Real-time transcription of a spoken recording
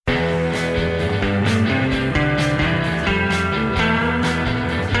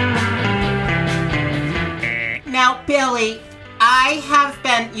Billy, I have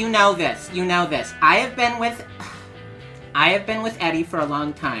been, you know this. I have been with Eddie for a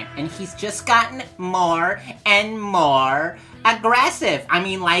long time, and he's just gotten more and more aggressive. I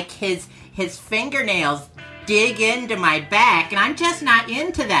mean, like, his fingernails dig into my back, and I'm just not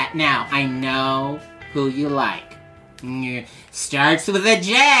into that now. I know who you like. Starts with a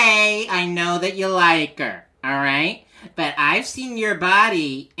J. I know that you like her, alright? But I've seen your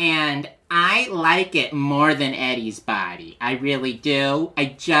body, and I like it more than Eddie's body. I really do.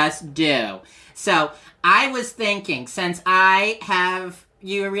 I just do. So, I was thinking, since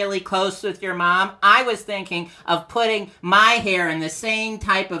you're really close with your mom, I was thinking of putting my hair in the same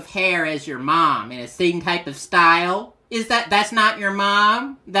type of hair as your mom, in the same type of style. That's not your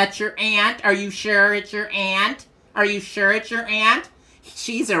mom? That's your aunt? Are you sure it's your aunt?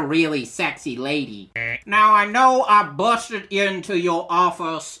 She's a really sexy lady. Now, I know I busted into your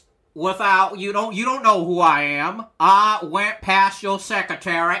office without, you don't know who I am. I went past your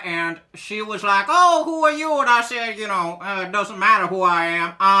secretary and she was like, "Oh, who are you?" And I said, it doesn't matter who I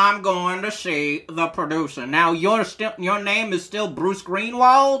am. I'm going to see the producer. Now, your name is still Bruce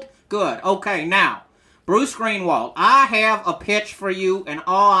Greenwald? Good. Okay, now, Bruce Greenwald, I have a pitch for you, and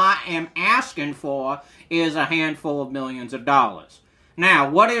all I am asking for is a handful of millions of dollars. Now,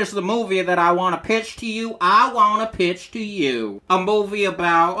 what is the movie that I want to pitch to you? I want to pitch to you a movie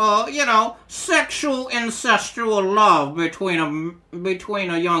about, sexual incestual love between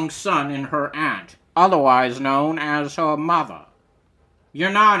a young son and her aunt, otherwise known as her mother. You're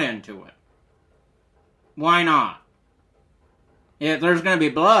not into it. Why not? If there's going to be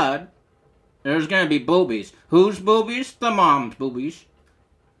blood, there's going to be boobies. Whose boobies? The mom's boobies.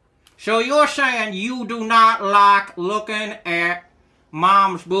 So you're saying you do not like looking at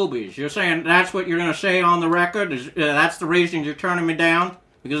mom's boobies. You're saying that's what you're going to say on the record? That's the reason you're turning me down?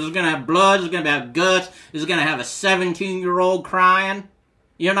 Because it's going to have blood, it's going to have guts, it's going to have a 17-year-old crying?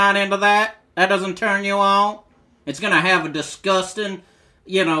 You're not into that? That doesn't turn you on? It's going to have a disgusting,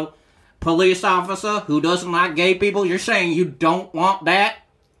 police officer who doesn't like gay people? You're saying you don't want that?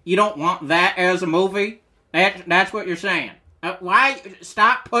 You don't want that as a movie? That's what you're saying. Why?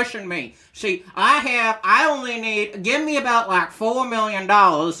 Stop pushing me. See, give me about like $4 million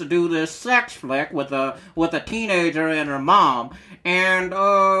to do this sex flick with a teenager and her mom. And,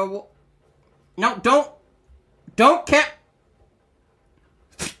 no, don't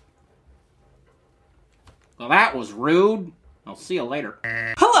Well, that was rude. I'll see you later.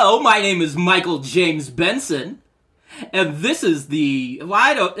 Hello, my name is Michael James Benson. And this is the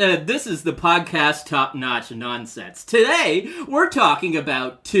podcast Top Notch Nonsense. Today, we're talking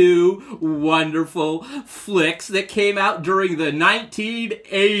about two wonderful flicks that came out during the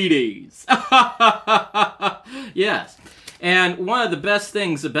 1980s. Yes. And one of the best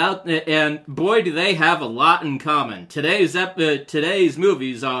things about it, and boy do they have a lot in common. Today's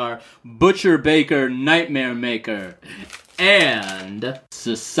movies are Butcher Baker, Nightmare Maker, and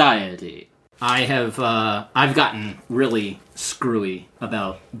Society. I've gotten really screwy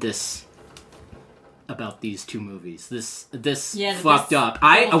about these two movies. This fucked up.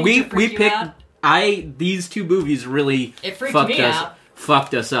 These two movies really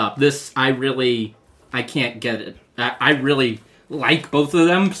fucked us up. I can't get it. I really like both of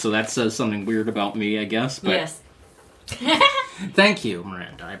them, so that says something weird about me, I guess. But yes. Thank you,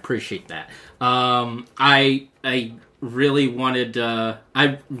 Miranda. I appreciate that. I really wanted,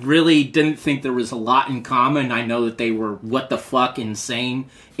 I really didn't think there was a lot in common. I know that they were what the fuck insane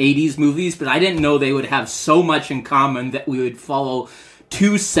 80s movies, but I didn't know they would have so much in common that we would follow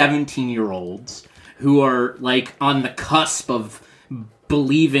two 17-year-olds who are, like, on the cusp of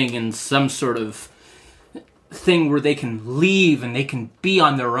believing in some sort of thing where they can leave and they can be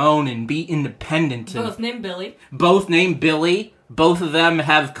on their own and be independent. Both named Billy. Both of them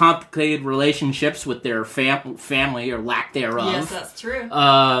have complicated relationships with their family or lack thereof. Yes, that's true.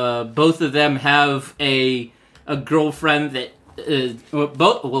 Both of them have a girlfriend that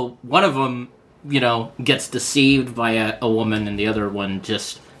one of them, gets deceived by a woman, and the other one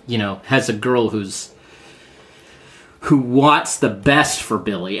just, has a girl who wants the best for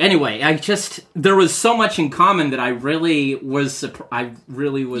Billy. Anyway, there was so much in common that I really was surprised.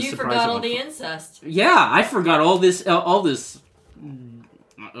 You forgot all the incest. Yeah, I forgot all this. I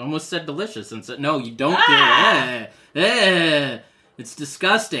almost said delicious and said, no, you don't do it. It's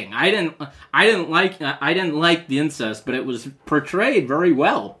disgusting. I didn't like the incest, but it was portrayed very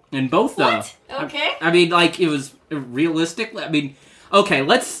well in both. What? Okay. It was realistic. Okay,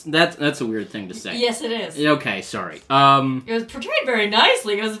 that's a weird thing to say. Yes, it is. Okay, sorry. It was portrayed very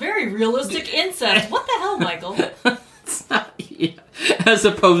nicely. It was very realistic incest. What the hell, Michael? It's not, as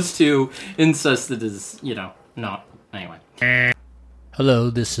opposed to incest that is, not Hello,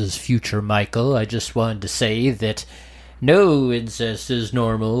 this is Future Michael. I just wanted to say that no incest is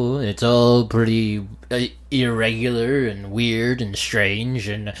normal. It's all pretty irregular and weird and strange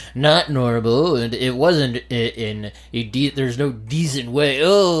and not normal. And it wasn't in a there's no decent way.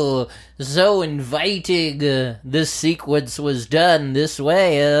 Oh, so inviting. This sequence was done this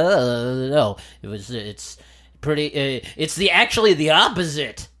way. No, it's pretty. It's actually the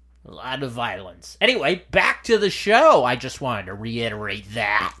opposite. A lot of violence. Anyway, back to the show. I just wanted to reiterate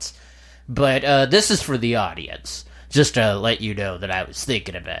that. But this is for the audience. Just to let you know that I was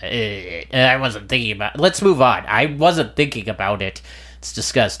thinking about it. I wasn't thinking about it. Let's move on. I wasn't thinking about it. It's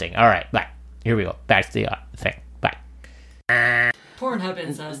disgusting. All right, bye. Here we go. Back to the thing. Bye. Pornhub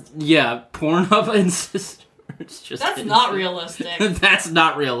incest. Yeah, Pornhub incest. It's just That's not realistic. That's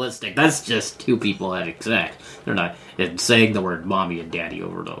not realistic. That's just two people having sex. They're not saying the word mommy and daddy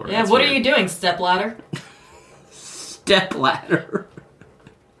over and over. Yeah, That's what weird. are you doing, stepladder? Stepladder.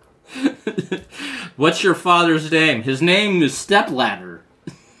 What's your father's name? His name is Stepladder.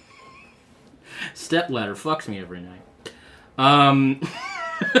 Stepladder fucks me every night.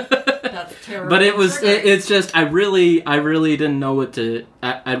 That's terrible. But it's just, I really didn't know what to,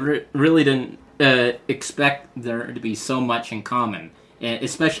 I really didn't expect there to be so much in common.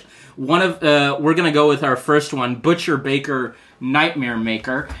 Especially, we're gonna go with our first one, Butcher Baker Nightmare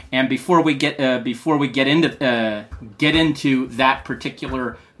Maker, and before we get into that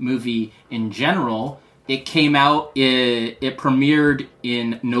particular movie in general, it came out, it premiered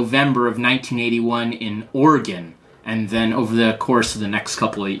in November of 1981 in Oregon, and then over the course of the next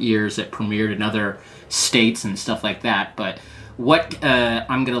couple of years, it premiered in other states and stuff like that. But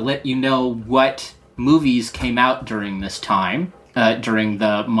I'm gonna let you know what movies came out during this time, during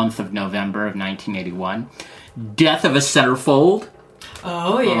the month of November of 1981. Death of a Centerfold.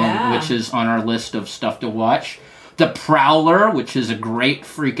 Oh, yeah. Which is on our list of stuff to watch. The Prowler, which is a great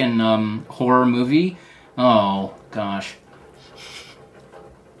freaking horror movie. Oh, gosh.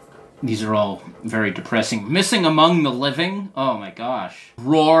 These are all very depressing. Missing Among the Living. Oh, my gosh.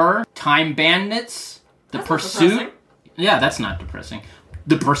 Roar. Time Bandits. The That's Pursuit. not depressing. Yeah, that's not depressing.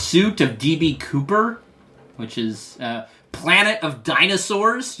 The Pursuit of D.B. Cooper, which is Planet of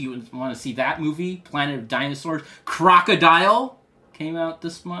Dinosaurs. You want to see that movie? Planet of Dinosaurs. Crocodile came out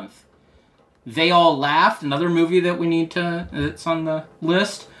this month. They All Laughed, another movie that we need to, that's on the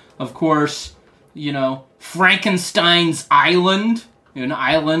list. Of course, Frankenstein's Island. An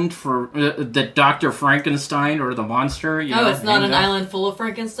island for the Dr. Frankenstein or the monster. It's not an island full of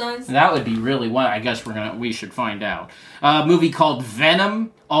Frankensteins? That would be really one. I guess we should find out. A movie called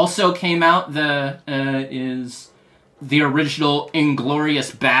Venom also came out. Is the original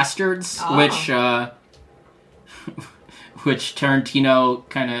Inglourious Bastards, which Tarantino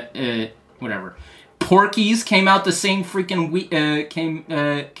kind of whatever. Porky's came out the same freaking week.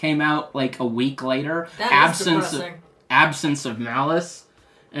 Came out like a week later. That is depressing. Absence of Malice.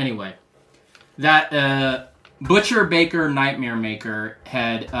 Anyway, that Butcher Baker Nightmare Maker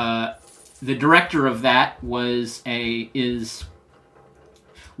had the director of that is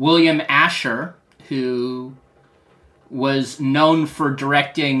William Asher, who was known for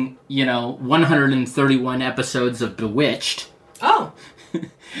directing 131 episodes of Bewitched. Oh.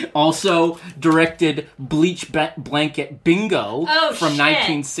 Also directed Bleach Blanket Bingo from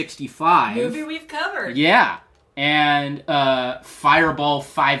 1965. Movie we've covered. Yeah. And Fireball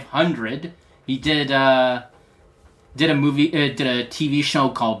 500. He did a TV show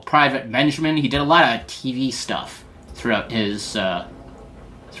called Private Benjamin. He did a lot of TV stuff throughout his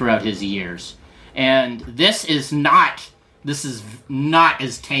years. And this is not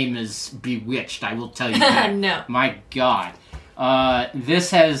as tame as Bewitched, I will tell you that. No. My God.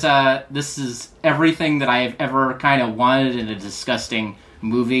 This is everything that I have ever kind of wanted in a disgusting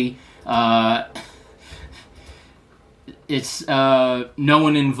movie. It's no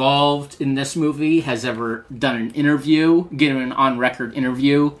one involved in this movie has ever done an interview, given an on-record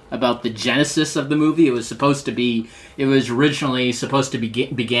interview about the genesis of the movie. It was originally supposed to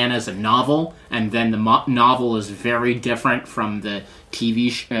began as a novel, and then the novel is very different from the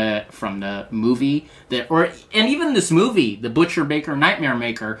from the movie and even this movie, The Butcher Baker Nightmare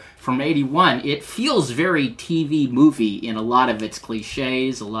Maker from '81. It feels very TV movie in a lot of its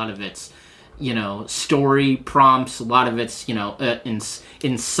cliches, a lot of its story prompts, a lot of its,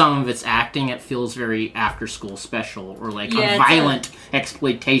 in some of its acting, it feels very after-school special, or like a violent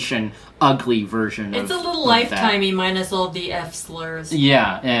exploitation, ugly version of It's a little of Lifetimey minus all the F slurs.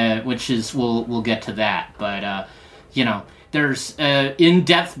 Yeah, which is, we'll get to that, but, there's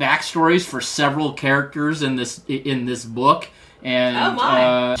in-depth backstories for several characters in this book, And Oh,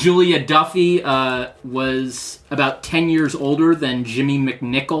 my. Julia Duffy was about 10 years older than Jimmy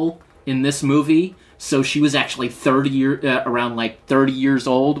McNichol in this movie. So she was actually around like 30 years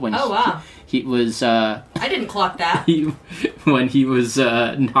old when he was... I didn't clock that. When he was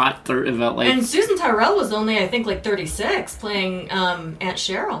not 30, about like... And Susan Tyrrell was only, I think, like 36, playing Aunt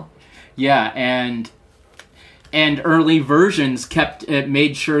Cheryl. Yeah, and early versions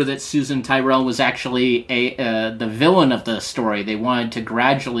made sure that Susan Tyrrell was actually the villain of the story. They wanted to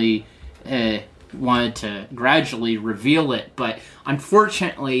gradually reveal it, but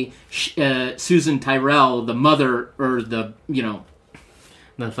unfortunately, Susan Tyrrell, the mother, or the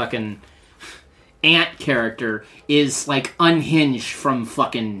fucking aunt character, is like unhinged from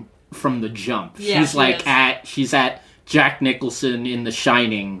the jump. Yeah, she's at Jack Nicholson in The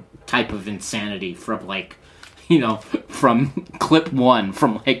Shining type of insanity from from clip one,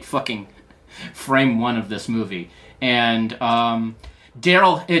 from like fucking frame one of this movie. And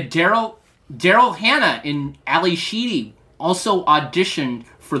Daryl Hannah in Ali Sheedy also auditioned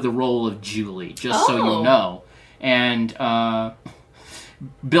for the role of Julie, just so you know. And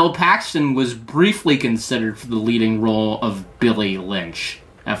Bill Paxton was briefly considered for the leading role of Billy Lynch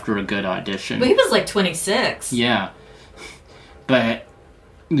after a good audition. But he was like 26. Yeah. But,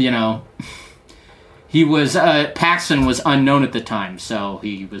 he was, Paxton was unknown at the time, so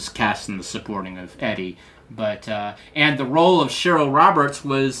he was cast in the supporting of Eddie. But, and the role of Cheryl Roberts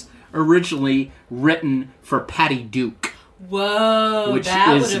was originally written for Patty Duke. Whoa, which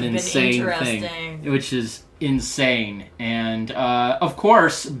that is would have an been insane interesting. thing. Which is insane. And, of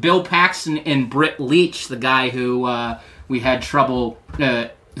course, Bill Paxton and Britt Leach, the guy who we had trouble,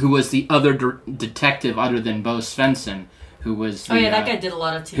 who was the other detective other than Bo Svensson, who was that guy did a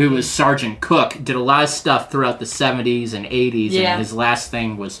lot of TV. Who was Sergeant Cook, did a lot of stuff throughout the 70s and 80s, and his last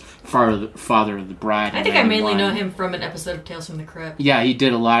thing was Father of the Bride. I think I mainly know him from an episode of Tales from the Crypt. Yeah, he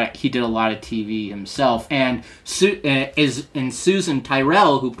did a lot of TV himself. And Susan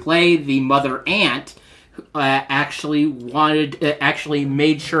Tyrrell, who played the mother aunt, actually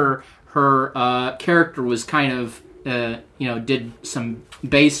made sure her character was kind of did some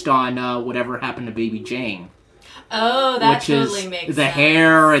based on whatever happened to Baby Jane. Oh, that which totally is makes the sense.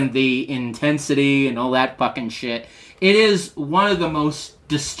 hair and the intensity and all that fucking shit. It is one of the most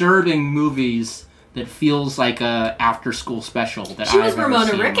disturbing movies that feels like a after school special that She I've was ever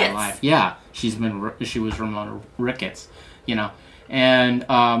Ramona seen Ricketts. in my life. Yeah, she was Ramona Ricketts, and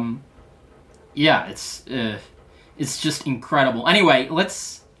it's just incredible. Anyway,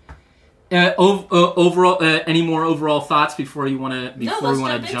 let's. Overall, any more overall thoughts before we want to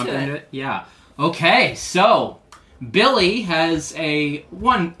jump into it? Yeah. Okay, so Billy has a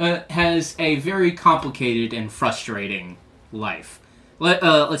very complicated and frustrating life.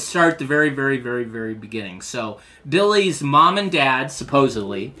 Let's start at the very, very, very, very beginning. So Billy's mom and dad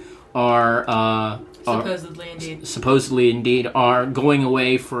supposedly are supposedly indeed are going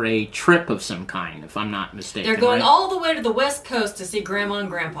away for a trip of some kind, if I'm not mistaken. They're going all the way to the West Coast to see Grandma and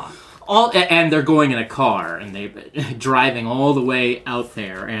Grandpa. And they're going in a car, and they're driving all the way out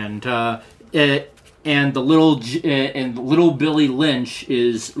there, and the little Billy Lynch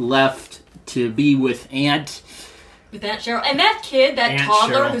is left to be with Aunt Cheryl. And that kid, that Aunt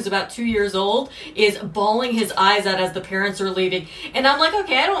toddler Cheryl. who's about 2 years old, is bawling his eyes out as the parents are leaving. And I'm like,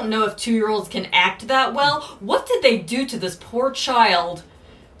 okay, I don't know if 2-year-olds can act that well. What did they do to this poor child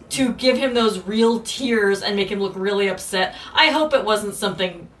to give him those real tears and make him look really upset? I hope it wasn't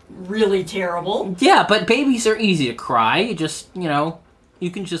something really terrible. Yeah, but babies are easy to cry. You just, you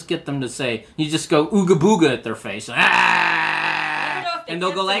can just get them to say, you just go ooga booga at their face, and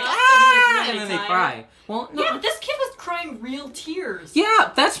they'll go like, and then they cry. Well, no. Yeah, but this kid was crying real tears.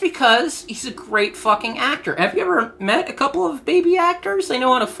 Yeah, that's because he's a great fucking actor. Have you ever met a couple of baby actors? They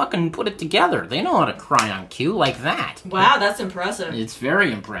know how to fucking put it together. They know how to cry on cue like that. Wow, that's impressive. It's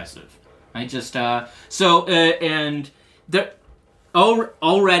very impressive. I just,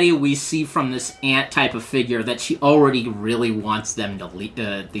 already we see from this aunt type of figure that she already really wants them to leave,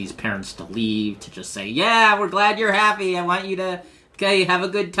 these parents to leave, to just say, yeah, we're glad you're happy. I want you to, have a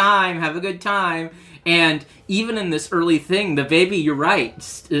good time. And even in this early thing, the baby, you're right,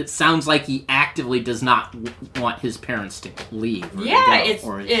 it sounds like he actively does not want his parents to leave. Yeah, it's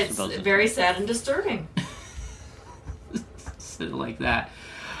very sad and disturbing. Like that.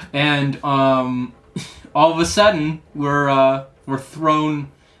 And all of a sudden, we're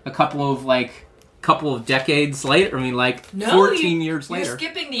thrown a couple of decades later. 14 years later. You're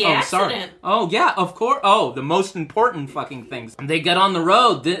skipping the accident. Sorry. Oh, yeah, of course. Oh, the most important fucking things. They get on the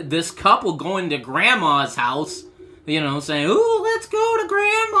road. This couple going to Grandma's house, saying, ooh, let's go to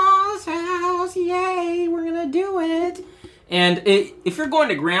Grandma's house. Yay, we're gonna do it. And if you're going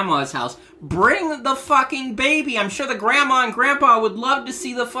to grandma's house, bring the fucking baby. I'm sure the grandma and grandpa would love to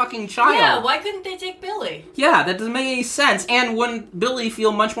see the fucking child. Yeah, why couldn't they take Billy? Yeah, that doesn't make any sense. And wouldn't Billy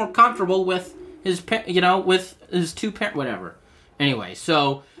feel much more comfortable with his, with his two parents, whatever. Anyway,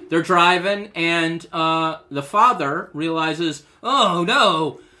 so they're driving, and the father realizes, oh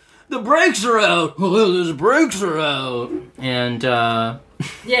no, the brakes are out. Oh, the brakes are out. And,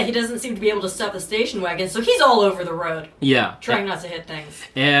 yeah, he doesn't seem to be able to stop the station wagon, so he's all over the road. Yeah. Trying not to hit things.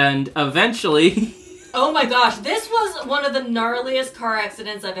 And eventually... Oh my gosh, this was one of the gnarliest car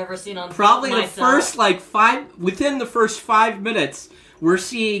accidents I've ever seen on film. Probably myself. the first, within the first 5 minutes, we're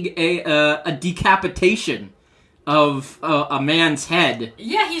seeing a decapitation of a man's head.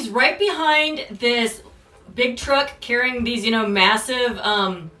 Yeah, he's right behind this big truck carrying these, massive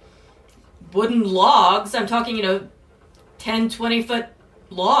wooden logs. I'm talking, 10, 20-foot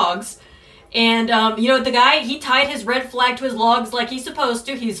logs. And, the guy, he tied his red flag to his logs like he's supposed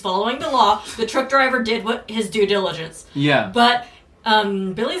to. He's following the law. The truck driver did his due diligence. Yeah. But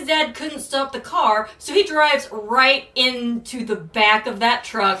Billy's dad couldn't stop the car, so he drives right into the back of that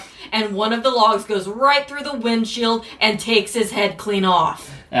truck, and one of the logs goes right through the windshield and takes his head clean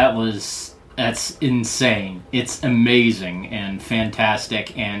off. That's insane. It's amazing and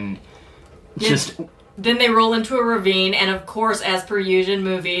fantastic and just... Then they roll into a ravine, and of course, as per usual in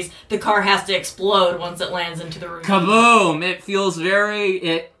movies, the car has to explode once it lands into the ravine. Kaboom! It feels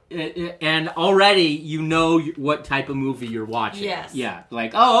very... and already you know what type of movie you're watching. Yes. Yeah.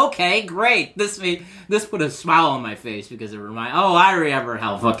 Like, oh, okay, great. This put a smile on my face because it I remember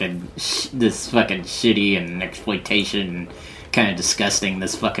how this fucking shitty and exploitation kind of disgusting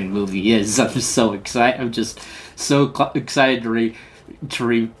this fucking movie is. I'm just so excited. I'm just so excited to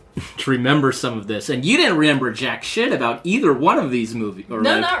remember some of this. And you didn't remember jack shit about either one of these movies. No,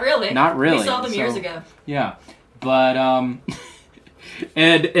 not really. Not really. We saw them years ago. Yeah. But,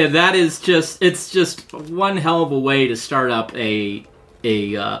 and that is it's just one hell of a way to start up a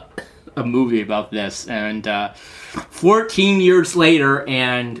movie about this. And 14 years later,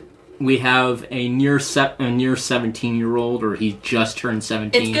 and we have a near 17-year-old, or he just turned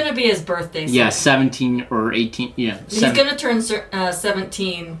 17. It's gonna be his birthday soon. Yeah, 17 or 18. Yeah, he's gonna turn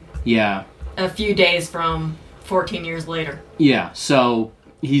 17. Yeah, a few days from 14 years later. Yeah, so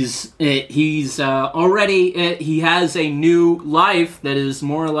he's already he has a new life that is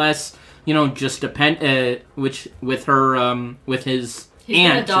more or less just with his he's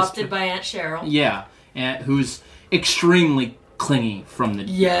aunt. Been adopted by Aunt Cheryl. Yeah, who's extremely clingy from the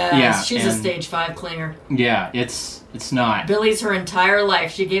she's a stage 5 clinger. Yeah, it's not. Billy's her entire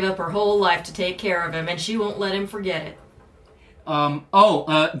life. She gave up her whole life to take care of him, and she won't let him forget it.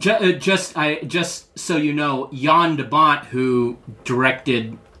 Just so you know, Jan de Bont, who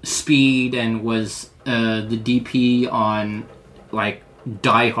directed Speed and was the DP on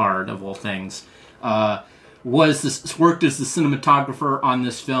Die Hard of all things, worked as the cinematographer on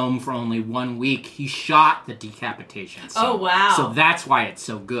this film for only 1 week. He shot the decapitation scene. Oh wow! So that's why it's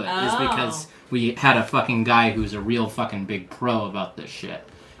so good. Is because we had a fucking guy who's a real fucking big pro about this shit.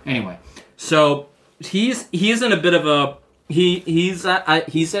 Anyway, so he's in a bit of a he's at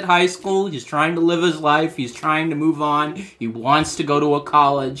high school. He's trying to live his life. He's trying to move on. He wants to go to a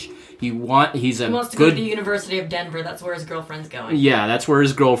college. He wants to go to the University of Denver. That's where his girlfriend's going. Yeah, that's where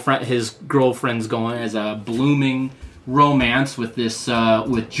his girlfriend's going, as a blooming romance with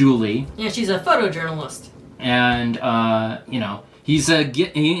with Julie. Yeah, she's a photojournalist. And he's a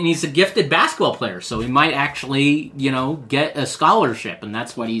gifted basketball player, so he might actually get a scholarship, and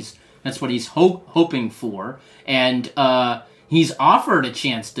that's what he's hoping for. And he's offered a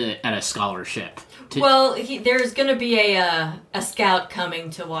chance at a scholarship. There's going to be a scout coming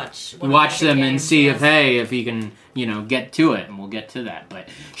to watch them and see if he can get to it, and we'll get to that. But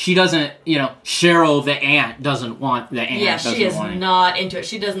she doesn't, Cheryl the aunt doesn't want the aunt. Yeah, she is not into it.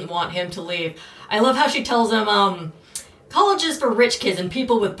 She doesn't want him to leave. I love how she tells him, college is for rich kids and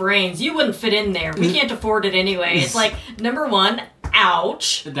people with brains. You wouldn't fit in there. We can't afford it anyway. It's like, number one,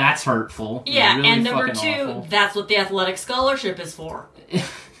 ouch. That's hurtful. Yeah, really, and number two, awful. That's what the athletic scholarship is for.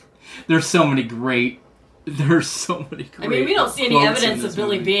 There's so many great. I mean, we don't see any evidence of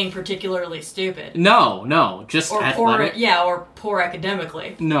Billy being particularly stupid. No, just athletic. Or poor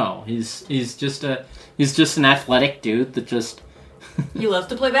academically. No, he's just an athletic dude that just. He loves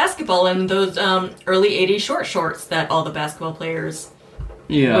to play basketball in those early '80s short shorts that all the basketball players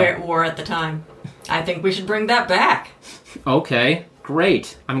wore at the time. I think we should bring that back. Okay,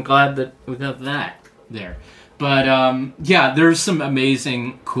 great. I'm glad that we have that there. But there's some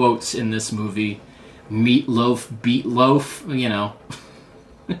amazing quotes in this movie. Meatloaf, beatloaf, Isn't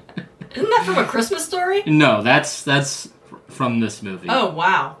that from A Christmas Story? No, that's from this movie. Oh,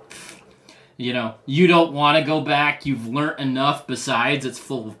 wow. You know, you don't want to go back. You've learnt enough. Besides, it's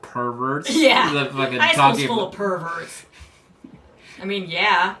full of perverts. Yeah. High school's full of perverts. I mean,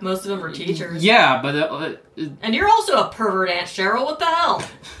 yeah, most of them are teachers. Yeah, but... and you're also a pervert, Aunt Cheryl. What the hell?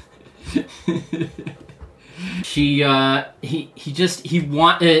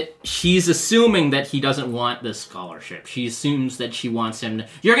 She's assuming that he doesn't want this scholarship. She assumes that she wants him to...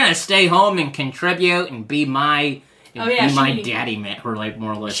 You're gonna stay home and contribute and be my... my daddy man, or like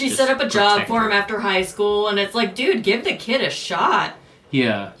more or less. She set up a job for him after high school, and it's like, dude, give the kid a shot.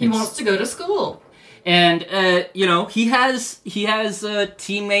 Yeah, he wants to go to school, and he has a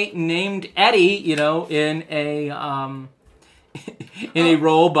teammate named Eddie, in a a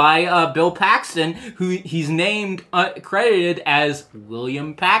role by Bill Paxton, who he's named credited as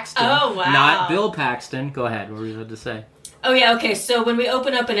William Paxton. Oh wow, not Bill Paxton. Go ahead. What were you about to say? Oh, yeah, okay, so when we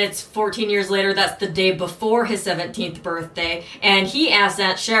open up and it's 14 years later, that's the day before his 17th birthday, and he asks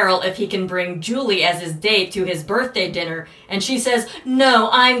Aunt Cheryl if he can bring Julie as his date to his birthday dinner, and she says, no,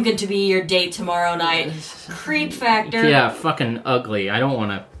 I'm going to be your date tomorrow night. Creep factor. Yeah, fucking ugly. I don't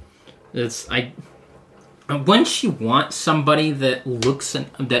want to... Wouldn't she want somebody that looks...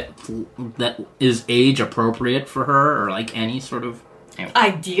 that is age appropriate for her, or like any sort of...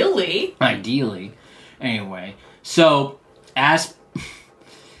 Anyway. Ideally. Anyway, so...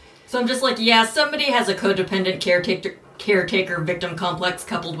 So I'm just like, yeah, somebody has a codependent caretaker victim complex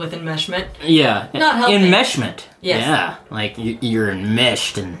coupled with enmeshment. Yeah. Not helping. Enmeshment. Yes. Yeah. Like, you're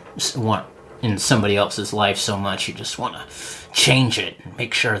enmeshed in somebody else's life so much you just want to change it and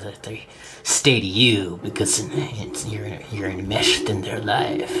make sure that they stay to you because you're enmeshed in their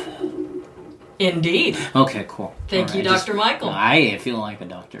life. Indeed. Okay, cool. Thank you, Dr. Michael. I feel like a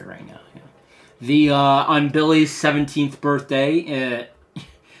doctor right now. On Billy's 17th birthday,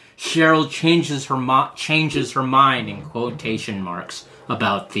 Cheryl changes her mind in quotation marks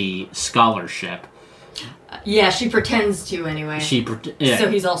about the scholarship. Yeah, she pretends to anyway. So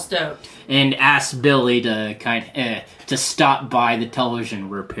he's all stoked. And asks Billy to to stop by the television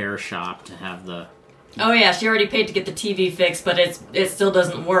repair shop to have the... Oh yeah, she already paid to get the TV fixed, but it still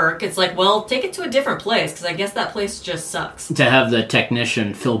doesn't work. It's like, well, take it to a different place, because I guess that place just sucks. To have the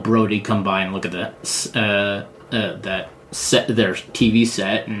technician, Phil Brody, come by and look at that set, their TV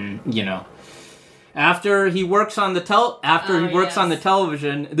set, and, after he works on the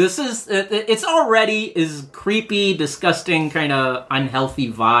television, it's already is creepy, disgusting, kind of unhealthy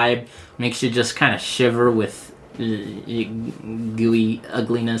vibe. Makes you just kind of shiver with gooey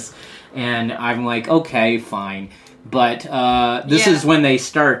ugliness. And I'm like, okay, fine. But this is when it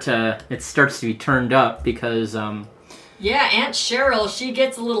starts to be turned up because... Yeah, Aunt Cheryl, she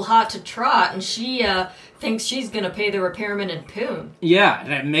gets a little hot to trot, and she thinks she's going to pay the repairman in poon. Yeah,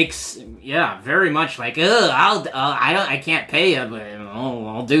 that makes... Yeah, very much like, I can't pay you, but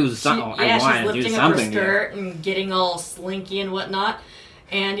I'll do something. She's lifting up her skirt and getting all slinky and whatnot.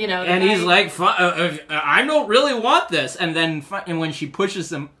 And, And he's like, I don't really want this. And then when she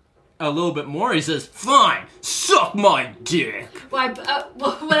pushes him a little bit more, he says, fine, suck my dick.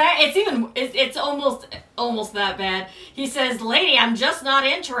 It's almost that bad. He says, lady, I'm just not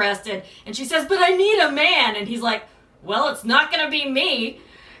interested. And she says, but I need a man. And he's like, well, it's not going to be me.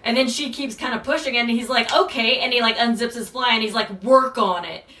 And then she keeps kind of pushing, and he's like, okay. And he like unzips his fly, and he's like, work on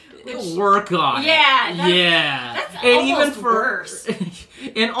it. Work on it. Yeah. That's almost worse.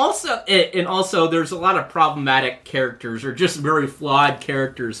 And also, there's a lot of problematic characters, or just very flawed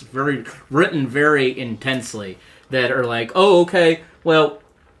characters, written very intensely, that are like, oh, okay, well...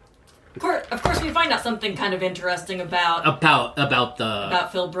 Of course, we find out something kind of interesting about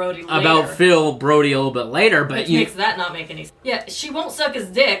Phil Brody later. About Phil Brody a little bit later, but... Which makes that not make any sense. Yeah, she won't suck his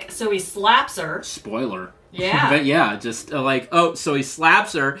dick, so he slaps her. Spoiler. Yeah. But yeah, just so he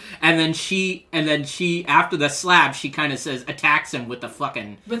slaps her, and then she, after the slap, she kind of attacks him with a butcher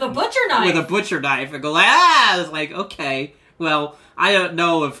knife. With a butcher knife, and goes it's like, okay, well, I don't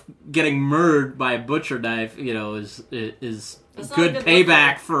know if getting murdered by a butcher knife, is good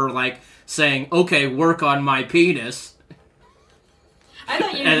payback for like saying, okay, work on my penis. I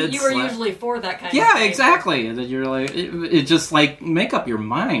thought you were usually for that kind of thing. Yeah, exactly. And then you're like, it just like, make up your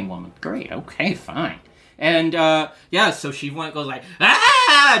mind, woman. Great, okay, fine. And, so she goes like,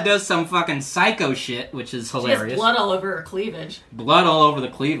 does some fucking psycho shit, which is hilarious. She has blood all over her cleavage. Blood all over the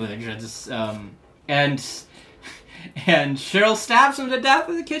cleavage. And Cheryl stabs him to death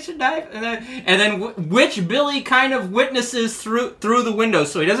with a kitchen knife, and then which Billy kind of witnesses through the window,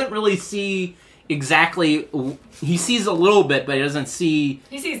 so he doesn't really see exactly. He sees a little bit, but he doesn't see.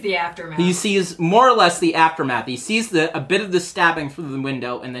 He sees the aftermath. He sees more or less the aftermath. He sees a bit of the stabbing through the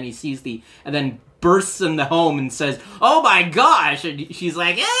window, and then he sees and then bursts in the home and says, "Oh my gosh!" And she's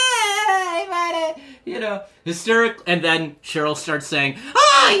like, "Hey, hysterical." And then Cheryl starts saying,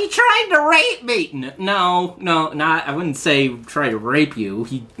 "Oh, he tried to rape me." No, not. I wouldn't say try to rape you.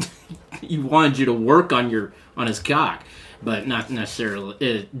 He wanted you to work on his cock, but not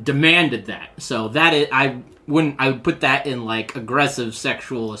necessarily demanded that. So that is, I would put that in like aggressive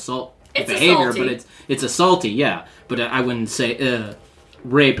sexual assault behavior, assaulty. but it's assaulty, yeah. But I wouldn't say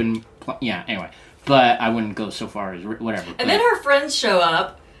rape and yeah. Anyway, but I wouldn't go so far as whatever. And then her friends show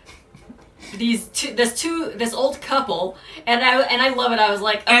up. This old couple, and I love it. I was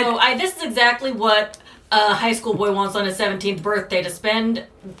like, this is exactly what a high school boy wants on his 17th birthday, to spend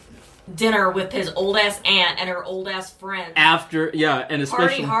dinner with his old ass aunt and her old ass friend. And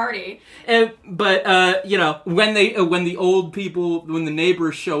especially Hardy. But when the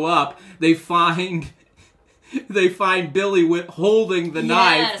neighbors show up, they find Billy holding the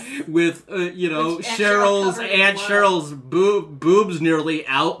knife with Cheryl's Aunt Cheryl's boobs nearly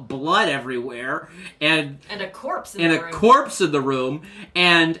out, blood everywhere, and a corpse in the room.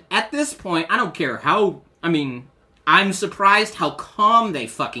 And at this point, I don't care how. I mean, I'm surprised how calm they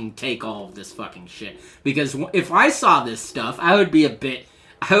fucking take all of this fucking shit. Because if I saw this stuff, I would be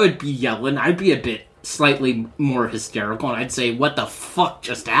yelling. I'd be a bit slightly more hysterical, and I'd say, "What the fuck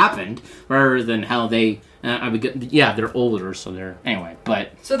just happened?" Rather than how they. They're older, so they're anyway.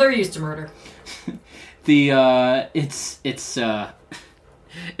 But so they're used to murder. They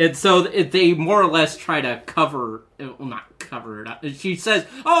more or less try to not cover it up. She says,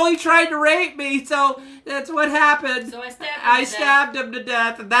 "Oh, he tried to rape me, so that's what happened. So I stabbed him to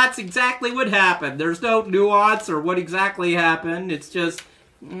death, and that's exactly what happened. There's no nuance or what exactly happened. It's just,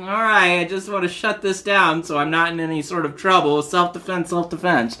 all right, I just want to shut this down so I'm not in any sort of trouble.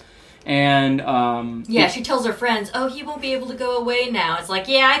 Self-defense. And, she tells her friends, "Oh, he won't be able to go away now." It's like,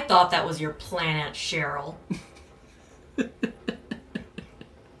 yeah, I thought that was your plan, Aunt Cheryl.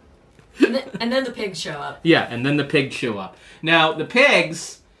 and then the pigs show up. Yeah, and then the pigs show up. Now, the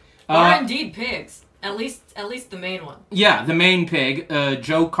pigs... are indeed pigs. At least the main one. Yeah, the main pig,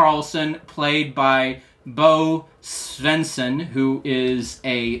 Joe Carlson, played by Bo Svensson, who is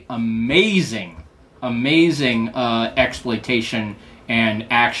a amazing exploitation and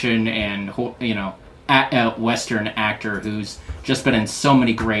action and Western actor who's just been in so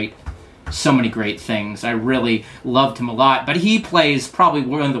many great things. I really loved him a lot, but he plays probably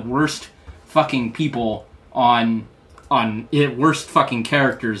one of the worst fucking people worst fucking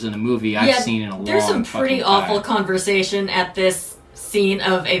characters in a movie I've seen in a long time. There's some pretty awful conversation at this scene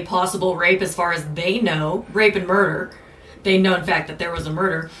of a possible rape, as far as they know, rape and murder. They know, in fact, that there was a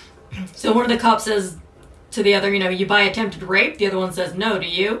murder. So one of the cops says to the other, you buy attempted rape? The other one says, "No, do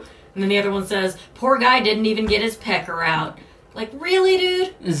you?" And then the other one says, "Poor guy didn't even get his pecker out." Like, really,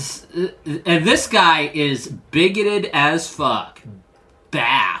 dude? And this guy is bigoted as fuck.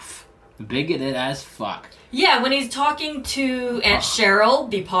 Baff. Bigoted as fuck. Yeah, when he's talking to Aunt Cheryl,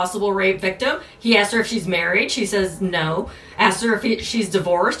 the possible rape victim, he asks her if she's married. She says no. Asks her if she's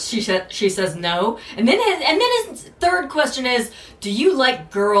divorced. She says no. And then his third question is, "Do you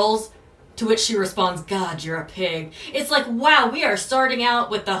like girls?" To which she responds, "God, you're a pig." It's like, wow, we are starting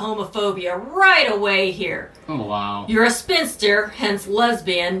out with the homophobia right away here. Oh, wow. You're a spinster, hence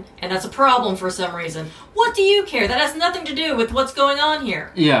lesbian, and that's a problem for some reason. What do you care? That has nothing to do with what's going on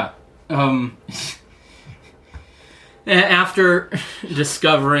here. Yeah. After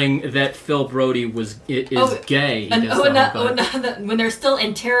discovering that Phil Brody is gay, when they're still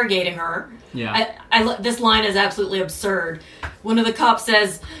interrogating her, this line is absolutely absurd. One of the cops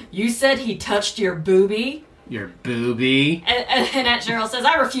says, "You said he touched your boobie?" Your boobie? And Aunt Cheryl says,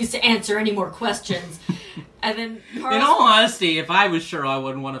 "I refuse to answer any more questions." And then Carlson, in all honesty, if I was Cheryl, I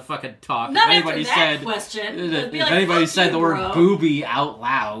wouldn't want to fucking talk. Not after that question. If anybody said the word boobie out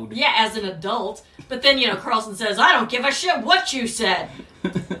loud. Yeah, as an adult. But then, Carlson says, "I don't give a shit what you said." I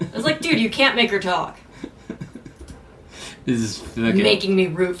was like, dude, you can't make her talk. This is fucking... making me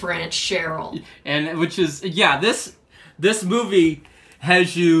root for Aunt Cheryl. And which is, this movie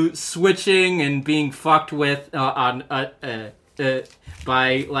has you switching and being fucked with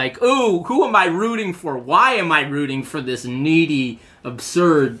by like, ooh, who am I rooting for? Why am I rooting for this needy,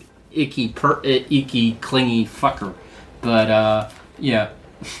 absurd, icky, clingy fucker? But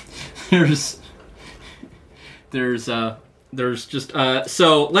there's just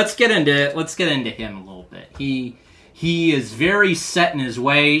so let's get into him a little bit. He is very set in his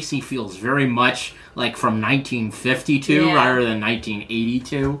ways. He feels very much like from 1952 rather than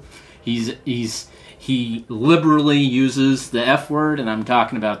 1982. He liberally uses the F word, and I'm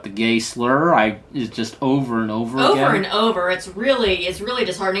talking about the gay slur. It's just over and over again. Over and over. It's really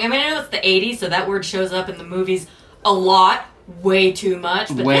disheartening. I mean, I know it's the 80s, so that word shows up in the movies a lot, way too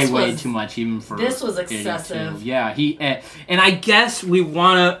much. But way too much, even for this was excessive. 82. Yeah, and I guess we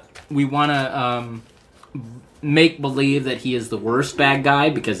wanna make believe that he is the worst bad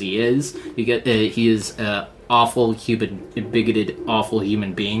guy because he is. Because he is awful, bigoted, awful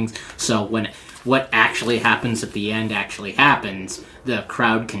human beings. So when what actually happens at the end actually happens, the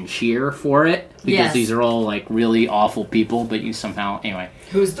crowd can cheer for it because these are all like really awful people. But you somehow anyway.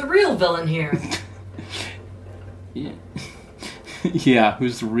 Who's the real villain here? Yeah. Yeah,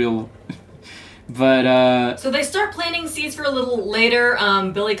 who's the real? But so they start planting seeds for a little later.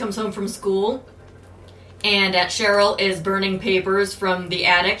 Billy comes home from school, and Cheryl is burning papers from the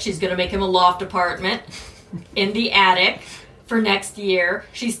attic. She's going to make him a loft apartment in the attic for next year.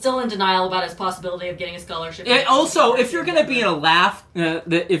 She's still in denial about his possibility of getting a scholarship. Also, if you're going to be in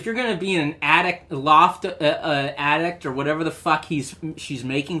if you're going to be in an attic, loft addict or whatever the fuck she's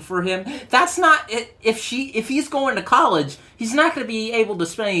making for him, that's not it. If he's going to college, he's not going to be able to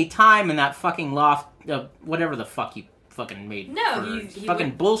spend any time in that fucking loft, whatever the fuck you fucking made. No, he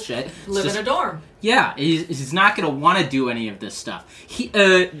fucking bullshit. Live in a dorm. Yeah, he's not gonna want to do any of this stuff.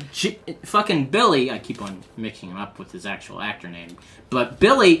 Fucking Billy, I keep on mixing him up with his actual actor name, but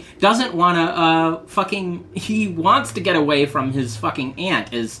Billy doesn't want to he wants to get away from his fucking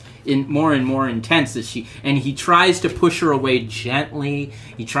aunt more and more intense as and he tries to push her away gently.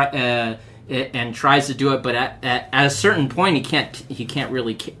 And tries to do it, but at a certain point he can't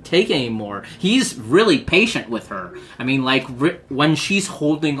really take anymore. He's really patient with her. I mean, like when she's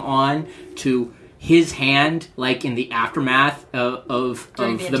holding on to his hand, like in the aftermath of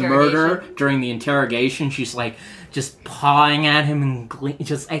the murder during the interrogation, she's like just pawing at him and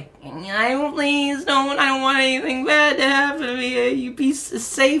just like, I don't want anything bad to happen to me. You be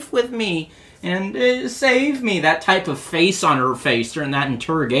safe with me. And save me. That type of face on her face during that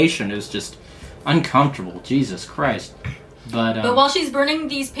interrogation is just uncomfortable. Jesus Christ. But while she's burning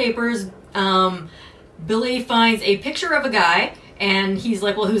these papers, Billy finds a picture of a guy, and he's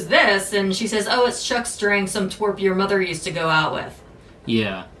like, well, who's this? And she says, oh, it's Chuck Strang, some twerp your mother used to go out with.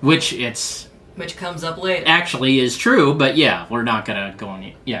 Yeah, which comes up later. Actually is true, but yeah, we're not gonna go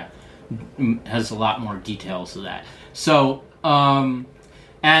on. Yeah, has a lot more details to that. So,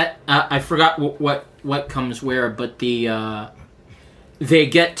 I forgot what comes where, but they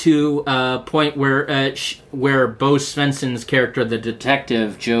get to a point where Bo Svensson's character, the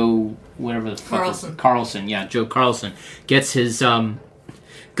detective Joe, whatever the fuck Carlson, yeah, Joe Carlson, gets his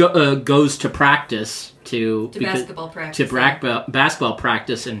goes to practice basketball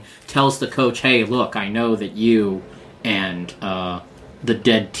practice and tells the coach, hey, look, I know that you and the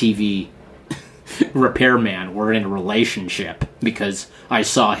dead TV repairman were in a relationship because I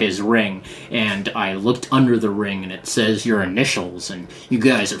saw his ring and I looked under the ring and it says your initials and you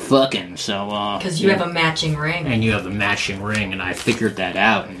guys are fucking, so because you have a matching ring and you have a matching ring and I figured that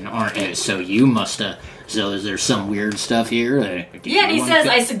out and so you must have. So is there some weird stuff here? Yeah, and he says,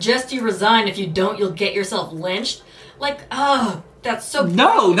 I suggest you resign. If you don't, you'll get yourself lynched. Like, oh, that's so...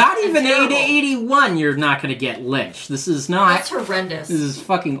 No, not even 81 you're not going to get lynched. This is not... That's horrendous. This is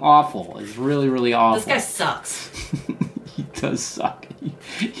fucking awful. It's really, really awful. This guy sucks. He does suck.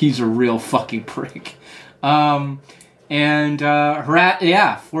 He's a real fucking prick. Forcing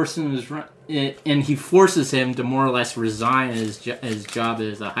his... And he forces him to more or less resign his job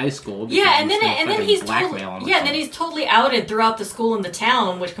as a high school. Yeah, and then he's totally outed throughout the school and the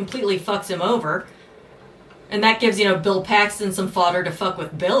town, which completely fucks him over. And that gives, Bill Paxton some fodder to fuck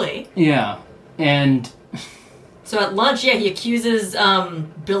with Billy. Yeah, and... So at lunch, he accuses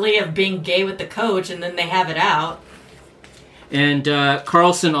Billy of being gay with the coach, and then they have it out. And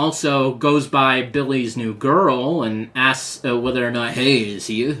Carlson also goes by Billy's new girl and asks whether or not, hey, is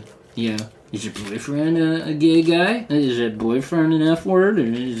he is your boyfriend a gay guy? Is your boyfriend an F word? Or are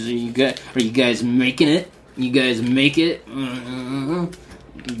you guys making it? You guys make it? Yeah,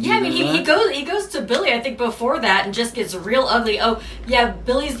 I mean, he goes to Billy, I think, before that, and just gets real ugly. Oh, yeah,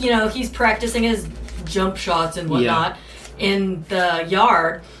 Billy's, he's practicing his jump shots and whatnot in the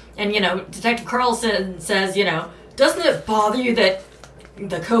yard. And, Detective Carlson says, doesn't it bother you that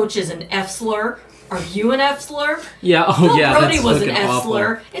the coach is an F slur? Are you an F slur? Yeah, Bill Brody was an F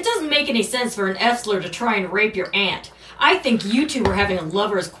slur. It doesn't make any sense for an F slur to try and rape your aunt. I think you two were having a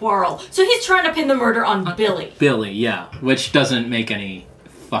lover's quarrel. So he's trying to pin the murder on Billy. Billy, yeah. Which doesn't make any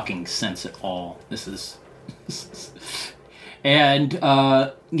fucking sense at all. This is... And,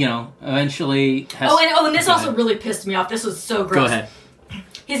 eventually... and this also really pissed me off. This was so gross. Go ahead.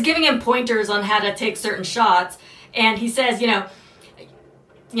 he's giving him pointers on how to take certain shots, and he says,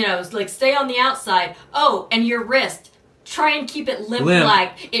 like, stay on the outside. Oh, and your wrist. Try and keep it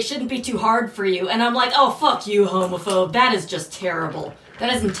limp-like. It shouldn't be too hard for you. And I'm like, oh, fuck you, homophobe. That is just terrible.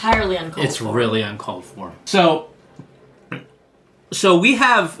 That is entirely uncalled for. It's really uncalled for. So we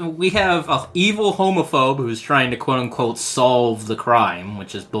have a evil homophobe who's trying to quote-unquote solve the crime,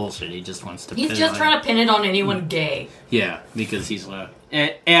 which is bullshit. He just wants to He's just trying to pin it on anyone gay. Yeah, because he's...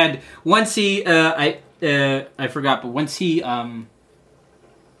 and once he... I forgot, but once he...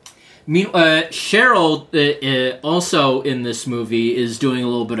 Cheryl, also in this movie, is doing a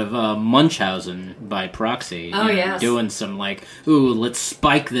little bit of Munchausen by proxy. Oh, yes. Doing some, like, ooh, let's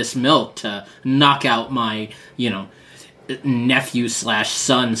spike this milk to knock out my,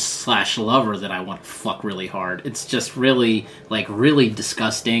 nephew/son/lover that I want to fuck really hard. It's just really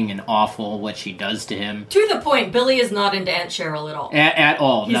disgusting and awful what she does to him. To the point, Billy is not into Aunt Cheryl at all. At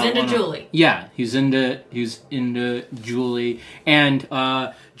all. He's into Julie. Yeah, he's into Julie. And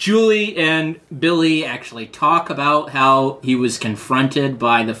Julie and Billy actually talk about how he was confronted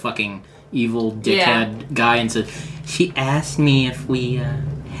by the fucking evil dickhead guy and said, she asked me if we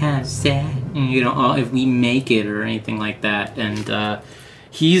have sex, if we make it or anything like that. And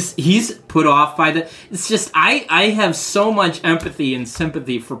he's put off by the... It's just, I have so much empathy and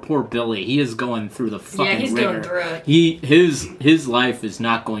sympathy for poor Billy. He is going through the fucking ringer. Yeah, he's going through it. His life is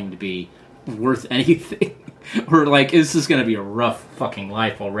not going to be worth anything. Or, this is going to be a rough fucking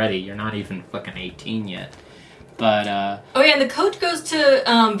life already. You're not even fucking 18 yet. But, Oh, yeah, and the coach goes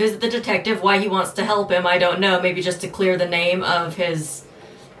to visit the detective. Why he wants to help him, I don't know. Maybe just to clear the name of his,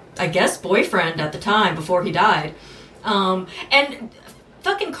 I guess, boyfriend at the time, before he died. And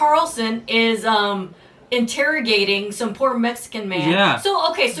fucking Carlson is, interrogating some poor Mexican man. Yeah.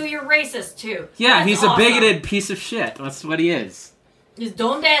 So you're racist, too. Yeah, That's he's awesome. a bigoted piece of shit. That's what he is. Is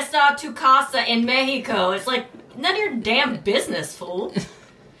donde está tu casa in Mexico? It's like, none of your damn business, fool.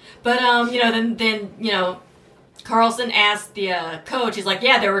 But, then Carlson asked the coach, he's like,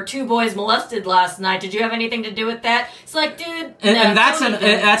 yeah, there were 2 boys molested last night. Did you have anything to do with that? It's like, dude, and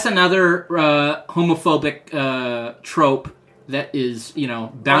that's another homophobic trope that is,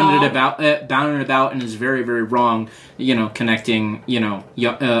 bounded about and is very, very wrong, connecting,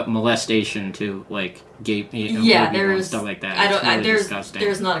 molestation to, gay, there's stuff like that. There's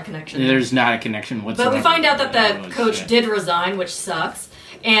not a connection. There's not a connection whatsoever. But we find out that the coach did resign, which sucks.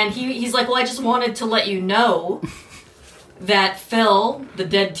 And he's like, well, I just wanted to let you know that Phil, the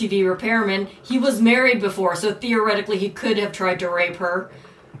dead TV repairman, he was married before, so theoretically he could have tried to rape her.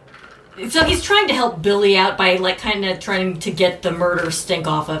 So he's trying to help Billy out by, kind of trying to get the murder stink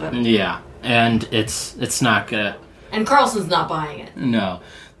off of him. Yeah, and it's not gonna... And Carlson's not buying it. No.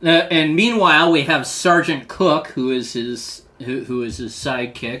 And meanwhile, we have Sergeant Cook, who is his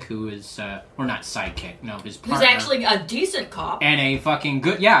sidekick, or not sidekick, no, his partner. Who's actually a decent cop. And a fucking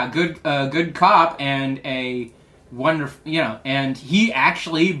good cop, and a wonderful, and he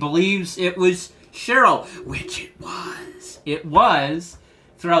actually believes it was Cheryl, which it was. It was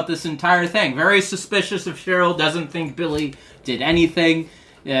throughout this entire thing. Very suspicious of Cheryl, doesn't think Billy did anything,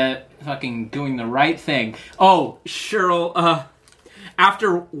 fucking doing the right thing. Oh, Cheryl,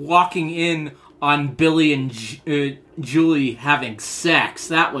 after walking in on Billy and Julie having sex,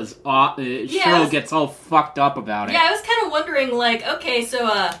 that was Cheryl gets all fucked up about it. Yeah, I was kind of wondering,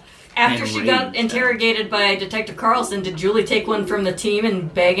 after she got interrogated by Detective Carlson, did Julie take one from the team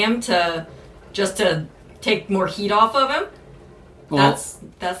and beg him to take more heat off of him? Well,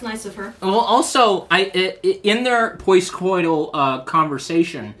 that's nice of her. Well, also, in their postcoital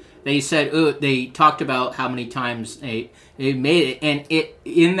conversation, they said they talked about how many times they made it, and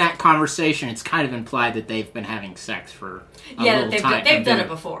in that conversation, it's kind of implied that they've been having sex for a little time. They've done it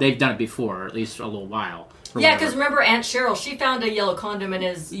before. They've done it before, or at least a little while. Yeah, because remember Aunt Cheryl, she found a yellow condom in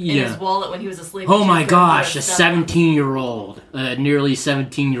his wallet when he was asleep. Oh my gosh, a 17-year-old, nearly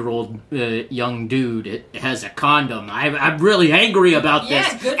 17-year-old young dude has a condom. I'm really angry about this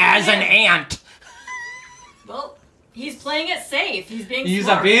as an aunt. Well, he's playing it safe. He's being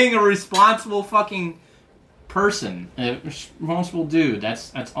smart. Being a responsible fucking person. A responsible dude.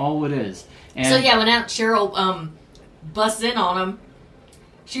 That's all it is. And so yeah, when Aunt Cheryl busts in on him,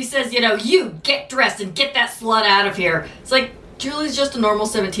 she says, you get dressed and get that slut out of here. It's like, Julie's just a normal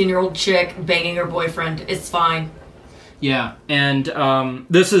 17-year-old chick banging her boyfriend. It's fine. Yeah, and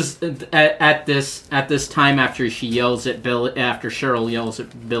this is at this time after she yells at Billy, after Cheryl yells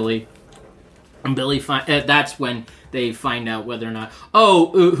at Billy, and Billy that's when they find out whether or not,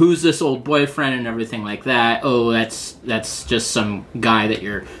 who's this old boyfriend and everything like that. Oh, that's just some guy that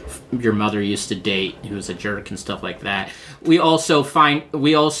your mother used to date who was a jerk and stuff like that. We also find out.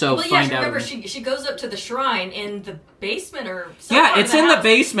 Remember, she goes up to the shrine in the basement or somewhere. Yeah, it's in the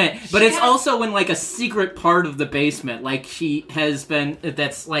basement, but it's also in like a secret part of the basement. Like she has been,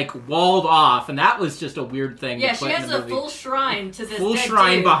 that's like walled off, and that was just a weird thing. Yeah, she has a full shrine to this full dead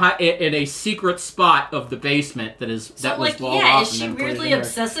shrine dude. behind in a secret spot of the basement was walled off. Yeah, is she weirdly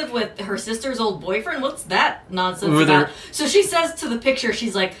obsessive with her sister's old boyfriend? What's that nonsense about? So she says to the picture,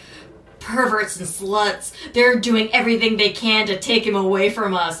 she's like, perverts and sluts, they're doing everything they can to take him away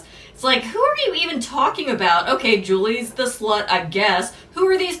from us. It's like, who are you even talking about? Okay, Julie's the slut, I guess. Who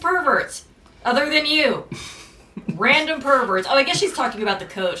are these perverts? Other than you. Random perverts. Oh, I guess she's talking about the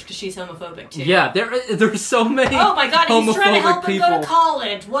coach, because she's homophobic, too. Yeah, there's so many Oh my god, he's trying to help him people. go to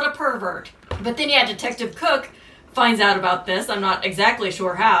college. What a pervert. But then, yeah, Detective Cook finds out about this. I'm not exactly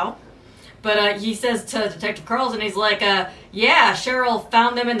sure how. But he says to Detective Carlson, he's like, yeah, Cheryl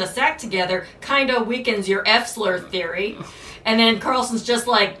found them in the sack together. Kinda weakens your F-slur theory. And then Carlson's just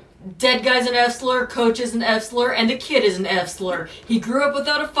like, dead guy's an F-slur, coach is an F-slur, and the kid is an F-slur. He grew up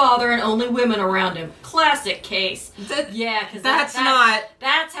without a father and only women around him. Classic case. Yeah, because that's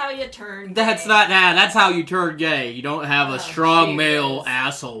how you turn gay. That's how you turn gay. You don't have a strong male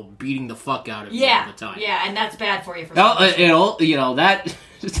asshole beating the fuck out of you all the time. Yeah, and that's bad for you for that...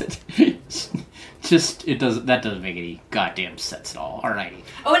 that doesn't make any goddamn sense at all. Alrighty.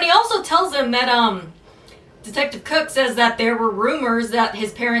 Oh, and he also tells them that, Detective Cook says that there were rumors that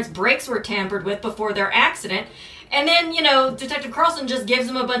his parents' brakes were tampered with before their accident. And then, Detective Carlson just gives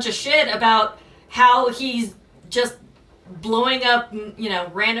him a bunch of shit about how he's just blowing up,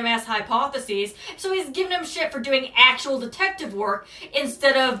 random-ass hypotheses. So he's giving him shit for doing actual detective work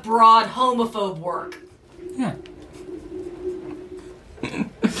instead of broad homophobe work. Yeah.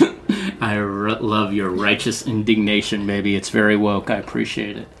 I love your righteous indignation, baby. It's very woke. I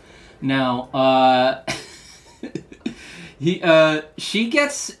appreciate it. Now,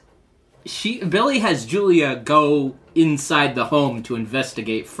 Billy has Julia go inside the home to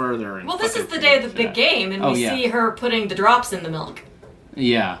investigate further. And this is the day of the big game, and we see her putting the drops in the milk.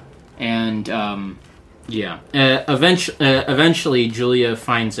 Yeah, and eventually Julia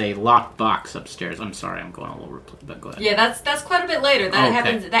finds a locked box upstairs. I'm sorry, I'm going all over, but go ahead. Yeah, that's quite a bit later. That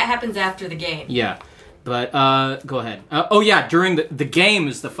happens after the game. Yeah. But, go ahead. During the game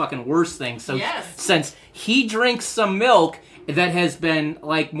is the fucking worst thing. So, since he drinks some milk that has been,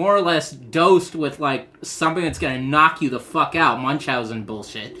 like, more or less dosed with, like, something that's gonna knock you the fuck out, Munchausen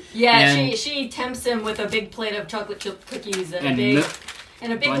bullshit. Yeah, she tempts him with a big plate of chocolate chip cookies and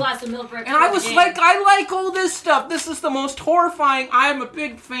a big glass of milk right before And I was like, I like all this stuff. This is the most horrifying. I'm a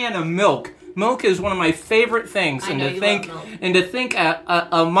big fan of milk. Milk is one of my favorite things, and to think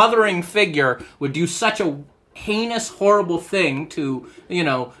a mothering figure would do such a heinous, horrible thing to,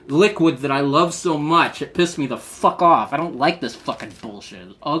 liquid that I love so much, it pissed me the fuck off. I don't like this fucking bullshit.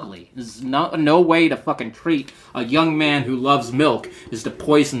 It's ugly. There's no way to fucking treat a young man who loves milk is to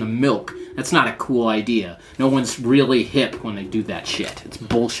poison the milk. That's not a cool idea. No one's really hip when they do that shit. It's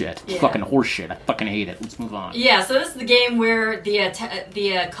bullshit. It's fucking horseshit. I fucking hate it. Let's move on. Yeah, so this is the game where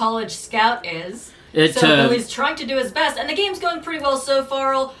the college scout is. So Billy's trying to do his best, and the game's going pretty well so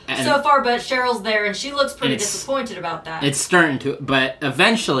far, but Cheryl's there, and she looks pretty disappointed about that. It's starting to, but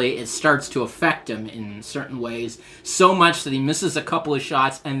eventually it starts to affect him in certain ways, so much that he misses a couple of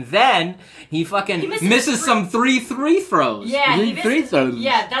shots, and then he misses some 3-3 throws. Yeah,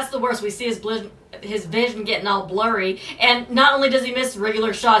 yeah, that's the worst. We see his vision getting all blurry, and not only does he miss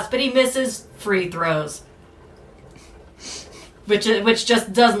regular shots, but he misses free throws. Which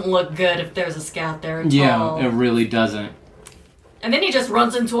just doesn't look good if there's a scout there at all. Yeah, it really doesn't. And then he just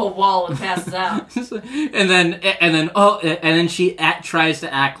runs into a wall and passes out. and then she tries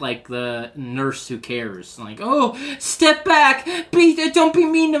to act like the nurse who cares. Like, oh, step back, don't be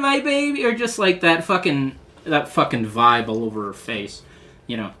mean to my baby, or just like that fucking vibe all over her face,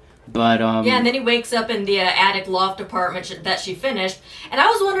 But, yeah, and then he wakes up in the attic loft apartment that she finished. And I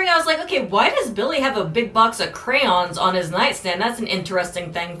was wondering, okay, why does Billy have a big box of crayons on his nightstand? That's an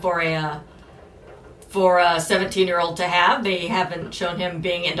interesting thing for a 17-year-old to have. They haven't shown him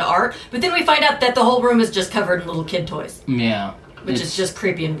being into art. But then we find out that the whole room is just covered in little kid toys. Yeah. Which is just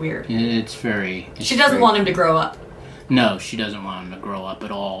creepy and weird. She doesn't want him to grow up. No, she doesn't want him to grow up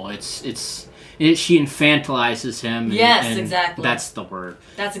at all. She infantilizes him. Yes, exactly. That's the word.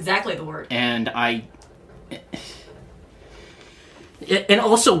 That's exactly the word. And And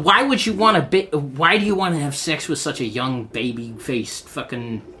also, why would you want to? Why do you want to have sex with such a young, baby-faced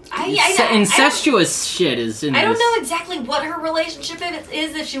fucking incestuous shit? I don't know exactly what her relationship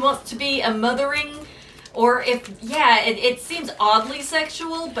is. If she wants to be a mothering, or if it seems oddly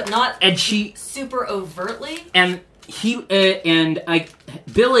sexual, but not super overtly. And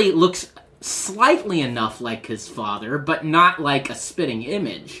Billy looks slightly enough like his father, but not like a spitting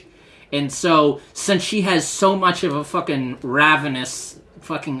image. And so, since she has so much of a fucking ravenous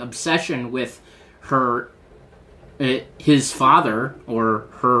fucking obsession with his father, or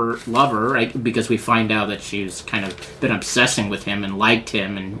her lover, right? Because we find out that she's kind of been obsessing with him and liked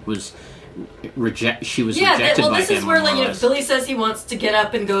him and was rejected by him. Well, this is where Billy says he wants to get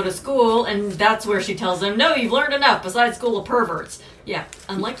up and go to school, and that's where she tells him, "No, you've learned enough. Besides school of perverts." Yeah,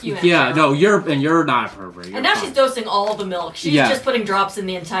 unlike you. Yeah, no, you're not a pervert. And now she's dosing all the milk. She's just putting drops in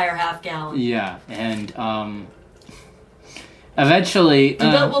the entire half gallon. Yeah, and eventually.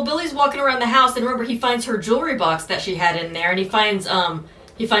 Billy's walking around the house, and remember, he finds her jewelry box that she had in there, and he finds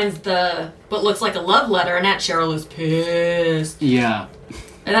the what looks like a love letter, and Aunt Cheryl is pissed. Yeah.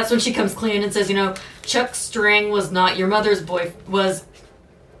 And that's when she comes clean and says, Chuck String was not your mother's was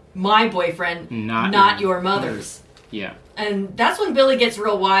my boyfriend, not your mother's. Yeah. And that's when Billy gets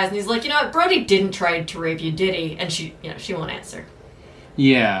real wise, and he's like, Brody didn't try to rape you, did he? And she won't answer.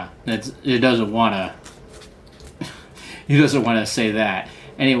 Yeah, he doesn't want to say that.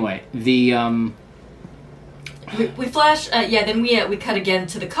 Anyway, the we flash. Then we cut again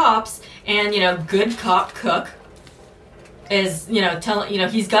to the cops, and good cop Cook is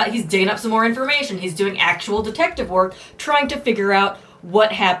he's digging up some more information. He's doing actual detective work, trying to figure out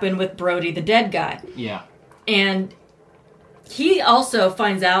what happened with Brody, the dead guy. Yeah, and he also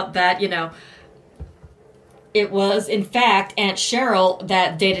finds out that it was, in fact, Aunt Cheryl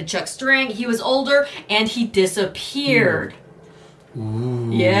that dated Chuck String. He was older, and he disappeared. Ooh.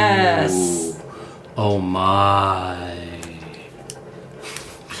 Yes. Oh, my.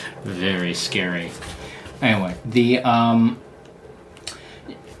 Very scary. Anyway,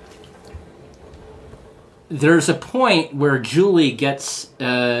 there's a point where Julie gets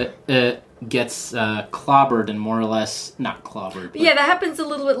clobbered and more or less not clobbered. Yeah, that happens a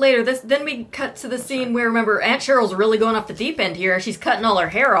little bit later. Then we cut to the scene where, remember, Aunt Cheryl's really going off the deep end here. She's cutting all her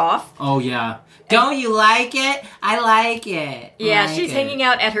hair off. Oh yeah. Don't you like it? I like it. She's hanging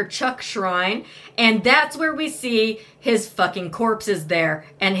out at her Chuck shrine, and that's where we see his fucking corpse is there,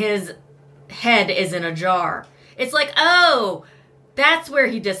 and his head is in a jar. It's like, oh, that's where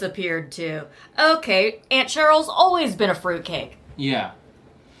he disappeared to. Okay, Aunt Cheryl's always been a fruitcake. Yeah.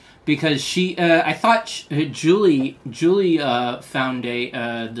 Because I thought Julie found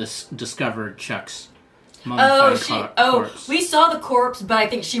discovered Chuck's mummified corpse. We saw the corpse, but I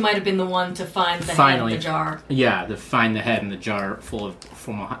think she might have been the one to find the head in the jar. Yeah, to find the head in the jar full of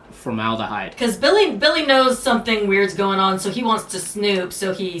formaldehyde. Because Billy knows something weird's going on, so he wants to snoop,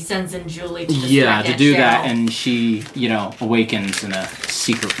 so he sends in Julie to distract Aunt do Cheryl. that, and she, awakens in a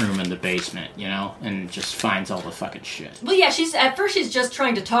secret room in the basement, and just finds all the fucking shit. Well, yeah, at first she's just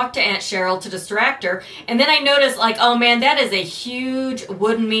trying to talk to Aunt Cheryl to distract her, and then I noticed, oh man, that is a huge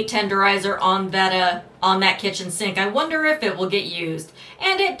wooden meat tenderizer on that kitchen sink. I wonder if it will get used.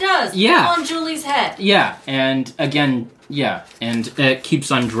 And it does. Yeah. On Julie's head. Yeah, and again, and it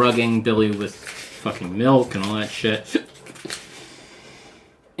keeps on drugging Billy with fucking milk and all that shit.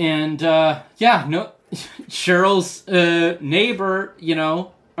 And, Cheryl's neighbor,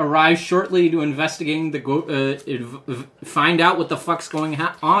 arrives shortly to investigate find out what the fuck's going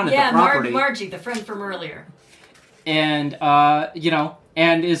on at the property. Yeah, Margie, the friend from earlier. And,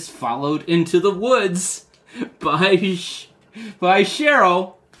 and is followed into the woods by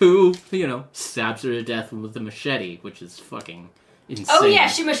Cheryl, who, stabs her to death with a machete, which is fucking insane. Oh yeah,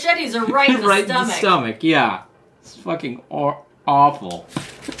 she machetes her right in the right stomach. In the stomach, yeah. It's fucking awful.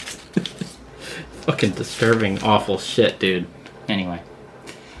 Fucking disturbing, awful shit, dude. Anyway.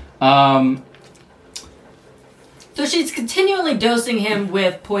 So she's continually dosing him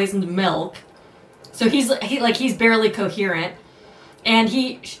with poisoned milk. So he's barely coherent. And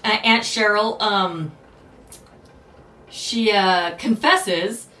Aunt Cheryl, she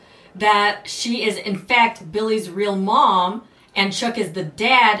confesses that she is in fact Billy's real mom, and Chuck is the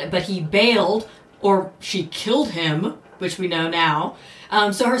dad, but he bailed, or she killed him, which we know now.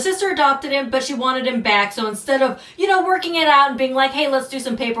 So her sister adopted him, but she wanted him back. So instead of, working it out and being like, hey, let's do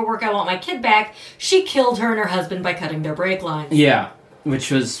some paperwork, I want my kid back, she killed her and her husband by cutting their brake lines. Yeah,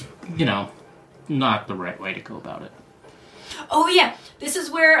 which was, not the right way to go about it. Oh, yeah. This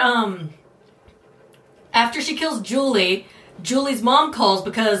is where, after she kills Julie, Julie's mom calls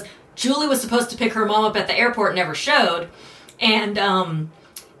because Julie was supposed to pick her mom up at the airport and never showed. And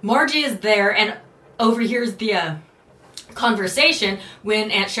Margie is there and overhears the conversation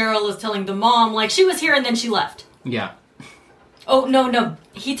when Aunt Cheryl is telling the mom, like, she was here and then she left. Yeah. Oh, no.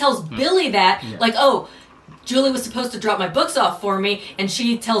 He tells Billy that, like, oh, Julie was supposed to drop my books off for me, and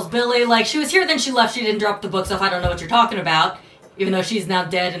she tells Billy, like, she was here, then she left, she didn't drop the books off, I don't know what you're talking about, even though she's now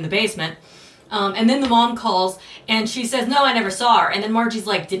dead in the basement. And then the mom calls, and she says, no, I never saw her. And then Margie's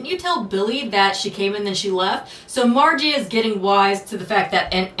like, didn't you tell Billy that she came and then she left? So Margie is getting wise to the fact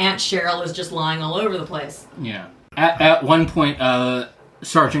that Aunt Cheryl is just lying all over the place. Yeah. At one point,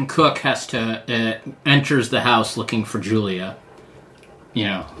 Sergeant Cook has to enters the house looking for Julia,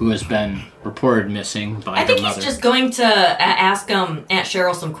 who has been reported missing by her mother. I think he's just going to ask Aunt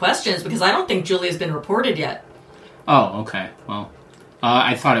Cheryl some questions, because I don't think Julia's been reported yet. Oh, okay. Well,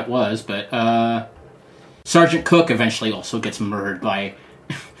 I thought it was, but Sergeant Cook eventually also gets murdered by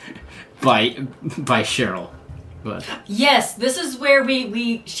Cheryl. But yes, this is where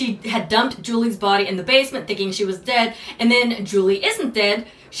she had dumped Julie's body in the basement thinking she was dead, and then Julie isn't dead.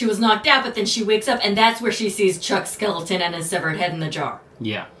 She was knocked out, but then she wakes up, and that's where she sees Chuck's skeleton and his severed head in the jar.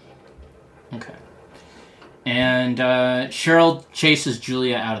 Yeah. Okay. And Cheryl chases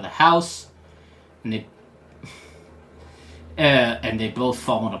Julia out of the house, and they both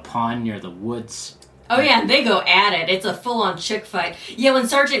fall in a pond near the woods. Oh yeah, and they go at it. It's a full-on chick fight. Yeah, when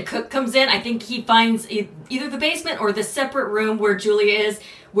Sergeant Cook comes in, I think he finds either the basement or the separate room where Julia is,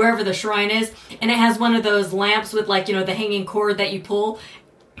 wherever the shrine is, and it has one of those lamps with, like, the hanging cord that you pull.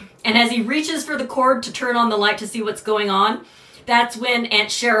 And as he reaches for the cord to turn on the light to see what's going on, that's when Aunt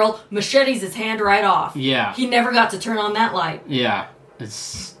Cheryl machetes his hand right off. Yeah. He never got to turn on that light. Yeah.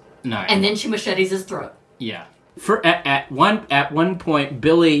 It's nice. And then she machetes his throat. Yeah. At one point,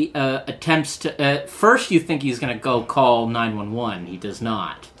 Billy attempts to... first you think he's going to go call 911. He does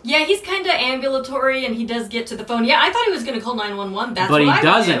not. Yeah, he's kind of ambulatory, and he does get to the phone. Yeah, I thought he was going to call 911. That's but what he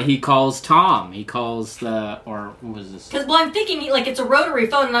doesn't. He calls Tom. He calls or what was this? Because, I'm thinking, it's a rotary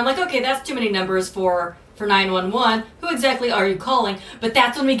phone, and I'm like, okay, that's too many numbers for 911. Who exactly are you calling? But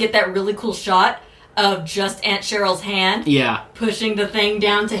that's when we get that really cool shot of just Aunt Cheryl's hand. Yeah. Pushing the thing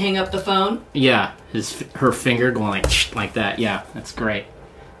down to hang up the phone. Yeah, her finger going like that. Yeah, that's great.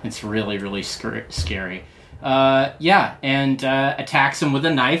 It's really, really scary. And attacks him with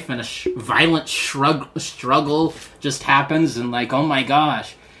a knife, and a violent struggle just happens, and oh my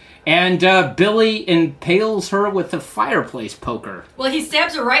gosh. And Billy impales her with a fireplace poker. Well, he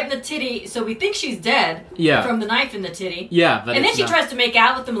stabs her right in the titty, so we think she's dead from the knife in the titty. Yeah, but and then she tries to make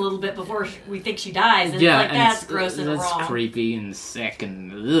out with him a little bit before we think she dies, and that's gross and wrong. That's creepy and sick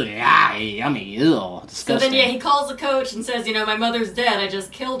and yummy, disgusting. So then, he calls the coach and says, my mother's dead, I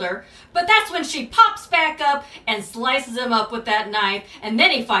just killed her. But that's when she pops back up and slices him up with that knife, and then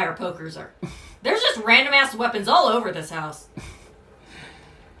he fire pokers her. There's just random-ass weapons all over this house.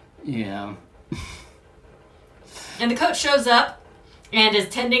 Yeah. And the coach shows up and is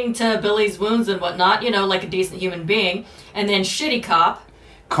tending to Billy's wounds and whatnot, like a decent human being. And then Shitty Cop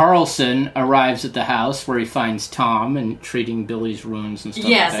Carlson arrives at the house where he finds Tom and treating Billy's wounds and stuff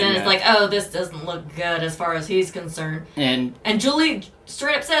yes, like that. And it's like, oh, this doesn't look good as far as he's concerned. And Julie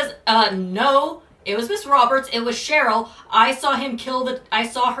straight up says, no, it was Miss Roberts, it was Cheryl. I saw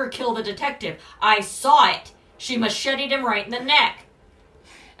her kill the detective. I saw it. She macheted him right in the neck.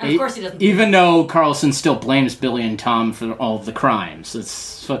 And of course he doesn't. Even though Carlson still blames Billy and Tom for all of the crimes.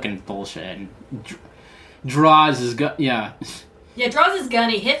 It's fucking bullshit. And draws his gun. Yeah. Yeah, draws his gun,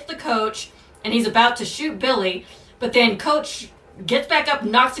 he hits the coach, and he's about to shoot Billy. But then Coach gets back up,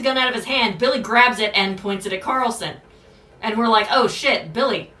 knocks the gun out of his hand. Billy grabs it and points it at Carlson. And we're like, oh shit,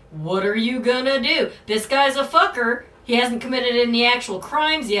 Billy, what are you gonna do? This guy's a fucker. He hasn't committed any actual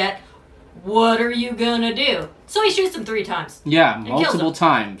crimes yet. What are you gonna do? So he shoots him 3 times. Yeah, multiple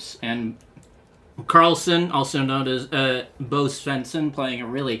times. And Carlson, also known as Bo Svensson, playing a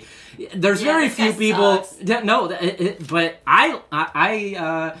really... There's very few people... But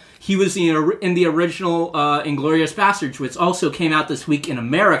he was in the original Inglourious Basterds, which also came out this week in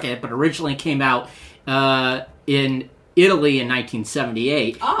America, but originally came out in Italy in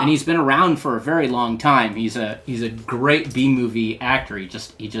 1978, and he's been around for a very long time. He's a great B-movie actor. He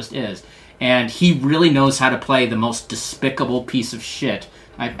just is. And he really knows how to play the most despicable piece of shit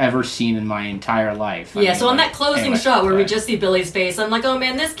I've ever seen in my entire life. So on that closing shot where we just see Billy's face, I'm like, oh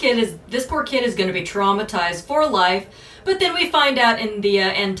man, this poor kid is going to be traumatized for life. But then we find out in the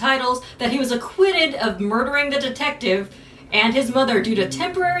end titles that he was acquitted of murdering the detective and his mother due to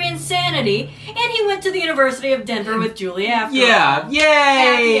temporary insanity, and he went to the University of Denver with Julie after all.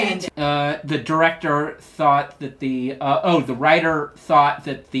 Yay! The director thought that the writer thought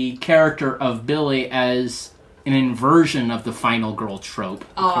that the character of Billy as an inversion of the final girl trope,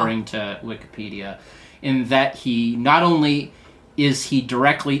 according to Wikipedia, in that he not only is he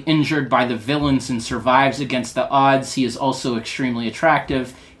directly injured by the villains and survives against the odds, he is also extremely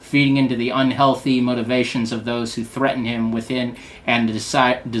attractive, feeding into the unhealthy motivations of those who threaten him within and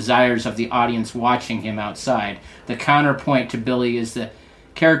the desires of the audience watching him outside. The counterpoint to Billy is the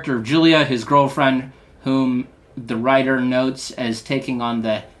character of Julia, his girlfriend, whom the writer notes as taking on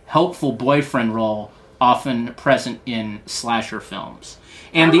the helpful boyfriend role often present in slasher films.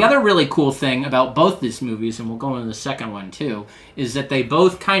 And the other really cool thing about both these movies, and we'll go into the second one too, is that they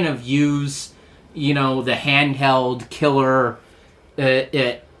both kind of use, the handheld killer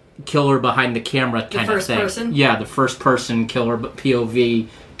behind the camera kind of thing. The first person? Yeah, the first person killer, but POV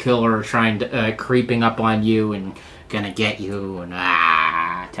killer trying to, creeping up on you and gonna get you and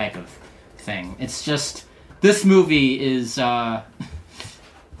type of thing. It's just, this movie is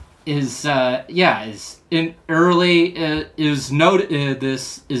in early is noted.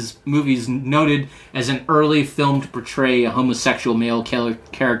 This is movies noted as an early film to portray a homosexual male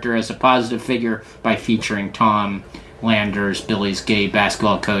character as a positive figure by featuring Tom Landers, Billy's gay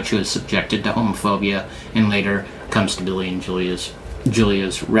basketball coach who is subjected to homophobia, and later comes to Billy and Julia's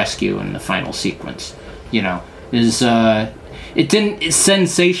rescue in the final sequence. It didn't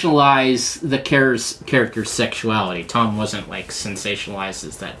sensationalize the character's sexuality. Tom wasn't sensationalized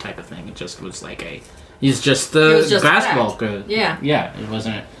as that type of thing. It just was he's just the basketball coach. Yeah. Yeah, it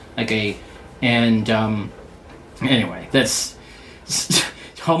wasn't anyway, that's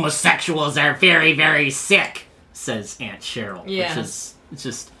homosexuals are very, very sick, says Aunt Cheryl. Yeah. Which is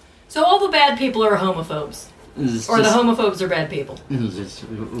just. So all the bad people are homophobes. Or the homophobes are bad people.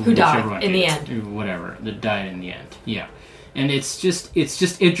 Who died in the end. Whatever. That died in the end. Yeah. And it's just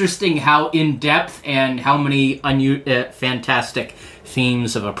interesting how in depth and how many fantastic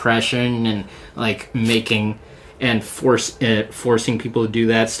themes of oppression and making and forcing people to do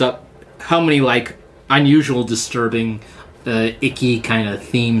that stuff. How many unusual, disturbing, icky kind of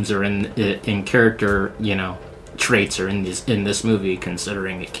themes are in character traits are in this movie,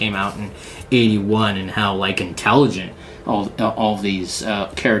 considering it came out in '81, and how intelligent all these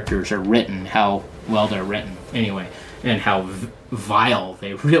characters are written, how well they're written. Anyway. And how vile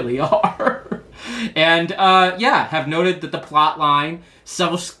they really are. And, have noted that the plot line,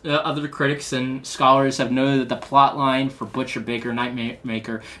 several other critics and scholars have noted that the plot line for Butcher Baker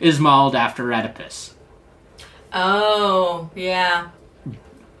Nightmaker is modeled after Oedipus. Oh, yeah.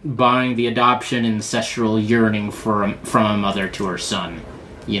 Buying the adoption and incestual yearning from a mother to her son.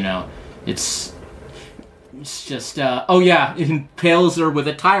 It's just, it impales her with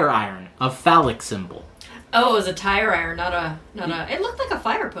a tire iron, a phallic symbol. Oh, it was a tire iron, not a. It looked like a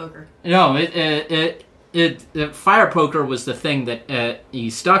fire poker. No, the fire poker was the thing that he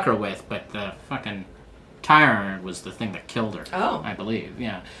stuck her with, but the fucking tire iron was the thing that killed her. Oh, I believe,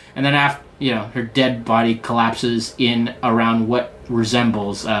 yeah. And then after, her dead body collapses in around what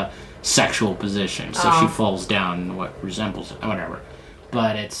resembles a sexual position, so she falls down in what resembles it, whatever.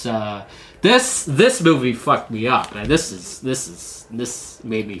 But it's this movie fucked me up. This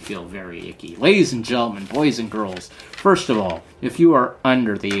made me feel very icky. Ladies and gentlemen, boys and girls, first of all, if you are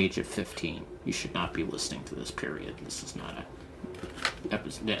under the age of 15, you should not be listening to this, period. This is not the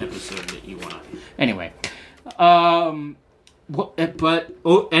episode that you want. Anyway,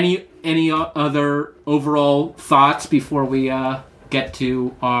 any other overall thoughts before we get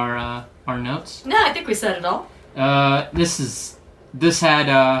to our notes? No, I think we said it all. This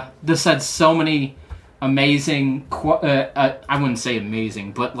had so many amazing, I wouldn't say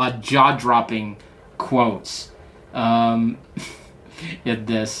amazing, but jaw-dropping quotes. In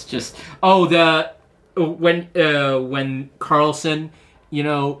this, just when Carlson,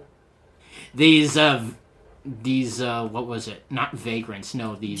 these what was it? Not vagrants,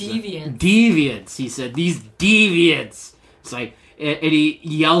 no, these deviants. Deviants. He said these deviants. It's and he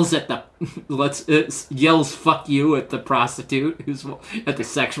yells at yells "fuck you" at the prostitute at the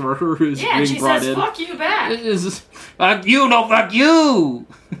sex worker who's being brought in. Yeah, she says "fuck you" back. Fuck you, no fuck you.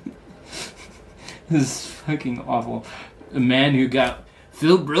 This is fucking awful. The man who got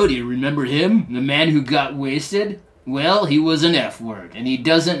Phil Brody, remember him? The man who got wasted? Well, he was an F word, and he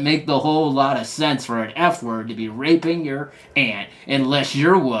doesn't make the whole lot of sense for an F word to be raping your aunt, unless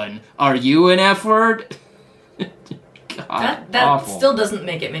you're one. Are you an F word? God, that awful. Still doesn't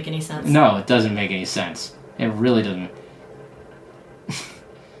make any sense. No, it doesn't make any sense. It really doesn't.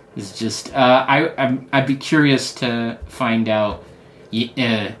 It's just I'd be curious to find out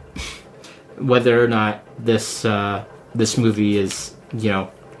whether or not this movie is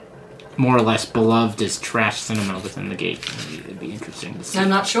more or less beloved as trash cinema within the gate community. It'd be interesting to see. I'm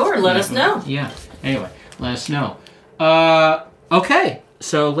not sure. Let us know. Yeah. Anyway, let us know. Okay,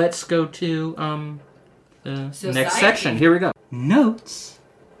 so let's go to the next section. Here we go. Notes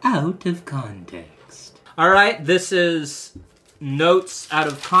out of context. All right, this is notes out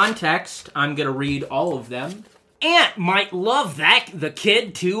of context. I'm gonna read all of them. Aunt might love the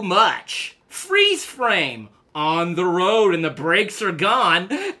kid too much. Freeze frame. On the road and the brakes are gone.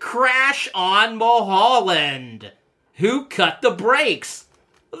 Crash on Mulholland. Who cut the brakes?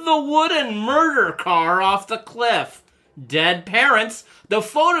 The wooden murder car off the cliff. Dead parents. The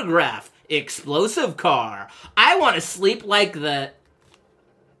photograph. Explosive car. I want to sleep like the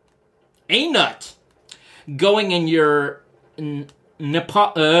A-nut. Going in your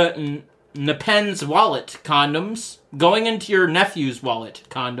Nepen's wallet. Condoms. Going into your nephew's wallet.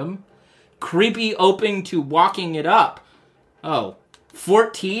 Condom. Creepy open to walking it up. Oh.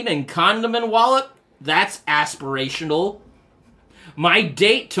 14 and condom and wallet? That's aspirational. My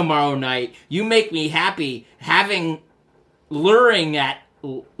date tomorrow night. You make me happy. Luring at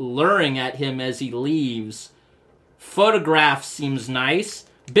him as he leaves. Photograph seems nice.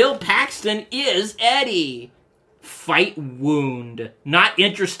 Bill Paxton is Eddie. Fight wound. Not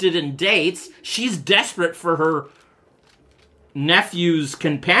interested in dates. She's desperate for her nephew's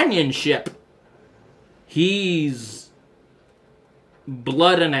companionship. He's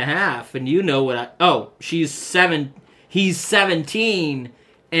blood and a half, and you know what he's 17,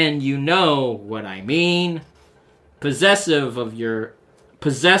 and you know what I mean. Possessive of your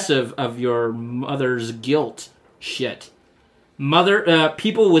mother's guilt. Shit.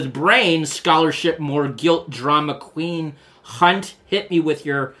 People with brains, scholarship, more guilt, drama queen, hunt, hit me with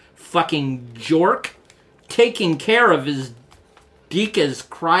your fucking jork. Taking care of his Dika's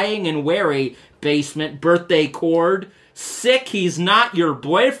crying and wary, basement, birthday cord. Sick, he's not your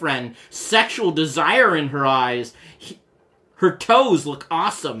boyfriend. Sexual desire in her eyes. Her toes look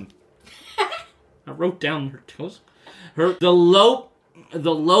awesome. I wrote down her toes. The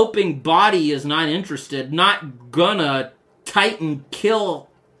loping body is not interested. Not gonna Titan kill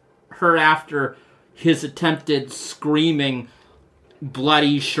her after his attempted screaming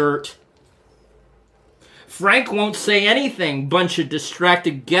bloody shirt. Frank won't say anything. Bunch of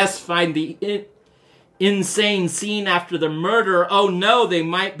distracted guests find the insane scene after the murder. Oh no, they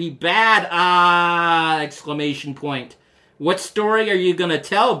might be bad. Exclamation point. What story are you gonna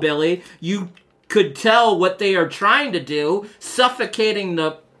tell, Billy? You could tell what they are trying to do. Suffocating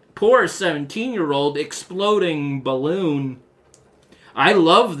the poor 17-year-old exploding balloon. I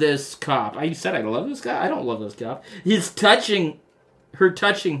love this cop. I said I love this guy. I don't love this cop. His touching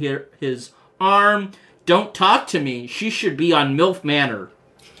his arm. Don't talk to me. She should be on MILF Manor.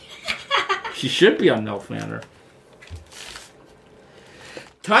 She should be on MILF Manor.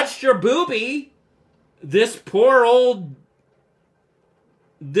 Touched your boobie. This poor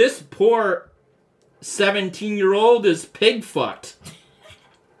 17-year-old is pig fucked.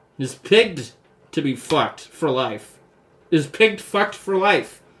 Is pigged to be fucked for life. Is pigged fucked for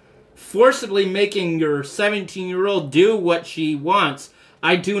life. Forcibly making your 17-year-old do what she wants.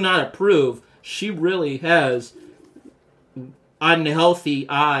 I do not approve. She really has unhealthy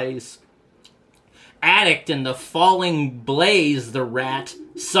eyes. Addict in the falling blaze, the rat.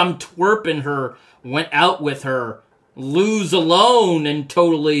 Some twerp in her went out with her. Lose alone and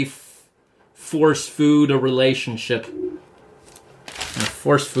totally force food a relationship.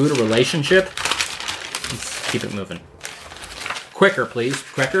 Force food a relationship? Let's keep it moving. Quicker, please.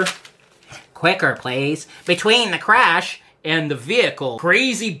 Quicker. Quicker, please. Between the crash and the vehicle.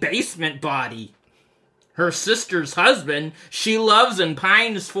 Crazy basement body. Her sister's husband, she loves and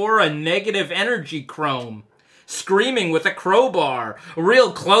pines for a negative energy chrome. Screaming with a crowbar.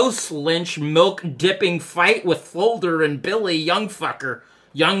 Real close lynch milk dipping fight with Folder and Billy, young fucker.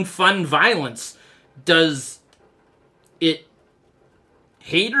 Young fun violence. Does it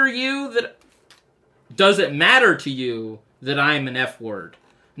hater you that... Does it matter to you that I'm an F-word?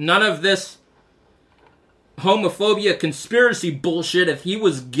 None of this homophobia conspiracy bullshit. If he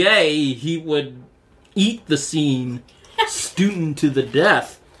was gay, he would eat the scene. Student to the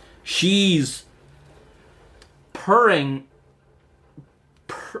death. She's purring.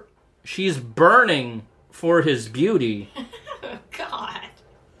 She's burning for his beauty. God.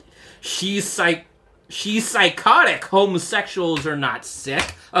 She's psychotic. Homosexuals are not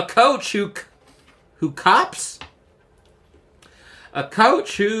sick. A coach who cops? A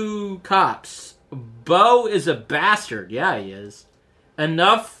coach who cops. Bo is a bastard. Yeah, he is.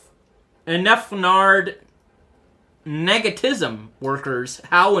 Enough nard negativism workers.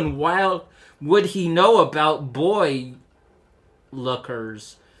 How and why would he know about boy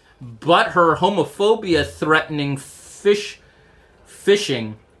lookers? But her homophobia threatening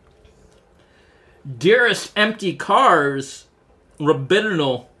fishing. Dearest empty cars,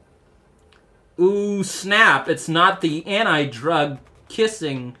 Rabinal. Ooh, snap, it's not the anti-drug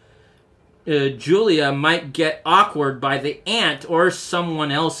kissing. Julia might get awkward by the aunt or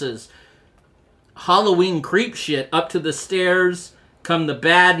someone else's. Halloween creep shit up to the stairs. Come the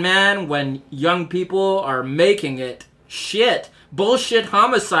bad man when young people are making it. Shit. Bullshit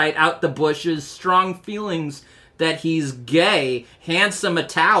homicide out the bushes. Strong feelings that he's gay. Handsome a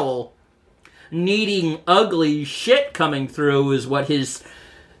towel. Needing ugly shit coming through is what his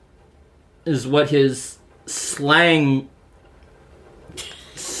slang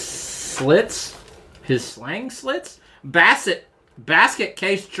slits. His slang slits? Basket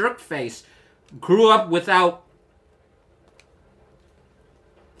case jerk face. Grew up without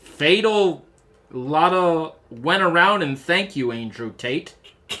fatal lotta went around and thank you, Andrew Tate.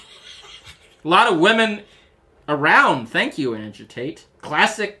 A lot of women around, thank you, Andrew Tate.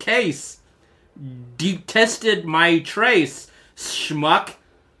 Classic case. Detested my trace, schmuck.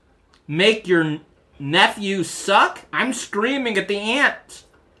 Make your nephew suck? I'm screaming at the aunt.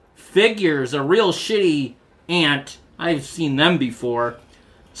 Figures, a real shitty aunt. I've seen them before.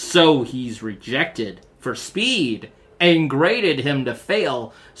 So he's rejected for speed and graded him to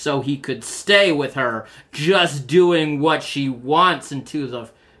fail so he could stay with her, just doing what she wants into the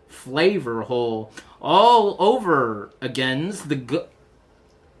flavor hole. All over agains, the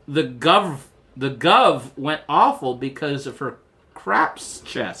gov went awful because of her craps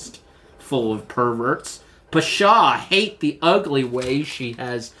chest full of perverts. Pshaw, hate the ugly way she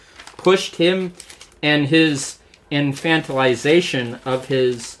has pushed him and his infantilization of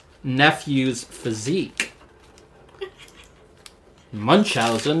his nephew's physique.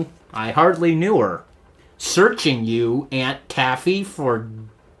 Munchausen, I hardly knew her. Searching you, Aunt Taffy, for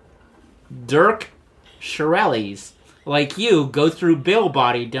Dirk Shirelles. Like you, go through Bill's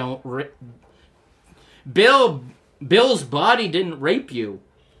body, Bill's body didn't rape you.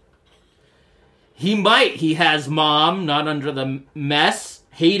 He might, he has mom, not under the mess.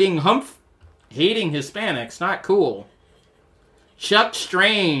 Hating Hispanics, not cool. Chuck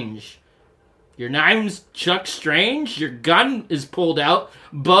Strange. Your name's Chuck Strange? Your gun is pulled out.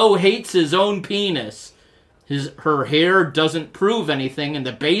 Bo hates his own penis. Her hair doesn't prove anything in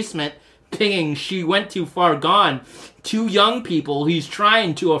the basement. Pinging, she went too far gone. Two young people he's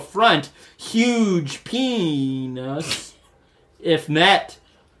trying to affront. Huge penis. If met,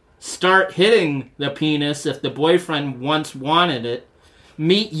 start hitting the penis if the boyfriend once wanted it.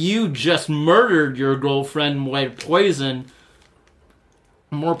 Meet you just murdered your girlfriend with poison.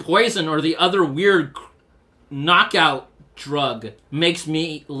 More poison or the other weird knockout drug makes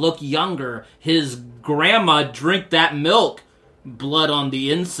me look younger. His grandma drink that milk. Blood on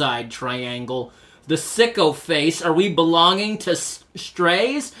the inside triangle. The sicko face. Are we belonging to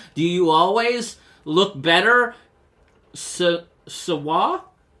strays? Do you always look better? Sawa?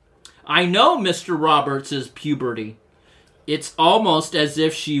 I know Mr. Roberts' puberty. It's almost as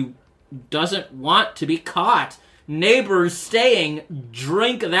if she doesn't want to be caught. Neighbors staying,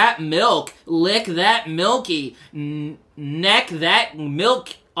 drink that milk, lick that milky, neck that milk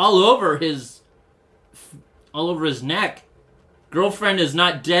all over his neck. Girlfriend is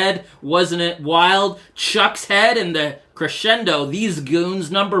not dead, wasn't it wild? Chuck's head in the crescendo. These goons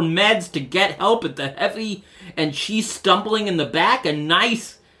number meds to get help at the heavy, and she's stumbling in the back. A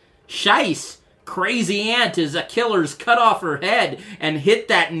nice shice. Crazy aunt is a killer's cut off her head and hit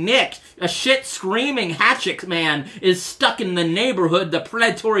that nick. A shit screaming hatchet man is stuck in the neighborhood, the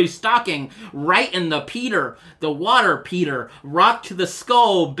predatory stalking, right in the Peter, the water Peter. Rock to the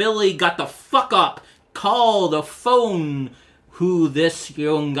skull, Billy got the fuck up. Call the phone. Who this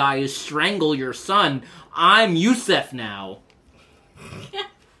young guy is strangle your son. I'm Yusef now.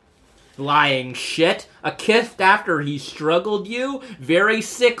 Lying shit. A kiss after he struggled you. Very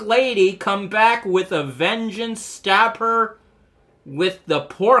sick lady. Come back with a vengeance. Stab her with the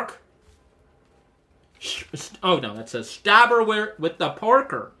pork. Oh no, that says stab her with the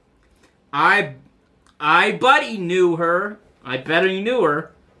porker. I buddy knew her. I bet he knew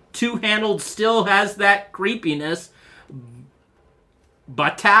her. Two-handled still has that creepiness.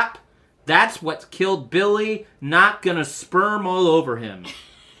 Batap. That's what killed Billy. Not gonna sperm all over him.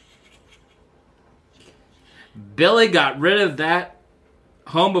 Billy got rid of that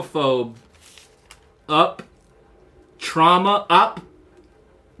homophobe. Up. Trauma up.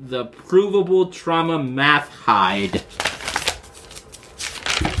 The provable trauma math hide.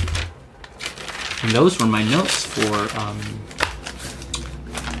 And those were my notes for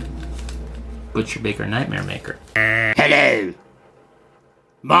Butcher Baker Nightmare Maker. Hello.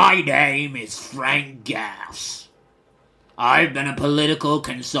 My name is Frank Gass. I've been a political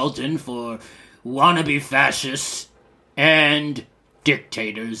consultant for wannabe fascists and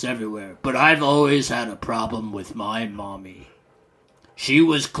dictators everywhere, but I've always had a problem with my mommy. She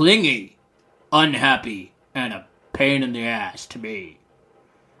was clingy, unhappy, and a pain in the ass to me.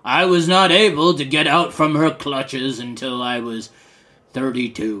 I was not able to get out from her clutches until I was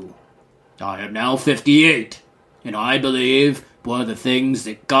 32. I am now 58, and I believe one of the things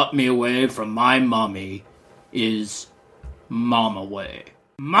that got me away from my mommy is Mama Way.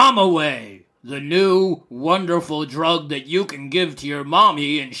 Mama Way, the new wonderful drug that you can give to your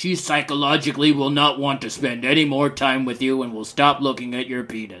mommy, and she psychologically will not want to spend any more time with you and will stop looking at your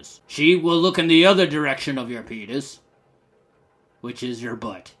penis. She will look in the other direction of your penis, which is your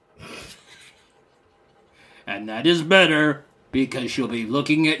butt. And that is better because she'll be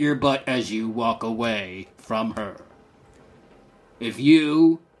looking at your butt as you walk away from her. If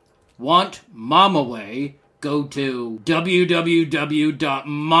you want Mama Way, go to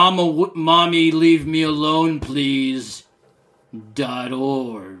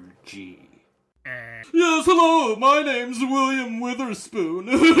www.mommyleavemealoneplease.org. Yes, hello, my name's William Witherspoon.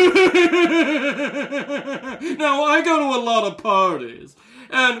 Now, I go to a lot of parties,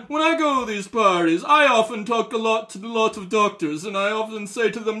 and when I go to these parties, I often talk a lot to lots of doctors, and I often say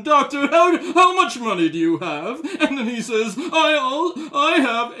to them, "Doctor, how much money do you have?" And then he says, I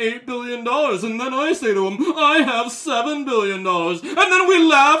have $8 billion, and then I say to him, "I have $7 billion, and then we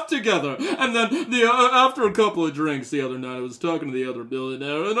laugh together. And then after a couple of drinks the other night, I was talking to the other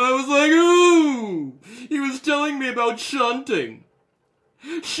billionaire, and I was like, ooh, he was telling me about shunting.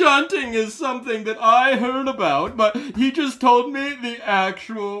 Shunting is something that I heard about, but he just told me the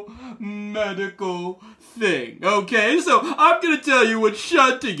actual medical thing, okay? So I'm gonna tell you what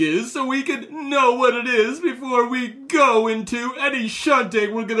shunting is so we can know what it is before we go into any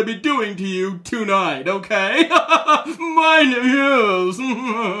shunting we're gonna be doing to you tonight, okay? My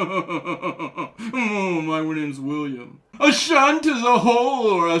name's William. A shunt is a hole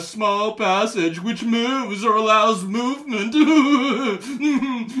or a small passage which moves or allows movement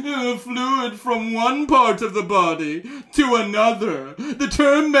fluid from one part of the body to another. The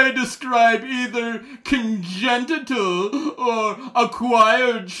term may describe either congenital or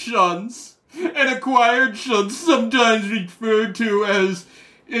acquired shunts, and acquired shunts, sometimes referred to as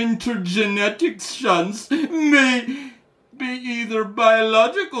intergenetic shunts, may be either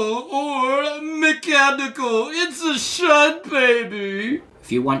biological or mechanical. It's a shunt, baby.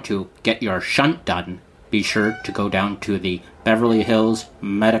 If you want to get your shunt done, be sure to go down to the Beverly Hills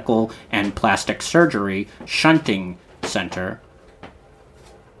Medical and Plastic Surgery Shunting Center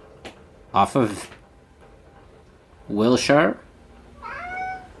off of Wilshire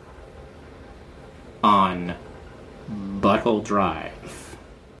on Butthole Drive.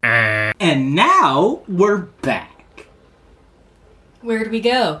 And now we're back. Where did we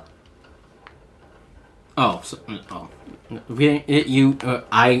go? I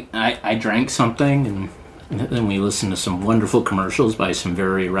drank something, and then we listened to some wonderful commercials by some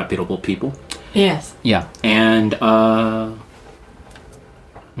very reputable people. Yes. Yeah, and now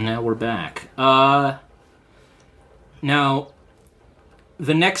we're back. Now,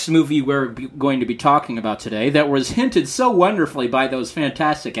 the next movie we're going to be talking about today that was hinted so wonderfully by those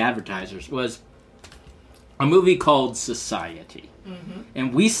fantastic advertisers was a movie called Society. Mm-hmm.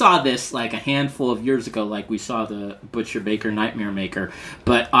 And we saw this like a handful of years ago, like we saw the Butcher Baker Nightmare Maker,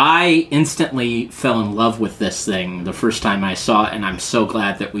 but I instantly fell in love with this thing the first time I saw it, and I'm so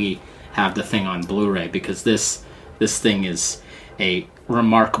glad that we have the thing on Blu-ray, because this thing is a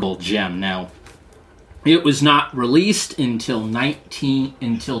remarkable gem. Now, it was not released until June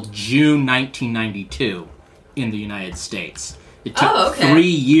 1992 in the United States. It took 3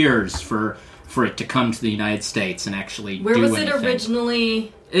 years for it to come to the United States and actually do anything. Where was it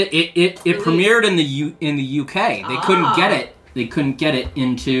originally? It premiered in the UK. They couldn't get it. They couldn't get it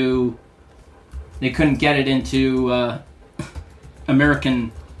into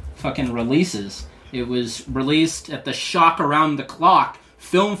American fucking releases. It was released at the Shock Around the Clock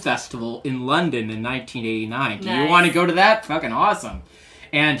Film Festival in London in 1989. Do you want to go to that? Fucking awesome.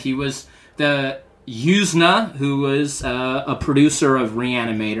 And he was the Yuzna, who was a producer of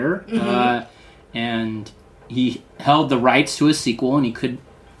Reanimator. Mm-hmm. And he held the rights to a sequel, and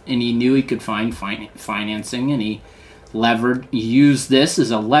he knew he could find financing, and he used this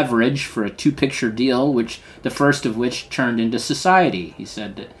as a leverage for a 2-picture deal, which the first of which turned into Society. He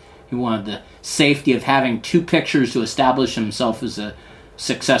said that he wanted the safety of having 2 pictures to establish himself as a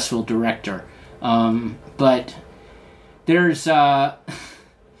successful director. But there's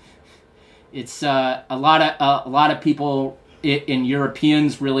it's a lot of people. And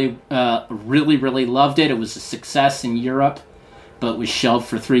Europeans really loved it. It was a success in Europe. but was shelved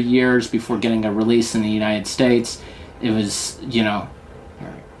for 3 years before getting a release in the United States. It was,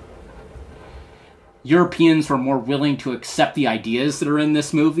 Europeans were more willing to accept the ideas that are in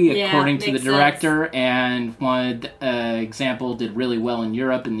this movie, according to the director. Sense. And one example did really well in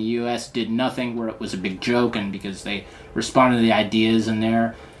Europe, and the U.S. did nothing, where it was a big joke, and because they responded to the ideas in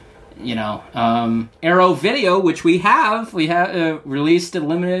there. Arrow Video, which we have released a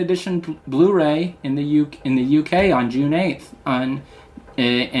limited edition Blu-ray in the UK on June 8th, and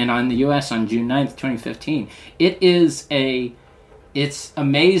on the US on June 9th, 2015. It's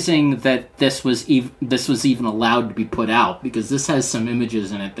amazing that this was even allowed to be put out, because this has some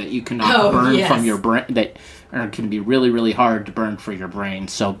images in it that you cannot burn from your brain, that can be really, really hard to burn for your brain.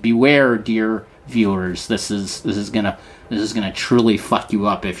 So beware, dear viewers. This is gonna truly fuck you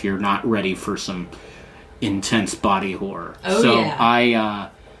up if you're not ready for some intense body horror. This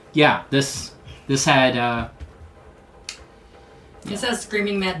had. This has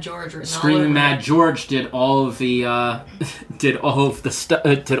Screaming Mad George written Screaming Mad George did all of the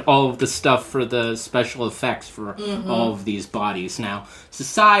stuff for the special effects for all of these bodies. Now,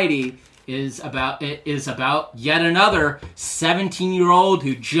 Society is about yet another 17-year-old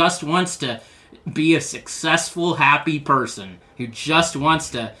who just wants to be a successful, happy person, who just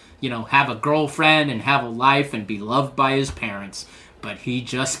wants to, have a girlfriend and have a life and be loved by his parents. But he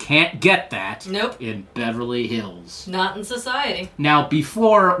just can't get that in Beverly Hills. Not in Society. Now,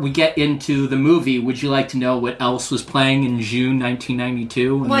 before we get into the movie, would you like to know what else was playing in June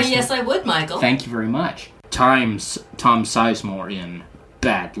 1992? Why, yes, I would, Michael. Thank you very much. Tom Sizemore in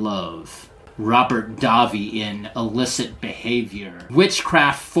Bad Love. Robert Davi in Illicit Behavior.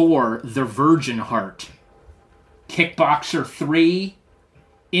 Witchcraft 4, The Virgin Heart. Kickboxer 3.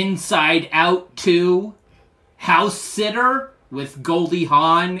 Inside Out 2. House Sitter with Goldie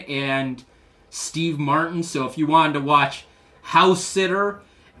Hawn and Steve Martin. So if you wanted to watch House Sitter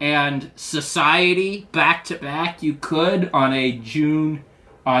and Society back to back, you could on June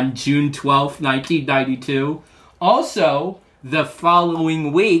 12th, 1992. Also, the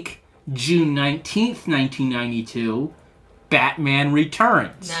following week, June 19th, 1992, Batman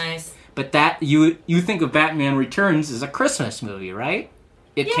Returns. Nice. But that you think of Batman Returns as a Christmas movie, right?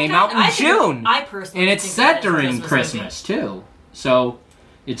 It came out in June. I personally and it's set during Christmas too. So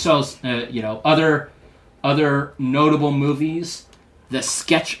it's also other notable movies: The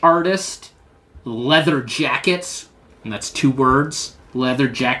Sketch Artist, Leather Jackets, and that's 2 words. Leather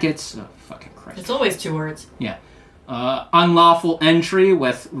Jackets. Oh, fucking Christ! It's always 2 words. Yeah. Unlawful Entry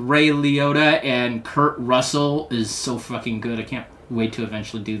with Ray Liotta and Kurt Russell is so fucking good. I can't wait to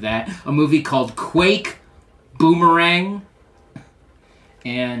eventually do that. A movie called Quake, Boomerang.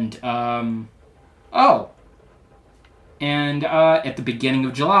 And, at the beginning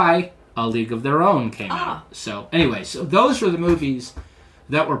of July, A League of Their Own came out. So, anyway, those were the movies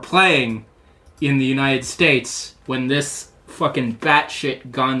that were playing in the United States when this fucking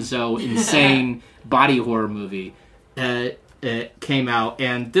batshit gonzo insane body horror movie came out.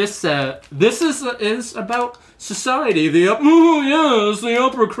 And this is about Society, the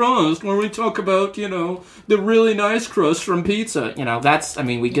upper crust, where we talk about, the really nice crust from pizza. We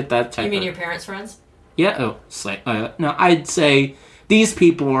get that type of... You mean your parents' friends? Yeah, no, I'd say these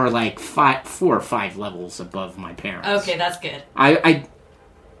people are like 4 or 5 levels above my parents. Okay, that's good.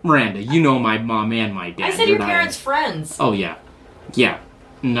 Miranda, you know my mom and my dad. I said your parents' friends. Oh, yeah. Yeah.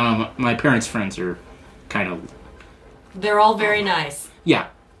 No, my parents' friends are kind of... They're all very nice. Yeah.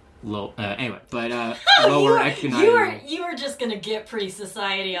 Anyway, but lower economic. You were just gonna get pretty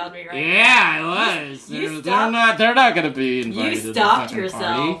Society on me, right? Yeah, I was. They're not gonna be invited. You stopped to the yourself.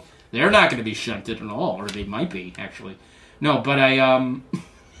 Party. They're not gonna be shunted at all, or they might be actually. No, but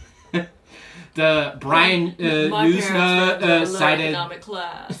the Brian Usna cited economic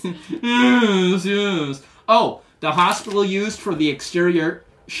class. yes. Oh, the hospital used for the exterior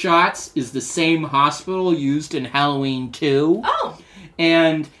shots is the same hospital used in Halloween 2. Oh.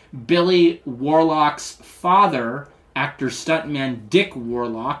 And Billy Warlock's father, actor stuntman Dick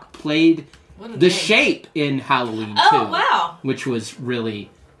Warlock, played the Shape in Halloween 2. Oh, wow. Which was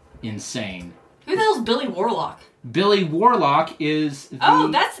really insane. Who the hell's Billy Warlock? Billy Warlock is the... Oh,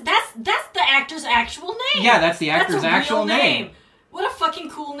 that's the actor's actual name. Yeah, that's the actor's actual name. What a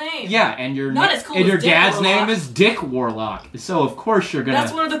fucking cool name. Yeah, and your as cool and as your Dick dad's Warlock. name is Dick Warlock. So of course you're gonna...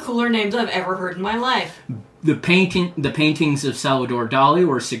 That's one of the cooler names I've ever heard in my life. The paintings of Salvador Dali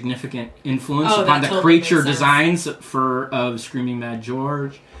were a significant influence upon the totally creature designs of Screaming Mad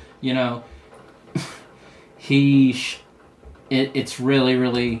George. It's really,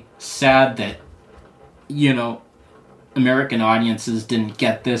 really sad that, American audiences didn't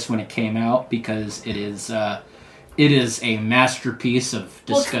get this when it came out, because it It is a masterpiece of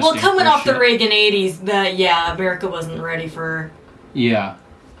disgusting. Well, coming off the shit. Reagan 80s, America wasn't ready for. Yeah.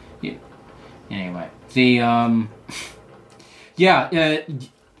 Anyway,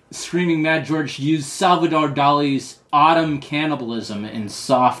 Screaming Mad George used Salvador Dali's autumn cannibalism in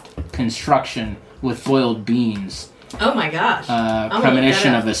soft construction with boiled beans. Oh my gosh!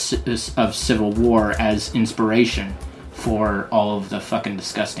 Premonition of Civil War as inspiration for all of the fucking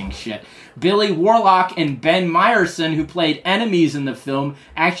disgusting shit. Billy Warlock and Ben Meyerson, who played enemies in the film,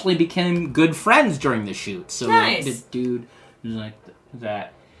 actually became good friends during the shoot. So nice. The dude was like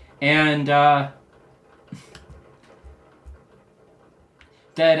that. And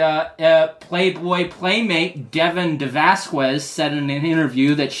Playboy playmate Devin DeVasquez said in an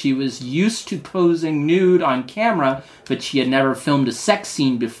interview that she was used to posing nude on camera, but she had never filmed a sex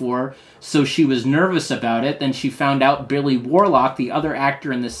scene before, so she was nervous about it. Then she found out Billy Warlock, the other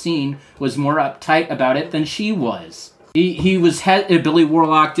actor in the scene, was more uptight about it than she was. Billy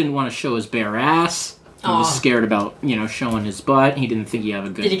Warlock didn't want to show his bare ass. He was scared about, showing his butt. He didn't think he had a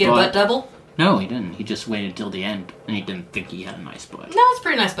good butt. Did he get a butt double? No, he didn't. He just waited till the end, and he didn't think he had a nice butt. No, it's a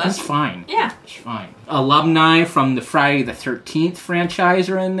pretty nice butt. That's fine. Yeah. It's fine. Alumni from the Friday the 13th franchise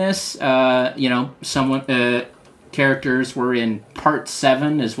are in this. Characters were in Part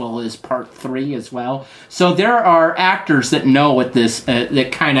 7 as well as Part 3 as well. So there are actors that know what this,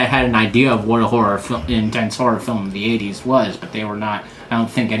 that kind of had an idea of what a intense horror film of the 80s was, but they were not, I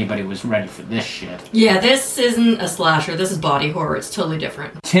don't think anybody was ready for this shit. Yeah, this isn't a slasher. This is body horror. It's totally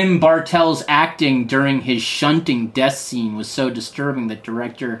different. Tim Bartel's acting during his shunting death scene was so disturbing that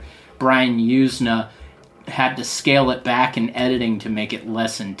director Brian Usna had to scale it back in editing to make it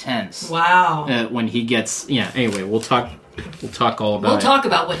less intense. Wow. When he gets... Yeah, anyway, we'll talk all about it. We'll talk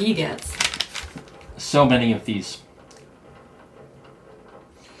about what he gets. So many of these.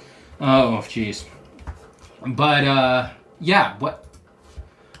 Oh, jeez. But, what...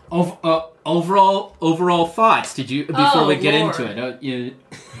 overall thoughts, did you... Before we get Lord. into it,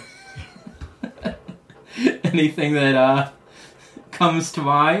 anything that, comes to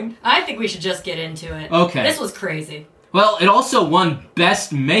mind? I think we should just get into it. Okay. This was crazy. Well, it also won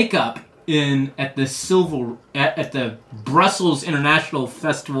Best Makeup at the Brussels International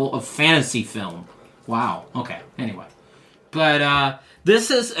Festival of Fantasy Film. Wow. Okay. Anyway, but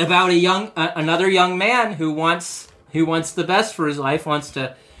this is about another young man who wants the best for his life.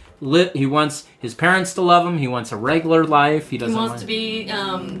 He wants his parents to love him. He wants a regular life. He wants to be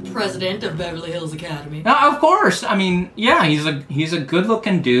president of Beverly Hills Academy. Of course. I mean, yeah, he's a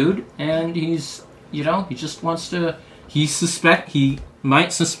good-looking dude, and he just wants to. He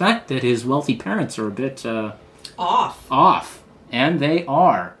might suspect that his wealthy parents are a bit off, and they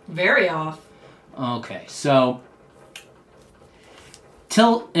are very off. Okay, so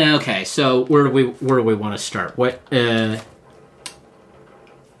so where do we want to start? What?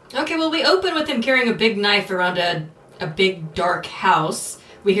 Okay, well, we open with him carrying a big knife around a big dark house.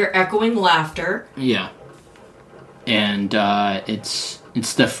 We hear echoing laughter. Yeah, and it's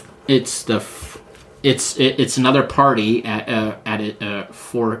another party at it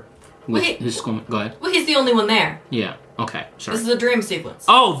for. Go ahead. Well, he's the only one there. Yeah. Okay. Sorry. This is a dream sequence.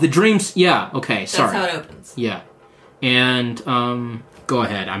 Oh, the dreams. Yeah. Okay. Sorry. That's how it opens. Yeah, and go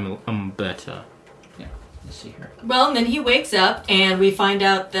ahead. I'm a bit. Let's see here. Well, and then he wakes up, and we find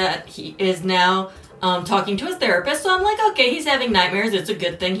out that he is now talking to his therapist. So I'm like, okay, he's having nightmares. It's a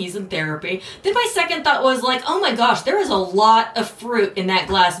good thing he's in therapy. Then my second thought was like, oh my gosh, there is a lot of fruit in that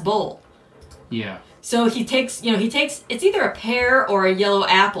glass bowl. Yeah. So he takes, it's either a pear or a yellow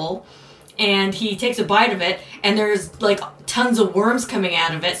apple, and he takes a bite of it, and there's like tons of worms coming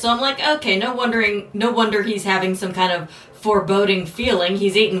out of it. So I'm like, okay, no wonder he's having some kind of foreboding feeling.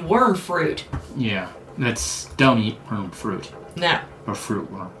 He's eating worm fruit. Yeah. Don't eat worm fruit. No. Or fruit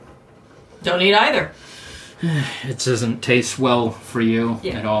worm. Don't eat either. It doesn't taste well for you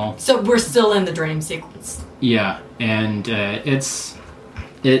at all. So we're still in the dream sequence. Yeah, and there's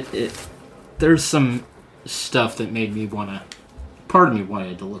some stuff that made me part of me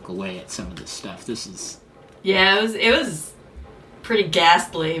wanted to look away at some of this stuff. This is... Yeah, it was pretty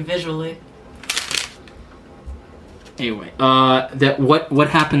ghastly visually. Anyway, what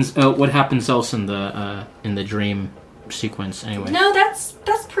happens else in the dream sequence anyway? No, that's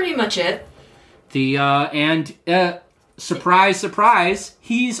pretty much it. Surprise,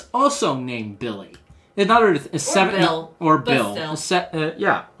 he's also named Billy. Bill.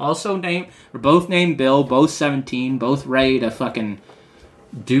 Also named, or both named Bill, both 17, both ready to fucking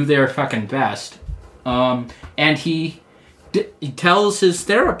do their fucking best. And he tells his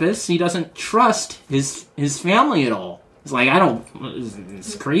therapist he doesn't trust his family at all. It's like, I don't...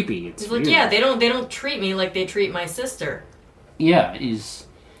 It's creepy. It's He's like, weird. yeah, they don't treat me like they treat my sister. Yeah, it's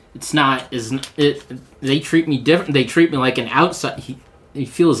not... They treat me different. They treat me like an outside... He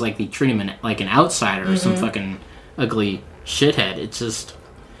feels like they treat him like an outsider or some fucking ugly shithead. It's just...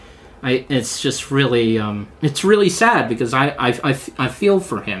 It's just really... it's really sad because I feel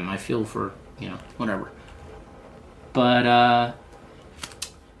for him. I feel for, whatever. But,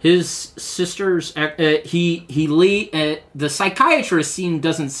 his sister's... the psychiatrist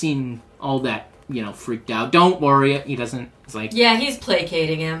doesn't seem all that, freaked out. Don't worry. He doesn't... It's like... Yeah, he's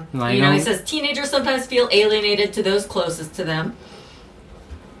placating him. He says teenagers sometimes feel alienated to those closest to them.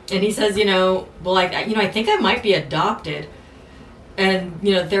 And he says, well, I think I might be adopted. And,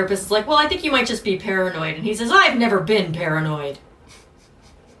 the therapist is like, well, I think you might just be paranoid. And he says, I've never been paranoid.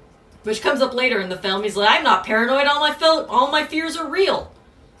 Which comes up later in the film. He's like, I'm not paranoid. All my fears are real.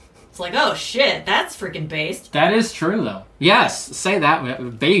 It's like, oh, shit, that's freaking based. That is true, though. Yes, say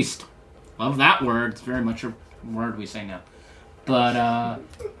that. Based. Love that word. It's very much a word we say now. But,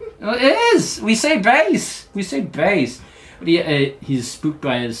 it is. We say base. But he's spooked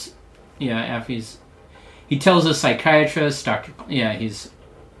by his... after he tells a psychiatrist, then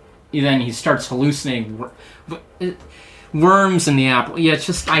he starts hallucinating worms in the apple. Yeah, it's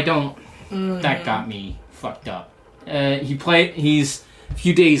just, that got me fucked up. A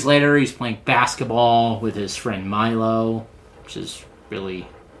few days later, he's playing basketball with his friend Milo, which is really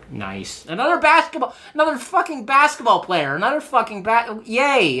nice. Another fucking basketball player.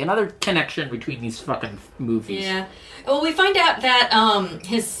 Yay! Another connection between these fucking movies. Yeah. Well, we find out that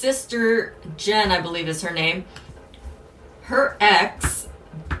his sister, Jen, I believe is her name, her ex,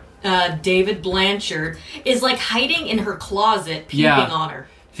 David Blanchard, is like hiding in her closet, peeking on her.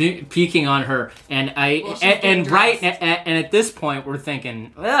 Peeking on her, and at this point we're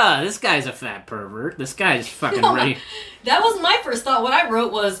thinking, this guy's a fat pervert. This guy's fucking ready. That was my first thought. What I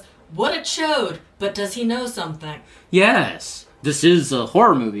wrote was, what a chode, but does he know something? Yes, this is a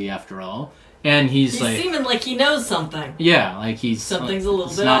horror movie after all. And he's like... seeming like he knows something. Yeah, like he's... Something's a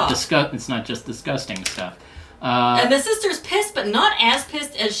little bit off. It's not just disgusting stuff. And the sister's pissed, but not as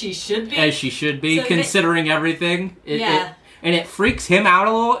pissed as she should be. So considering everything. And it freaks him out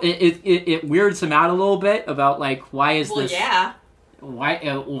a little. It weirds him out a little bit about, like, why is this... yeah.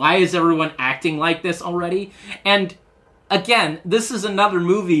 Why is everyone acting like this already? And, again, this is another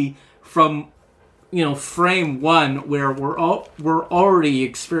movie from... frame one where we're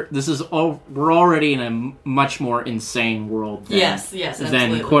already in a much more insane world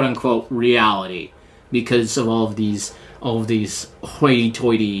than quote unquote reality because of all of these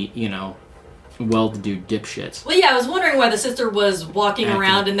hoity-toity, well-to-do dipshits. Well, yeah, I was wondering why the sister was walking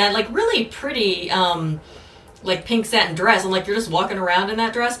around in that like really pretty pink satin dress. I'm like, you're just walking around in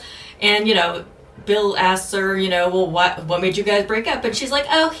that dress, and Bill asks her, well, what made you guys break up? And she's like,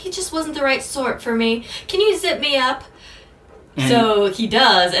 oh, he just wasn't the right sort for me. Can you zip me up? And so he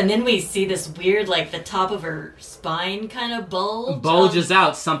does, and then we see this weird, like, the top of her spine kind of bulges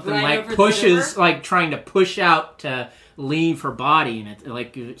out, something right like pushes, like trying to push out to leave her body, and it's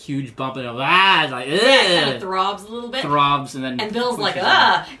like a huge bump, and it's like, ugh. Yeah, it kind of throbs a little bit. And Bill's like,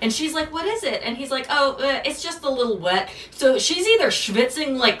 and she's like, what is it? And he's like, it's just a little wet. So she's either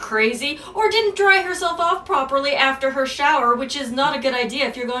schwitzing like crazy or didn't dry herself off properly after her shower, which is not a good idea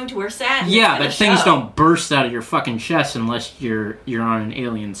if you're going to wear satin. Yeah, but things don't burst out of your fucking chest unless you're on an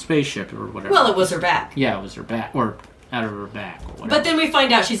alien spaceship or whatever. Well, it was her back. Yeah, it was her back, or out of her back, or whatever. But then we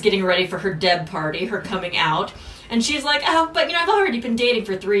find out she's getting ready for her Deb party, her coming out. And she's like, but I've already been dating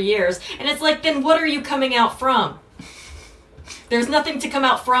for 3 years. And it's like, then what are you coming out from? There's nothing to come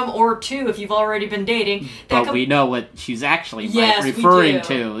out from or to if you've already been dating. But we know what she's actually referring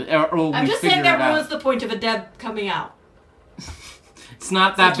to. I'm just saying that ruins the point of a Deb coming out. It's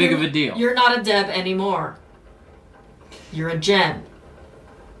not that big of a deal. You're not a Deb anymore. You're a Jen.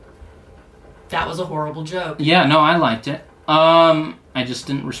 That was a horrible joke. Yeah, no, I liked it. I just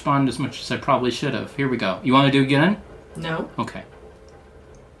didn't respond as much as I probably should have. Here we go. You want to do it again? No. Okay.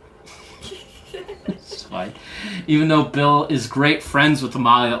 It's fine. Even though Bill is great friends with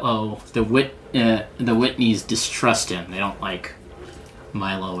Milo, the Whitneys distrust him. They don't like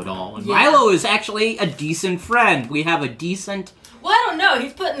Milo at all. And Milo is actually a decent friend. We have a decent... Well, I don't know.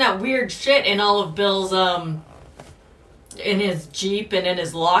 He's putting that weird shit in all of Bill's, in his Jeep and in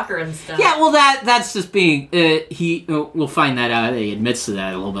his locker and stuff. Yeah, well, that's just being... we'll find that out. He admits to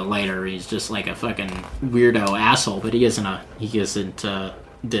that a little bit later. He's just like a fucking weirdo asshole, but he isn't He's a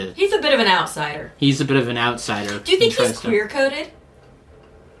bit of an outsider. He's a bit of an outsider. Do you think he's queer-coded?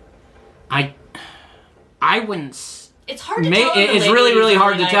 I wouldn't... It's hard to tell. It's really, really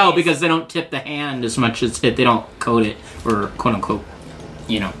hard to tell because they don't tip the hand as much as they don't coat it or quote unquote,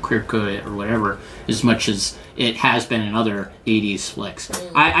 queer code it or whatever as much as it has been in other 80s flicks.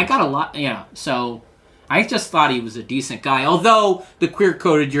 I got a lot, so I just thought he was a decent guy. Although the queer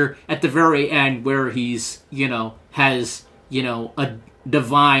coded, you're at the very end where he's, has, a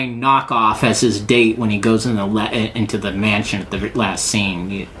divine knockoff as his date when he goes into the mansion at the last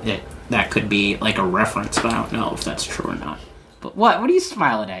scene. That could be like a reference, but I don't know if that's true or not. But what are you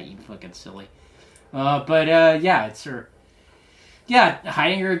smiling at, you fucking silly? It's her. Yeah,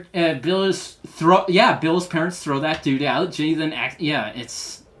 hiding her. Bill's parents throw that dude out. Ginny then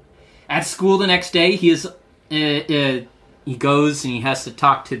it's at school the next day. He goes and he has to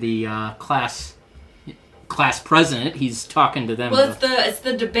talk to the class president. He's talking to them. Well, it's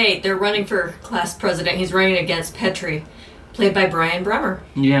the debate. They're running for class president. He's running against Petrie, played by Brian Bremer.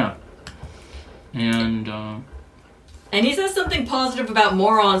 Yeah. And he says something positive about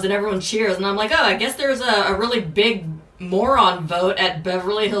morons, and everyone cheers. And I'm like, I guess there's a really big moron vote at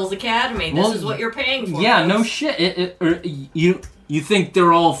Beverly Hills Academy. This is what you're paying for. Yeah, folks. no shit. You think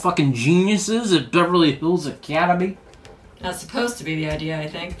they're all fucking geniuses at Beverly Hills Academy? That's supposed to be the idea, I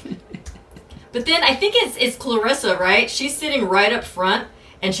think. But then I think it's Clarissa, right? She's sitting right up front.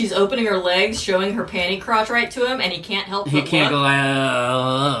 And she's opening her legs, showing her panty crotch right to him, and he can't help but look. He can't go,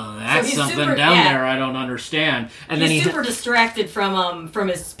 that's so something super, down there I don't understand. And he's super distracted from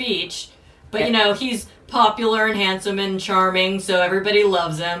his speech. But, he's popular and handsome and charming, so everybody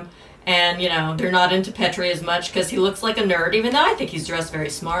loves him. And, they're not into Petrie as much because he looks like a nerd, even though I think he's dressed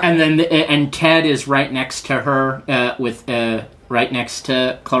very smart. And then Ted is right next to her, right next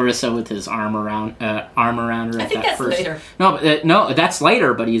to Clarissa with his arm around her. I think that's later. No, that's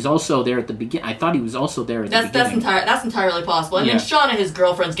later. But he's also there at the beginning. I thought he was also there at the beginning. That's entirely possible. And then Shauna, his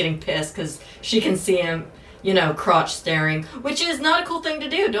girlfriend's getting pissed because she can see him, crotch staring, which is not a cool thing to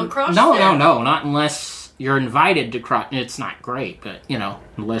do. Don't crotch stare. No, not unless you're invited to crotch. It's not great, but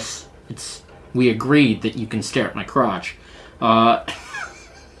unless we agreed that you can stare at my crotch.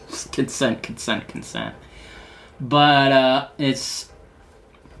 Consent. But it's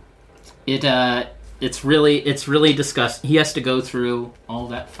really disgusting. He has to go through all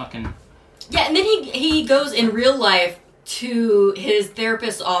that fucking. Yeah, and then he goes in real life to his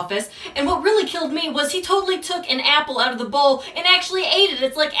therapist's office, and what really killed me was he totally took an apple out of the bowl and actually ate it.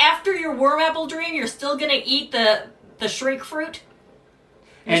 It's like after your worm apple dream, you're still gonna eat the shriek fruit.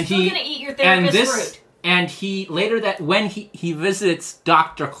 You're still gonna eat your therapist's fruit. And when he visits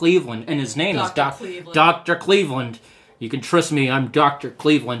Dr. Cleveland, and his name is Dr. Cleveland. You can trust me, I'm Dr.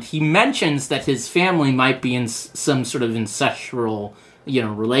 Cleveland. He mentions that his family might be in some sort of incestual,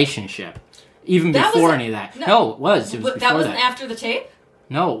 relationship. Even before any of that. No, it was. It was before that. wasn't after the tape?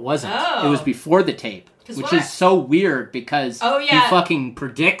 No, it wasn't. Oh. It was before the tape. Which is so weird because he fucking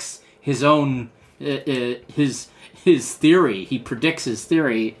predicts his own, his theory. He predicts his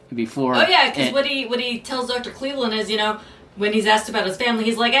theory before. Oh yeah, because what he tells Dr. Cleveland is, when he's asked about his family,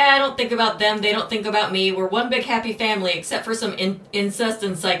 he's like, I don't think about them. They don't think about me. We're one big happy family, except for some incest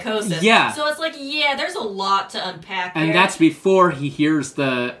and psychosis. Yeah. So it's like, there's a lot to unpack there. And that's before he hears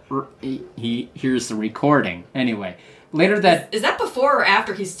the recording. Anyway, later that is that before or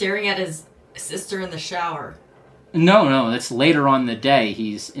after he's staring at his sister in the shower? No, that's later on the day.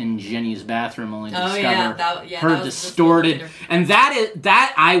 He's in Jenny's bathroom only to discover her distorted. And I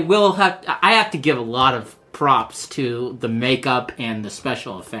have to give a lot of props to the makeup and the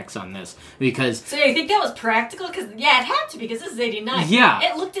special effects on this because. So you think that was practical? Because it had to be because this is '89. Yeah,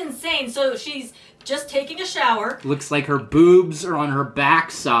 it looked insane. So she's just taking a shower. Looks like her boobs are on her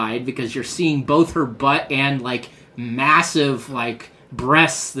backside because you're seeing both her butt and like massive like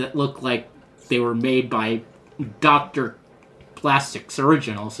breasts that look like they were made by Dr. Plastic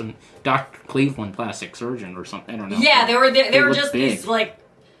Surgeon, also Dr. Cleveland Plastic Surgeon or something. I don't know. Yeah, they were just big. These like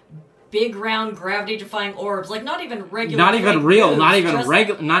big round gravity defying orbs, like not even regular. Not even real. Boobs, not even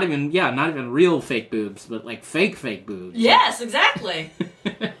regular. Not even real fake boobs, but like fake boobs. Yes, exactly.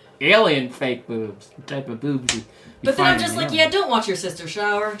 Alien fake boobs, the type of boobs. But then I'm just like, don't watch your sister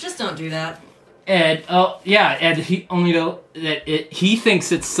shower. Just don't do that. And and he only he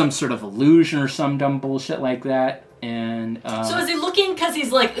thinks it's some sort of illusion or some dumb bullshit like that. And so is he looking because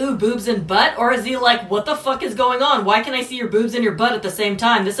he's like, ooh, boobs and butt, or is he like, what the fuck is going on? Why can I see your boobs and your butt at the same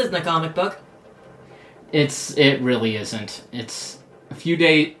time? This isn't a comic book. It really isn't. It's a few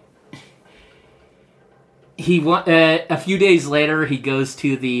days. A few days later, he goes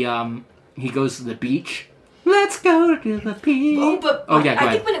to the beach. Let's go to the beach.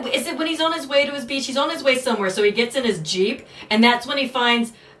 I think when he's on his way to his beach, he's on his way somewhere. So he gets in his Jeep, and that's when he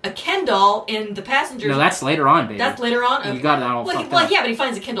finds a Ken doll in the passenger. No, that's later on, baby. That's later on? Okay. You got it all fucked well, up. yeah, but he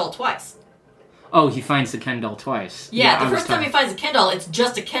finds a Ken doll twice. Oh, he finds the Ken doll twice. Yeah, the first time he finds a Ken doll, it's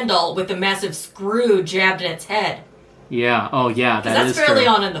just a Ken doll with a massive screw jabbed in its head. Yeah, oh yeah, that's fairly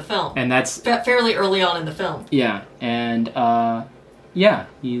on in the film. And that's... fairly early on in the film. Yeah, and, yeah,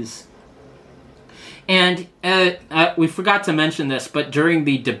 he's... And we forgot to mention this, but during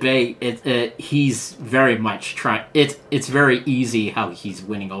the debate, he's very much trying... It's very easy how he's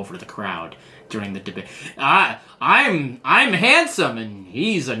winning over the crowd during the debate. I'm handsome, and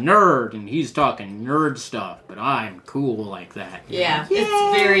he's a nerd, and he's talking nerd stuff, but I'm cool like that. Yeah,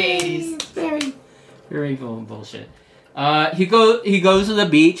 it's very 80s. Very, very bullshit. He goes to the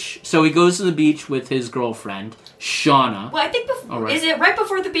beach. So he goes to the beach with his girlfriend, Shauna. Well, I think is it right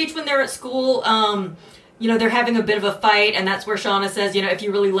before the beach when they're at school? They're having a bit of a fight, and that's where Shauna says, if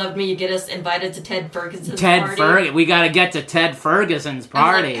you really loved me, you get us invited to Ted Ferguson's party. We gotta get to Ted Ferguson's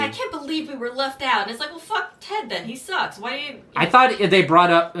party. I can't believe we were left out. And it's like, well, fuck Ted then. He sucks. Why do you... I thought they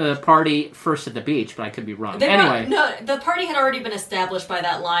brought up the party first at the beach, but I could be wrong. No, the party had already been established by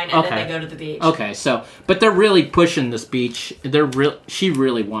that line, and then they go to the beach. Okay, but they're really pushing this beach. She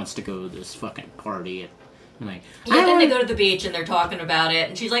really wants to go to this fucking party. Then they go to the beach and they're talking about it,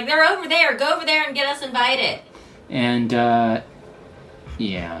 and she's like, "They're over there. Go over there and get us invited." And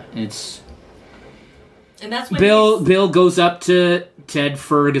it's. And that's when Bill goes up to Ted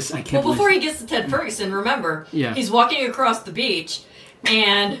Ferguson. Before he gets to Ted Ferguson, remember, he's walking across the beach,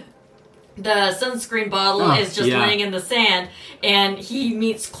 and the sunscreen bottle is just laying in the sand, and he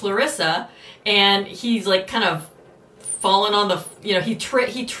meets Clarissa, and he's like kind of fallen on the. He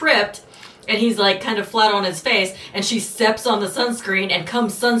tripped. And he's like kind of flat on his face, and she steps on the sunscreen and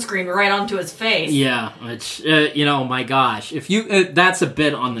comes sunscreen right onto his face. Yeah, which my gosh, if you that's a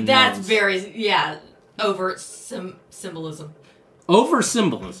bit on the nose. That's very overt symbolism. Over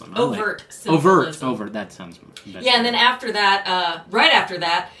symbolism. Overt symbolism. Overt. That sounds better. Yeah, and then after that, right after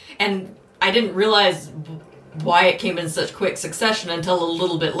that, and I didn't realize why it came in such quick succession until a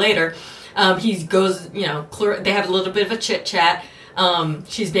little bit later. He goes, they have a little bit of a chit chat.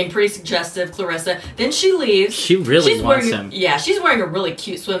 She's being pretty suggestive, Clarissa. Then she leaves. She really wants him. Yeah, she's wearing a really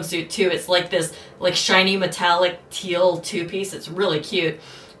cute swimsuit too. It's like this shiny metallic teal two-piece. It's really cute.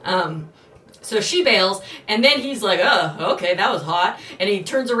 So she bails, and then he's like, "Oh, okay, that was hot." And he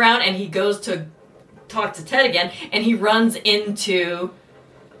turns around and he goes to talk to Ted again, and he runs into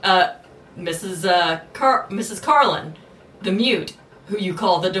Mrs. Carlin, the mute, who you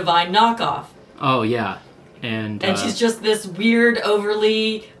call the divine knockoff. Oh yeah. And she's just this weird,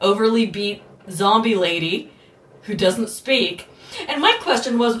 overly beat zombie lady who doesn't speak. And my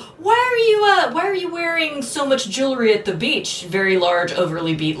question was, why are you wearing so much jewelry at the beach, very large,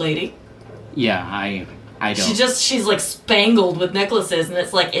 overly beat lady? Yeah, I don't. She's like spangled with necklaces, and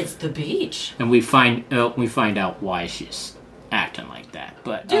it's like, it's the beach. And we find out why she's acting like that.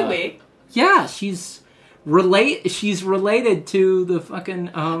 But do we? Yeah, she's related to the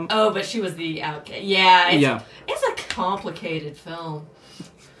fucking but she was the outcast. Yeah, it's a complicated film.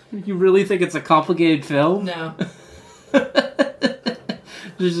 You really think it's a complicated film? No. There's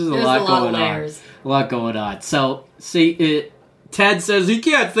just a lot going on. A lot going on. So, see, Ted says he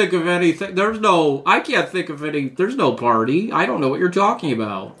can't think of anything. There's no party. I don't know what you're talking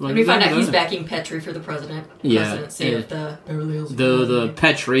about. And we find out he's backing Petrie for the presidency of the Beverly Hills. The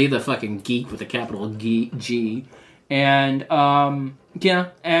Petrie, the fucking geek with a capital G. And, and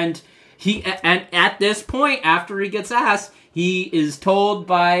at this point, after he gets asked, he is told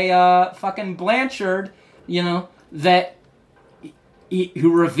by, fucking Blanchard, that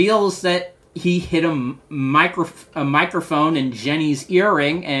who reveals that he hit a microphone in Jenny's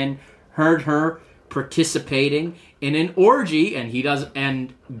earring and heard her participating in an orgy, and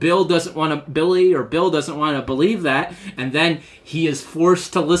Bill doesn't want to believe that, and then he is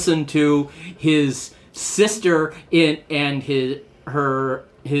forced to listen to his sister and his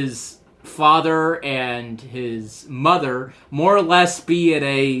father and his mother more or less be at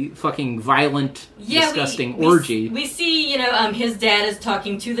a fucking violent, disgusting orgy. We see, his dad is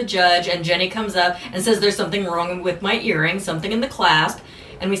talking to the judge, and Jenny comes up and says there's something wrong with my earring, something in the clasp,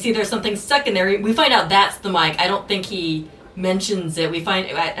 and we see there's something stuck in there. We find out that's the mic. I don't think he mentions it.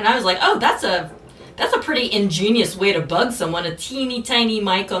 And I was like, oh, that's a pretty ingenious way to bug someone, a teeny tiny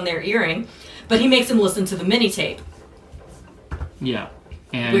mic on their earring. But he makes him listen to the mini tape. Yeah.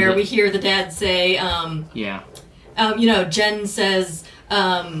 And where we hear the dad say, Jen says,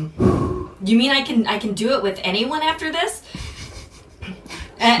 you mean I can do it with anyone after this?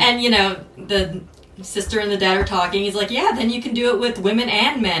 and sister and the dad are talking. He's like, yeah, then you can do it with women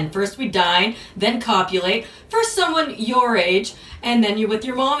and men. First we dine, then copulate. First someone your age, and then you with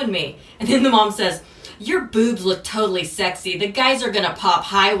your mom and me. And then the mom says, your boobs look totally sexy. The guys are gonna pop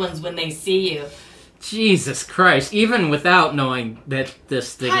high ones when they see you. Jesus Christ! Even without knowing that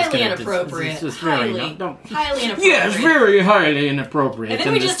this thing Highly is going inappropriate. to, it's very Highly inappropriate. Yes, very highly inappropriate And then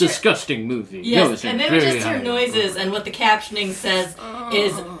in we this just hear- disgusting movie. Yes, and then we very just hear highly noises, and what the captioning says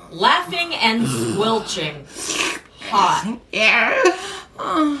is laughing and squelching. Hot.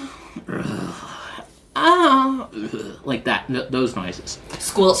 like that. Those noises.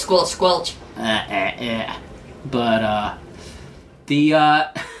 Squelch, squelch, squelch. But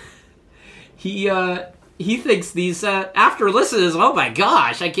he thinks these after listening to this, oh my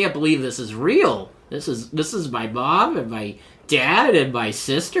gosh, I can't believe this is real. This is my mom and my dad and my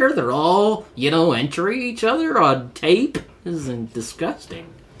sister. They're all, entering each other on tape. This is disgusting.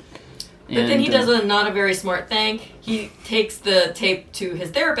 But then he does a not a very smart thing. He takes the tape to his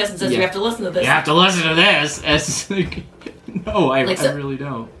therapist and says, you have to listen to this. You have to listen to this. No, I really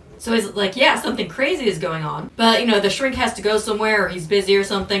don't. So he's like, yeah, something crazy is going on. But, the shrink has to go somewhere or he's busy or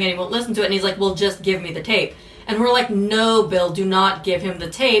something and he won't listen to it. And he's like, well, just give me the tape. And we're like, no, Bill, do not give him the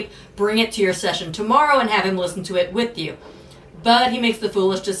tape. Bring it to your session tomorrow and have him listen to it with you. But he makes the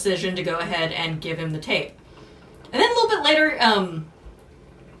foolish decision to go ahead and give him the tape. And then a little bit later,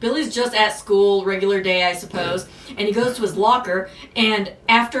 Billy's just at school, regular day, I suppose, and he goes to his locker, and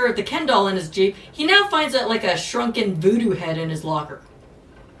after the Ken doll in his Jeep, he now finds a shrunken voodoo head in his locker.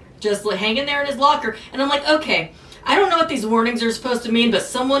 Just hanging there in his locker, and I'm like, okay, I don't know what these warnings are supposed to mean, but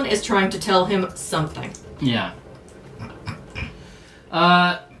someone is trying to tell him something. Yeah.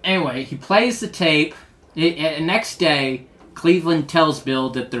 Anyway, he plays the tape. Next day, Cleveland tells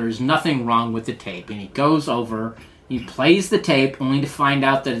Bill that there's nothing wrong with the tape, and he goes over. He plays the tape only to find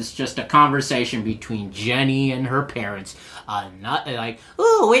out that it's just a conversation between Jenny and her parents. Not like,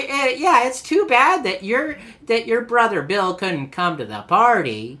 it's too bad that your brother Bill couldn't come to the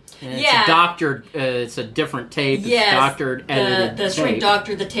party. And it's a doctored. It's a different tape. Yes, it's doctored, edited the shrink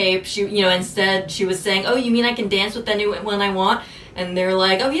doctored the tape. She, instead she was saying, "Oh, you mean I can dance with anyone I want?" And they're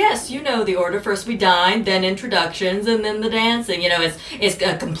like, "Oh yes, the order. First we dine, then introductions, and then the dancing." It's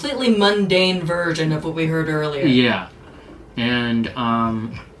a completely mundane version of what we heard earlier. Yeah, and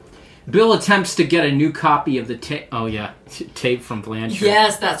Bill attempts to get a new copy of the tape. Oh yeah, tape from Blanchard.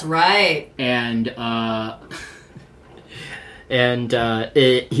 Yes, that's right. And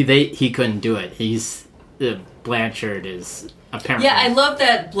he couldn't do it. Blanchard is apparently. Yeah, I love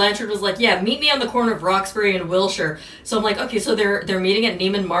that Blanchard was like, "Yeah, meet me on the corner of Roxbury and Wilshire." So I'm like, okay, so they're meeting at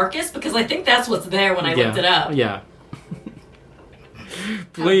Neiman Marcus because I think that's what's there when I looked it up. Yeah.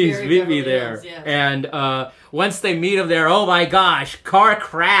 Please meet me there. Hills, yeah. And once they meet him there, oh my gosh, car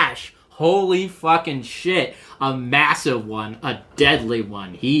crash. Holy fucking shit. A massive one, a deadly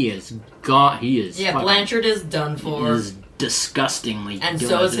one. He is gone. He is Blanchard is done for. He is disgustingly and done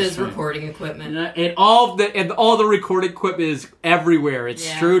so is his time. recording equipment. And all the recording equipment is everywhere. It's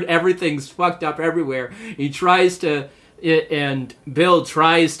strewed. Everything's fucked up everywhere. He tries to... and Bill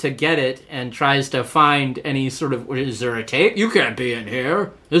tries to get it and tries to find any sort of, is there a tape? You can't be in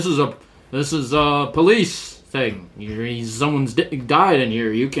here. This is a police thing. Someone's died in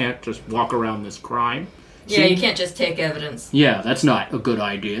here. You can't just walk around this crime. Yeah, you can't just take evidence. Yeah, that's not a good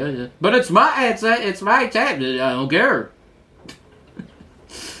idea. But it's my tape. I don't care.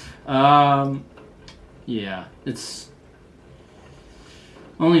 Yeah, it's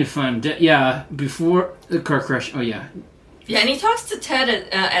only to find. Before the car crash. Oh yeah. Yeah, and he talks to Ted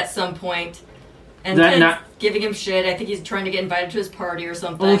at some point, and Ted's giving him shit. I think he's trying to get invited to his party or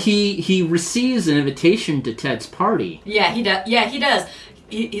something. Oh, he receives an invitation to Ted's party. Yeah, he does. Yeah, he does.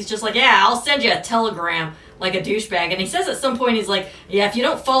 He's just like, yeah, I'll send you a telegram, like a douchebag. And he says at some point, he's like, yeah, if you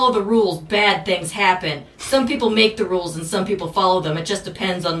don't follow the rules, bad things happen. Some people make the rules and some people follow them. It just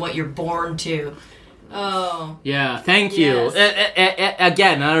depends on what you're born to. Oh. Yeah, thank you.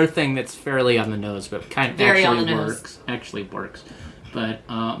 Again, another thing that's fairly on the nose, but kind of actually works. But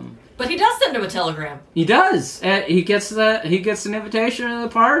he does send him a telegram. He does. He gets an invitation to the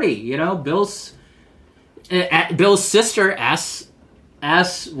party. Bill's sister asks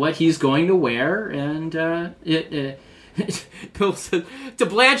what he's going to wear, and Bill says, to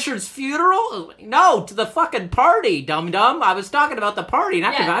Blanchard's funeral? No, to the fucking party, dum-dum. I was talking about the party,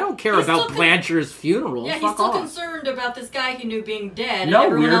 not I don't care about Blanchard's funeral. Yeah, he's still concerned about this guy he knew being dead, and no,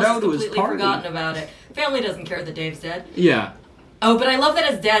 everyone else has to his completely party. forgotten about it. Family doesn't care that Dave's dead. Yeah. Oh, but I love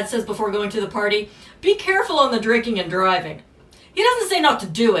that his dad says before going to the party, be careful on the drinking and driving. He doesn't say not to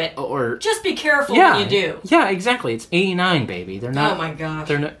do it. Or just be careful when you do. Yeah, exactly. It's 89, baby. They're not. Oh my gosh.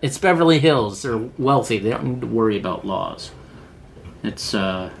 They're not. It's Beverly Hills. They're wealthy. They don't need to worry about laws. It's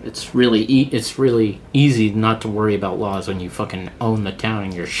really easy not to worry about laws when you fucking own the town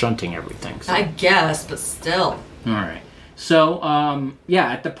and you're shunting everything. So. I guess, but still. All right. So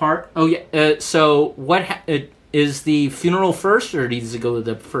at the part. Oh yeah. So what is the funeral first, or does it go to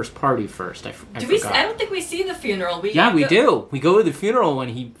the first party first? I forgot. I don't think we see the funeral. We do. We go to the funeral when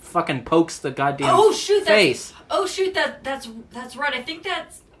he fucking pokes the goddamn face. That's right. I think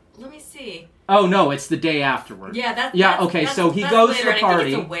that's. Let me see. Oh no, it's the day afterward. Yeah, okay, so he goes to the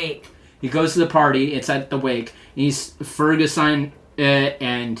party. I think it's a wake. He goes to the party. It's at the wake. He's Ferguson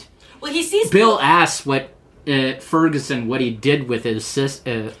and. Well, he sees Bill asks what Ferguson what he did with his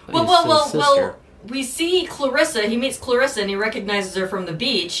sister. Well, we see Clarissa. He meets Clarissa and he recognizes her from the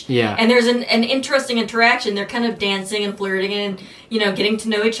beach. Yeah. And there's an interesting interaction. They're kind of dancing and flirting and getting to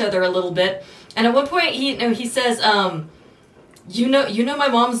know each other a little bit. And at one point he says, you know my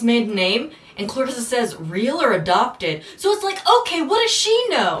mom's maiden name? And Clarissa says, real or adopted? So it's like, okay, what does she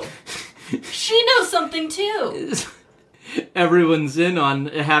know? She knows something too. Everyone's in on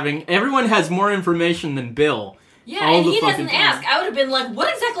everyone has more information than Bill. Yeah, and he doesn't ask. I would have been like,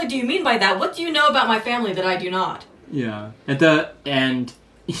 what exactly do you mean by that? What do you know about my family that I do not? Yeah. At the end.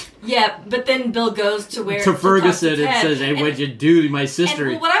 Yeah, but then Bill goes to Ferguson and says, hey, what'd you do to my sister?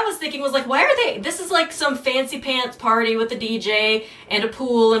 And what I was thinking was like, why are they... This is like some fancy pants party with a DJ and a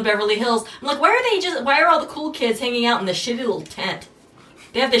pool in Beverly Hills. I'm like, why are all the cool kids hanging out in this shitty little tent?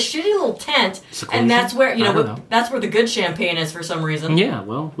 They have this shitty little tent, and that's where, that's where the good champagne is for some reason. Yeah,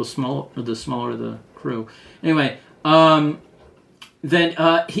 well, the smaller the crew. Anyway, then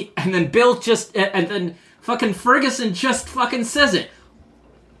Bill just... and then fucking Ferguson just fucking says it.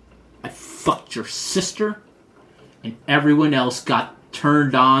 I fucked your sister, and everyone else got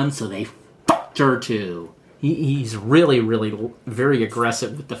turned on, so they fucked her too. He's really, really very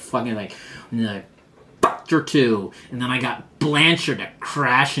aggressive with the fucking like, I fucked her too, and then I got Blanchard to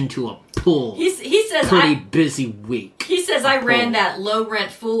crash into a pool. He says pretty busy week. He says I ran that low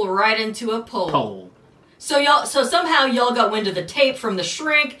rent fool right into a pole. So somehow y'all got wind of the tape from the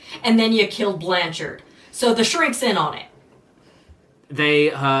shrink, and then you killed Blanchard. So the shrink's in on it.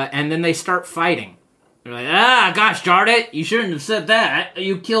 And then they start fighting. They're like, gosh darn it, you shouldn't have said that.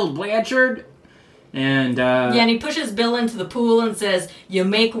 You killed Blanchard. And, and he pushes Bill into the pool and says, you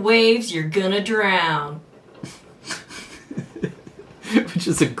make waves, you're gonna drown. Which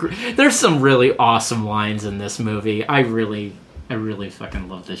is there's some really awesome lines in this movie. I really fucking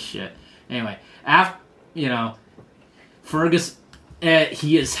love this shit. Anyway, Fergus,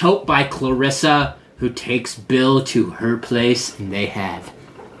 he is helped by Clarissa, who takes Bill to her place, and they have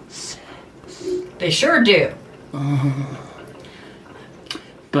sex. They sure do.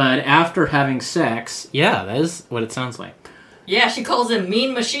 But after having sex, yeah, that is what it sounds like. Yeah, she calls him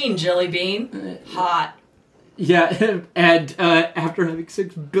Mean Machine, Jelly Bean. Hot. Yeah, and after having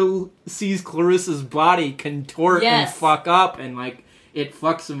sex, Bill sees Clarissa's body contort and fuck up, and like it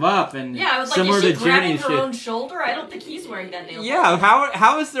fucks him up. And yeah, I was like, is she grabbing her own shoulder? I don't think he's wearing that nail. Yeah,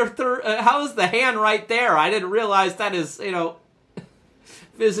 how is there how is the hand right there? I didn't realize that is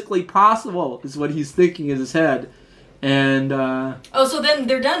physically possible. Is what he's thinking in his head. And so then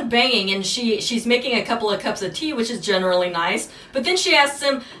they're done banging, and she's making a couple of cups of tea, which is generally nice. But then she asks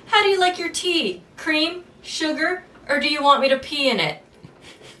him, "How do you like your tea? Cream, sugar, or do you want me to pee in it?"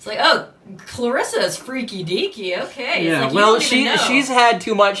 It's like, oh, Clarissa is freaky deaky. Okay, yeah. It's like, she's had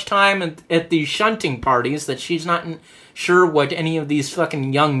too much time at these shunting parties that she's not sure what any of these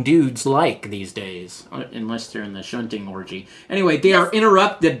fucking young dudes like these days, unless they're in the shunting orgy. Anyway, they are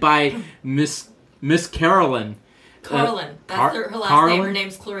interrupted by Miss Carolyn. Carlin. That's her last name. Her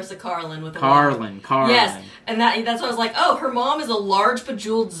name's Clarissa Carlin. With Carlin. Yes, and that's why I was like, oh, her mom is a large,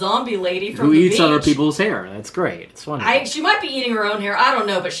 bejeweled zombie lady from the beach. Who eats other people's hair. That's great. It's wonderful. She might be eating her own hair. I don't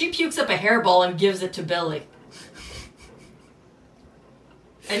know, but she pukes up a hairball and gives it to Billy.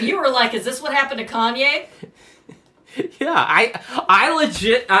 And you were like, is this what happened to Kanye? Yeah, I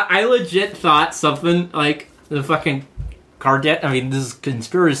legit thought something like the fucking this is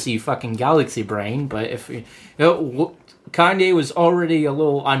conspiracy fucking galaxy brain, but if Kanye was already a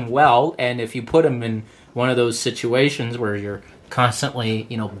little unwell, and if you put him in one of those situations where you're constantly,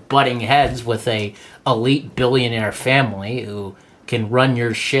 butting heads with a elite billionaire family who can run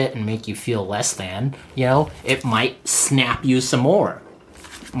your shit and make you feel less than, it might snap you some more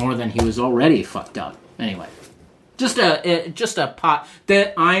than he was already fucked up. Anyway, just a pot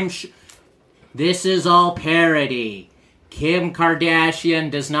that this is all parody. Kim Kardashian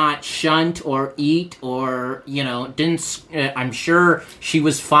does not shunt or eat or, didn't... I'm sure she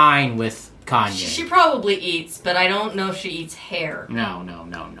was fine with Kanye. She probably eats, but I don't know if she eats hair. No.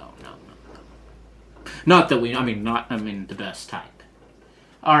 Not that we... the best type.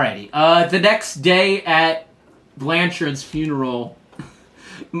 Alrighty. The next day at Blanchard's funeral,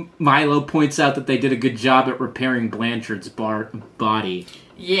 Milo points out that they did a good job at repairing Blanchard's body.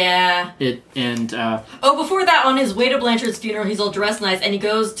 Yeah. Before that, on his way to Blanchard's funeral, he's all dressed nice, and he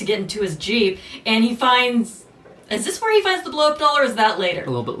goes to get into his Jeep, and he finds... Is this where he finds the blow-up doll, or is that later? A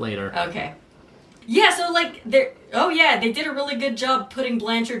little bit later. Okay. Yeah, so, they did a really good job putting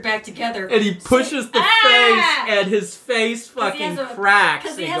Blanchard back together. And he pushes the face, and his face fucking cracks.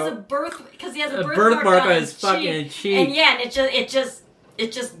 Because he has a birthmark on his fucking cheek. And it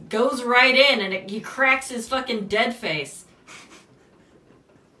just goes right in, and he cracks his fucking dead face.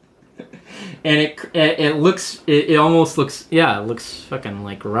 And it almost looks fucking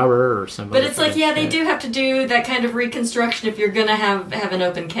like rubber or something. But it's they do have to do that kind of reconstruction if you're gonna have an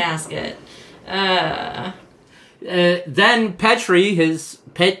open casket. Then Petrie,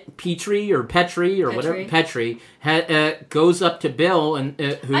 Petrie, goes up to Bill, and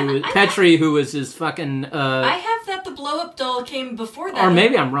who is his fucking. I have that the blow up doll came before that. Or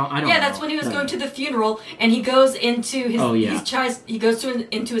maybe I'm wrong. I don't know. Yeah, that's when he was going to the funeral, and he goes into his. He goes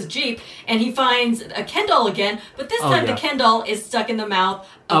into his Jeep, and he finds a Ken doll again, but this time the Ken doll is stuck in the mouth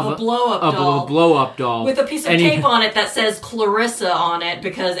of a blow up doll. Of a blow up doll with a piece of tape on it that says Clarissa on it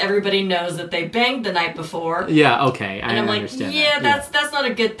because everybody knows that they banged the night before. Yeah. Okay. And I'm understand. That's not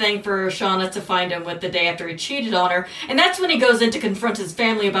a good thing for Shauna to find him with the day after he cheated on her. And that's when he goes in to confront his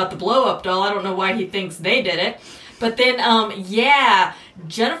family about the blow-up doll. I don't know why he thinks they did it. But then,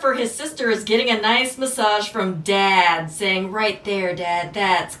 Jennifer, his sister, is getting a nice massage from Dad, saying, "Right there, Dad,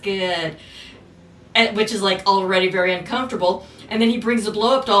 that's good." Which is, already very uncomfortable. And then he brings the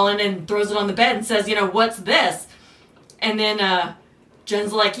blow-up doll in and throws it on the bed and says, "What's this?" And then,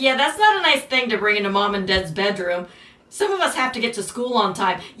 Jen's like, "Yeah, that's not a nice thing to bring into Mom and Dad's bedroom. Some of us have to get to school on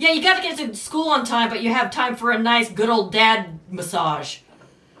time." Yeah, you gotta get to school on time, but you have time for a nice, good old dad massage.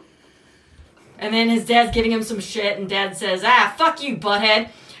 And then his dad's giving him some shit, and Dad says, "Fuck you, butthead."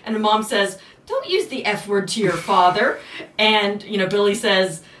 And the mom says, "Don't use the F word to your father." And, Billy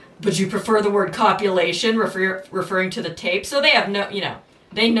says, "Would you prefer the word copulation," referring to the tape. So they have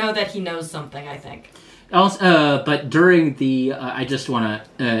they know that he knows something, I think. Also, but during the, I just want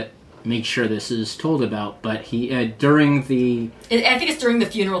to make sure this is told about, but he, during the... I think it's during the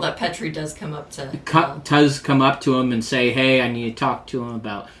funeral that Petrie does come up to... Does come up to him and say, "Hey, I need to talk to him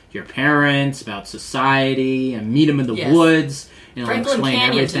about your parents, about society, and meet him in the woods." Franklin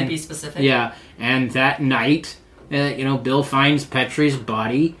Canyon, to be specific. Yeah, and that night, Bill finds Petrie's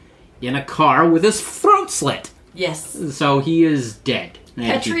body in a car with his throat slit. Yes. So he is dead.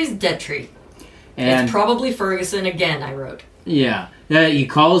 Petrie's dead tree. And it's probably Ferguson again, I wrote. Yeah. He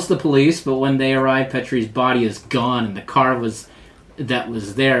calls the police, but when they arrive, Petrie's body is gone, and the car that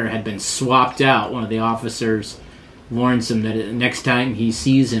was there had been swapped out. One of the officers warns him that next time he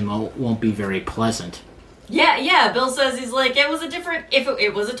sees him, it won't be very pleasant. Yeah. Bill says it was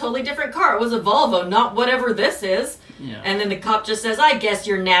a totally different car. It was a Volvo, not whatever this is. Yeah. And then the cop just says, "I guess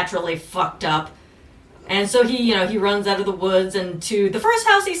you're naturally fucked up." And so he runs out of the woods and to the first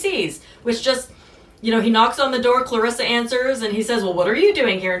house he sees, which just, he knocks on the door. Clarissa answers, and he says, "Well, what are you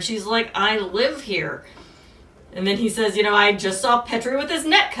doing here?" And she's like, "I live here." And then he says, "I just saw Petrie with his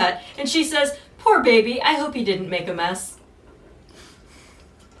neck cut." And she says, "Poor baby, I hope he didn't make a mess."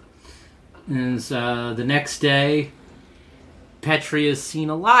 And the next day, Petrie is seen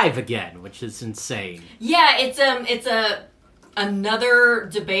alive again, which is insane. Yeah, it's another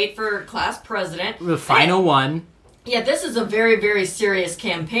debate for class president. The final one. Yeah, this is a very, very serious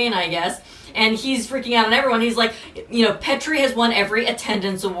campaign, I guess. And he's freaking out on everyone. He's like, Petrie has won every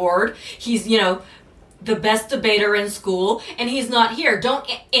attendance award. He's, the best debater in school, and he's not here. Don't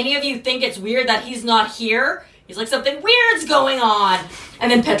any of you think it's weird that he's not here? He's like, something weird's going on. And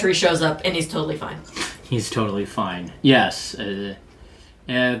then Petrie shows up, and he's totally fine. He's totally fine. Yes.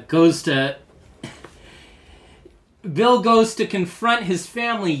 Goes to... Bill goes to confront his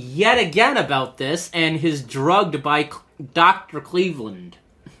family yet again about this, and is drugged by Dr. Cleveland.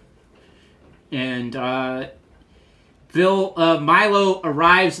 And, Milo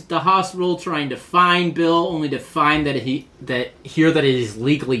arrives at the hospital trying to find Bill, only to find that he's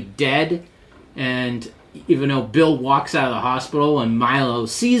legally dead. And even though Bill walks out of the hospital and Milo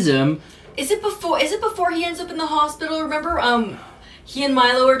sees him... Is it before he ends up in the hospital? Remember, he and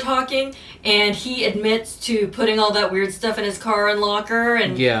Milo are talking, and he admits to putting all that weird stuff in his car and locker,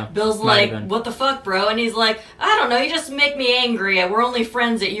 and Bill's like, what the fuck, bro? And he's like, I don't know, you just make me angry. We're only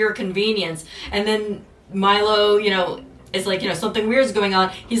friends at your convenience. And then Milo, is like, something weird's going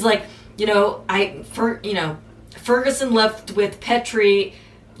on. He's like, Ferguson left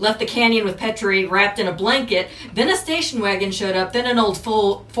the canyon with Petrie wrapped in a blanket. Then a station wagon showed up. Then an old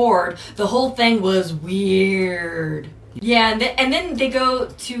Ford. The whole thing was weird. Yeah, and then they go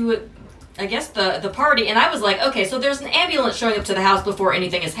to, I guess, the party. And I was like, okay, so there's an ambulance showing up to the house before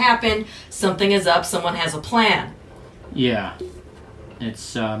anything has happened. Something is up. Someone has a plan. Yeah.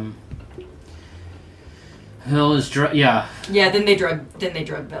 It's, Bill is Yeah, then they drug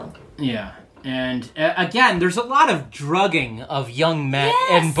Bill. Yeah. And, again, there's a lot of drugging of young men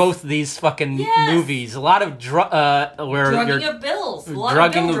in both these fucking movies. A lot of drugging of Bills.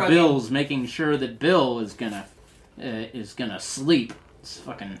 Drugging of Bills, making sure that Bill is gonna sleep. It's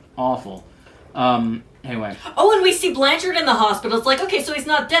fucking awful. Anyway. Oh, and we see Blanchard in the hospital. It's like, okay, so he's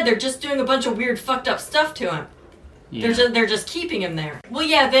not dead. They're just doing a bunch of weird, fucked up stuff to him. Yeah. They're just keeping him there. Well,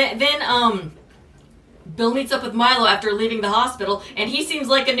 yeah, then Bill meets up with Milo after leaving the hospital, and he seems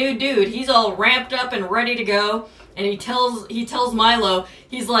like a new dude. He's all ramped up and ready to go, and he tells Milo,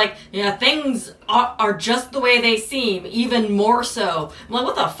 he's like, yeah, things are just the way they seem, even more so. I'm like,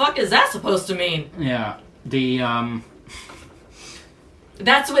 what the fuck is that supposed to mean? Yeah,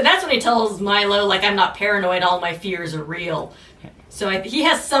 That's when he tells Milo, like, I'm not paranoid, all my fears are real. So he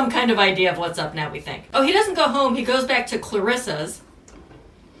has some kind of idea of what's up now, we think. Oh, he doesn't go home, he goes back to Clarissa's.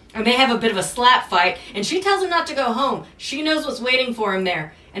 And they have a bit of a slap fight, and she tells him not to go home. She knows what's waiting for him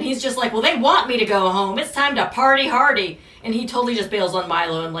there. And he's just like, well, they want me to go home. It's time to party hardy. And he totally just bails on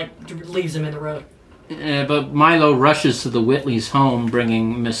Milo and, leaves him in the road. But Milo rushes to the Whitley's home,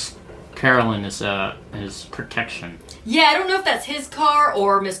 bringing Miss Carolyn as protection. Yeah, I don't know if that's his car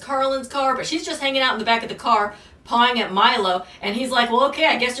or Miss Carolyn's car, but she's just hanging out in the back of the car, pawing at Milo, and he's like, well, okay,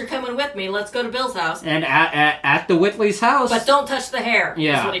 I guess you're coming with me. Let's go to Bill's house. And at the Whitley's house. But don't touch the hair,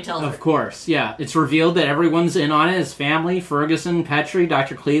 is what he tells her. Of course, yeah. It's revealed that everyone's in on it. His family, Ferguson, Petrie,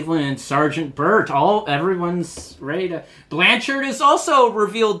 Dr. Cleveland, and Sergeant Burt. Everyone's ready to... Blanchard is also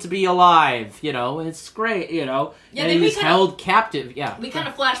revealed to be alive, It's great, Yeah, and he's held captive, yeah. We kind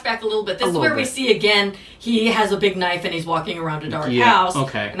of flash back a little bit. This is where we see, again, he has a big knife and he's walking around a dark house.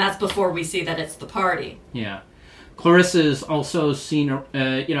 Okay. And that's before we see that it's the party. Yeah. Clarissa is also seen,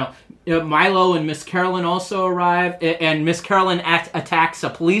 Milo and Miss Carolyn also arrive, and Miss Carolyn attacks a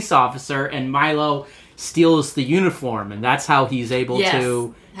police officer, and Milo steals the uniform, and that's how he's able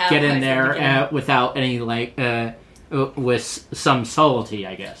to get in there without any, with some subtlety,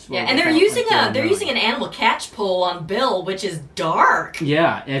 I guess. Yeah, and they're using an animal catch pole on Bill, which is dark.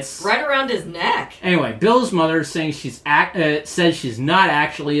 Yeah, it's right around his neck. Anyway, Bill's mother saying says she's not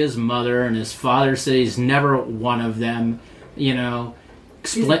actually his mother, and his father says he's never one of them.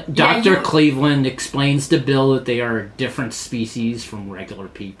 Dr. Cleveland explains to Bill that they are a different species from regular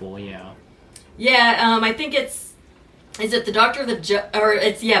people. Yeah. Yeah, I think is it the doctor or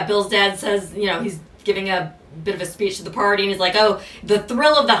it's Bill's dad says he's giving a bit of a speech to the party, and he's like, oh, the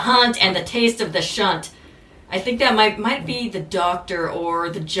thrill of the hunt and the taste of the shunt. I think that might be the doctor or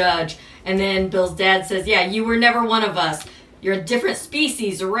the judge. And then Bill's dad says, yeah, you were never one of us. You're a different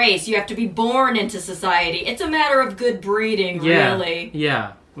species, a race. You have to be born into society. It's a matter of good breeding, really.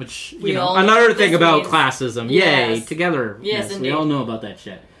 Yeah, which, another thing about classism. Yes. Yay, together. Yes, indeed. We all know about that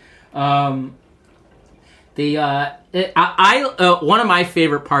shit. One of my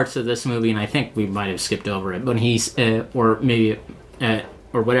favorite parts of this movie, and I think we might have skipped over it, when he's or maybe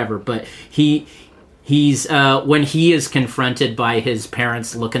or whatever, but he's when he is confronted by his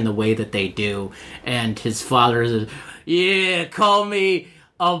parents looking the way that they do, and his father says, "Yeah, call me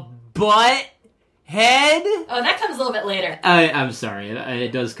a butt head." Oh, that comes a little bit later. I'm sorry,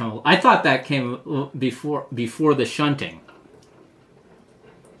 it does come. I thought that came before the shunting.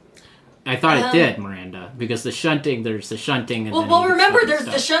 I thought it did, Miranda, because there's the shunting. And well, remember, there's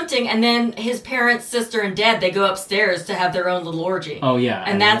the shunting, and then his parents, sister, and dad, they go upstairs to have their own little orgy. Oh, yeah.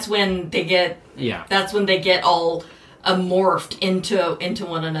 And that's when they get... Yeah. That's when they get all morphed into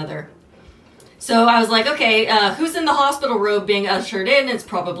one another. So I was like, okay, who's in the hospital robe being ushered in? It's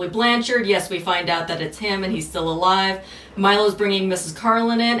probably Blanchard. Yes, we find out that it's him, and he's still alive. Milo's bringing Mrs.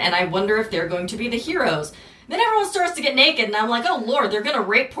 Carlin in, and I wonder if they're going to be the heroes. Then everyone starts to get naked, and I'm like, oh, Lord, they're going to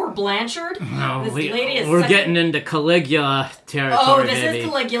rape poor Blanchard? No, we're getting into Caligula territory, Oh, this is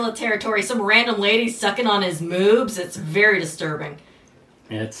Caligula territory. Some random lady sucking on his moobs. It's very disturbing.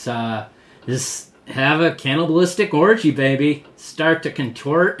 It's, just have a cannibalistic orgy, baby. Start to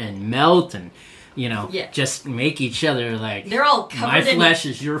contort and melt, and Yeah. just make each other like They're all covered my in... flesh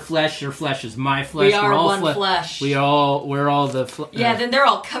is your flesh is my flesh. We are We're all one flesh. We're all the Yeah, then they're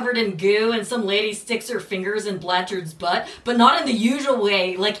all covered in goo, and some lady sticks her fingers in Blanchard's butt, but not in the usual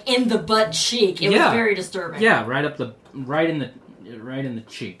way, like in the butt cheek. It was very disturbing. Yeah, right in the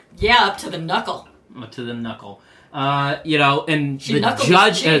cheek. Yeah, up to the knuckle. Up to the knuckle. And She knuckled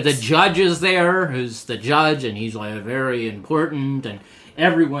the judge is there, who's the judge, and he's like very important, and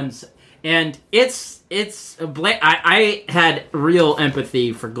everyone's, and I had real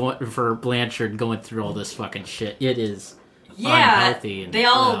empathy for Blanchard going through all this fucking shit. It is unhealthy. And, they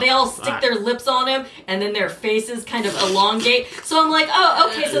all stick their lips on him, and then their faces kind of elongate. So I'm like,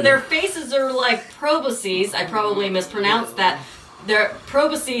 oh, okay, so their faces are like probosces. I probably mispronounced that. They're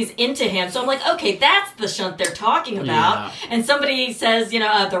probosces into him. So I'm like, okay, that's the shunt they're talking about. Yeah. And somebody says,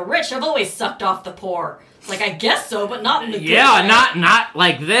 the rich have always sucked off the poor. It's like, I guess so, but not in the good way. not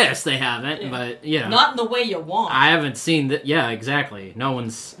like this. They haven't, but not in the way you want. I haven't seen that. Yeah, exactly. No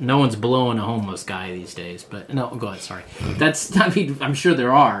one's blowing a homeless guy these days. But no, go ahead. Sorry. I'm sure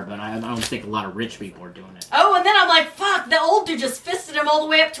there are, but I don't think a lot of rich people are doing it. Oh, and then I'm like, fuck, the old dude just fisted him all the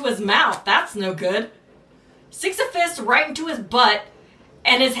way up to his mouth. That's no good. Sticks a fist right into his butt,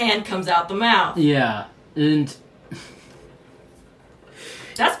 and his hand comes out the mouth. Yeah, and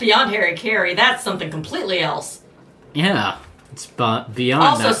that's beyond Harry Carey. That's something completely else. Yeah, it's beyond.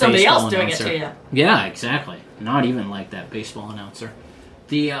 Also, that somebody else doing announcer. it to you. Yeah, exactly. Not even like that baseball announcer.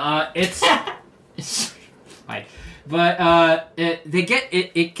 It's fine. But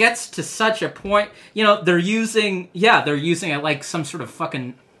it gets to such a point. They're using it like some sort of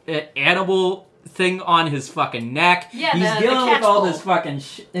fucking animal thing on his fucking neck. Yeah, he's dealing with all this fucking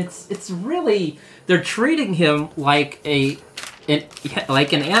it's really, they're treating him like an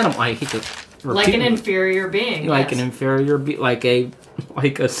animal. I hate to repeat, like an inferior being. Like an inferior like a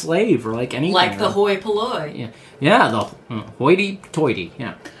slave or like anything. Like the hoi polloi. Yeah, the hoity-toity.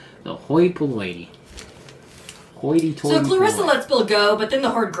 Yeah, the hoi polloi. Hoity-toity. So Clarissa lets Bill go, but then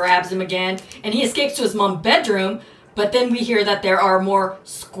the horde grabs him again, and he escapes to his mom's bedroom. But then we hear that there are more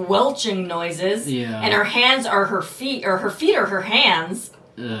squelching noises. Yeah. And her hands are her feet, or her feet are her hands.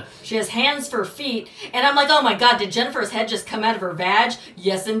 Ugh. She has hands for feet. And I'm like, oh my god, did Jennifer's head just come out of her vag?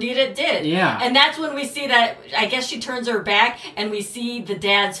 Yes, indeed it did. Yeah. And that's when we see that, I guess she turns her back, and we see the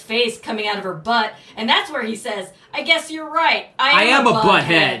dad's face coming out of her butt. And that's where he says, I guess you're right. I am a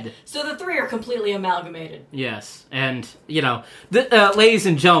butthead. So the three are completely amalgamated. Yes, and ladies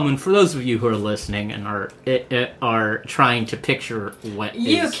and gentlemen, for those of you who are listening and are trying to picture what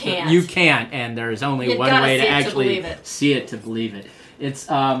you can't, and there is only one way to actually see it to believe it. It's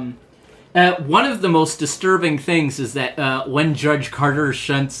one of the most disturbing things is that when Judge Carter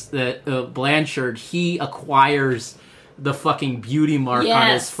shunts Blanchard, he acquires the fucking beauty mark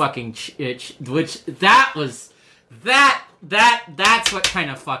on his fucking which that's what kind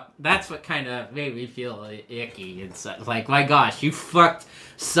of made me feel icky. It's like, my gosh, you fucked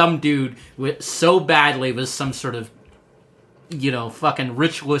some dude so badly with some sort of fucking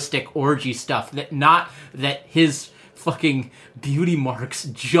ritualistic orgy stuff that his fucking beauty marks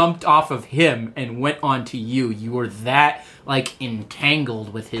jumped off of him and went onto you. You were that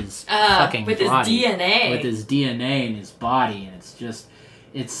entangled with his fucking with body, his DNA, with his DNA in his body, and it's just.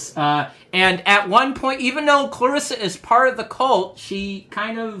 And at one point, even though Clarissa is part of the cult, she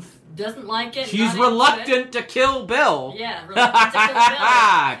kind of doesn't like it. She's reluctant to kill Bill. Yeah, reluctant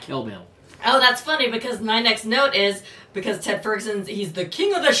to kill Bill. Oh, that's funny because my next note is because Ted Ferguson's he's the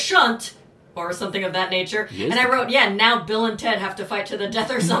king of the shunt. Or something of that nature. And I wrote, now Bill and Ted have to fight to the death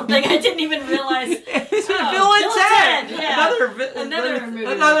or something. I didn't even realize. Bill and Ted! Yeah.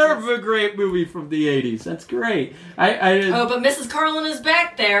 Another great movie from the 80's. That's great. But Mrs. Carlin is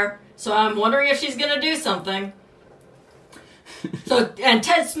back there, so I'm wondering if she's going to do something. And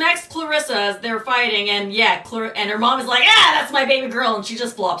Ted smacks Clarissa as they're fighting, and and her mom is like, that's my baby girl, and she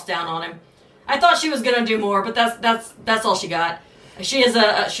just flops down on him. I thought she was going to do more, but that's all she got. She is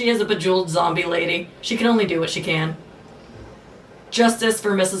a bejeweled zombie lady. She can only do what she can. Justice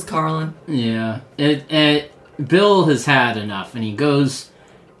for Mrs. Carlin. Yeah. Bill has had enough, and he goes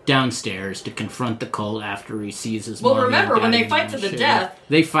downstairs to confront the cult after he sees his mom. Well, remember, when they fight to the death...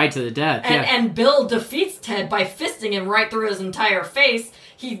 They fight to the death, and Bill defeats Ted by fisting him right through his entire face.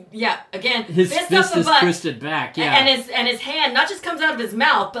 His fist is twisted back, and his hand not just comes out of his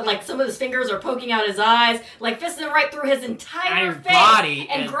mouth, but some of his fingers are poking out his eyes, fisting him right through his entire face, body,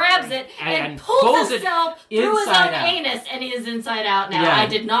 and grabs it and pulls himself through his own anus, and he is inside out now. Yeah. I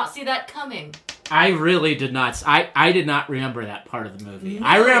did not see that coming. I really did not. I did not remember that part of the movie. No.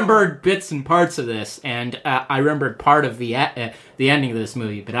 I remembered bits and parts of this, and I remembered part of the ending of this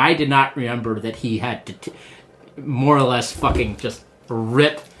movie, but I did not remember that he had to more or less fucking just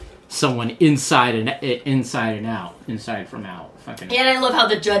rip someone inside from out. Fucking. And I love how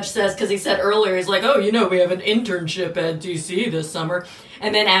the judge says, because he said earlier, he's like, oh, we have an internship at DC this summer.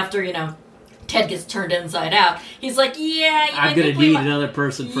 And then after, Ted gets turned inside out, he's like, yeah, I'm going to need another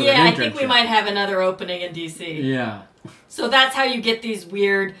person for the internship. Yeah, I think we might have another opening in DC. Yeah. So that's how you get these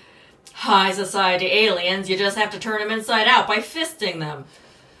weird high society aliens. You just have to turn them inside out by fisting them.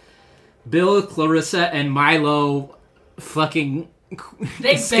 Bill, Clarissa, and Milo fucking...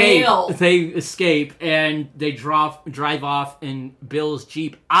 They bail. They escape, and they drive off in Bill's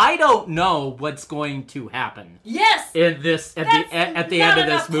Jeep. I don't know what's going to happen. Yes! In this, at the end of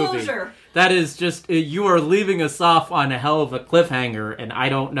this movie. Closure. That is just, you are leaving us off on a hell of a cliffhanger, and I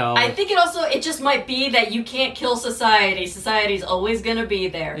don't know. I think it just might be that you can't kill society. Society's always gonna be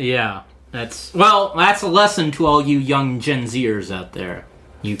there. Yeah. That's a lesson to all you young Gen Zers out there.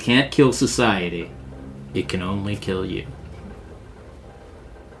 You can't kill society. It can only kill you.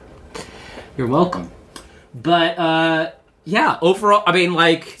 You're welcome. But, yeah, overall, I mean,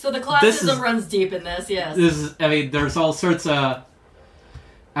 like... So the classism runs deep in this, yes. There's all sorts of...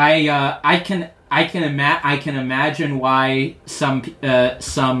 I can imagine why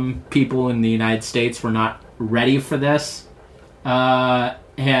some people in the United States were not ready for this.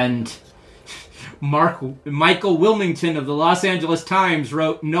 And Michael Wilmington of the Los Angeles Times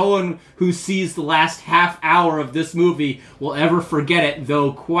wrote, "No one who sees the last half hour of this movie will ever forget it,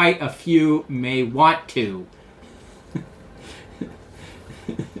 though quite a few may want to."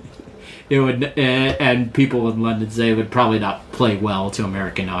 It would, and people in London say it would probably not play well to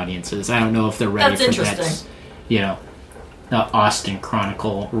American audiences. I don't know if they're ready for that. The Austin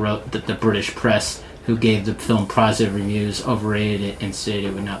Chronicle wrote that the British press, who gave the film positive reviews, overrated it and said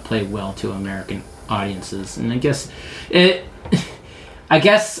it would not play well to American audiences. And I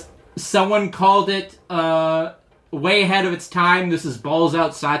guess someone called it way ahead of its time. This is balls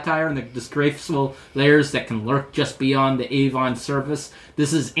out satire and the disgraceful layers that can lurk just beyond the Avon surface.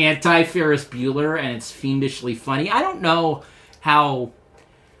 This is anti-Ferris Bueller, and it's fiendishly funny. I don't know how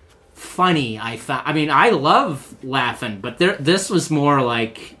funny I found. I mean, I love laughing, but this was more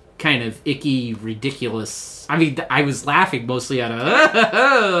like kind of icky, ridiculous. I mean, I was laughing mostly at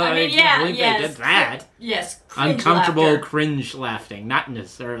I can't believe they did that. Yes, uncomfortable, laughter. cringe laughing, not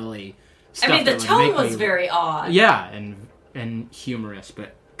necessarily. I mean, the tone was very odd. Yeah, and humorous,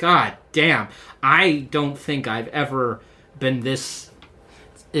 but god damn, I don't think I've ever been this.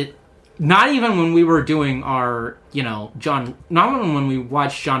 Not even when we were doing our, not even when we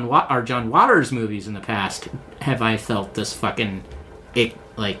watched John Waters movies in the past, have I felt this fucking icky.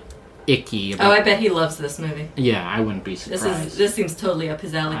 I bet he loves this movie. Yeah, I wouldn't be surprised. This seems totally up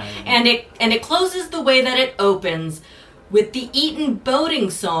his alley. And it closes the way that it opens with the Eton boating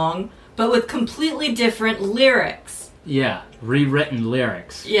song, but with completely different lyrics. Yeah, rewritten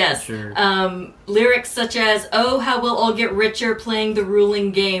lyrics. Yes. Sure. Lyrics such as, "Oh, how we'll all get richer playing the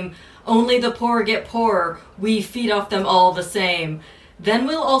ruling game. Only the poor get poorer. We feed off them all the same. Then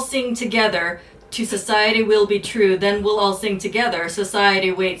we'll all sing together. To society will be true. Then we'll all sing together.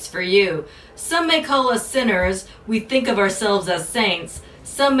 Society waits for you. Some may call us sinners. We think of ourselves as saints.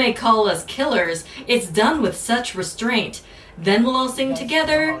 Some may call us killers. It's done with such restraint. Then we'll all sing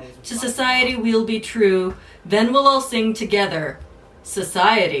together. To society we'll be true. Then we'll all sing together.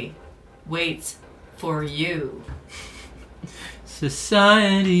 Society waits for you."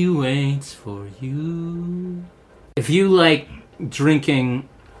 Society waits for you. If you like drinking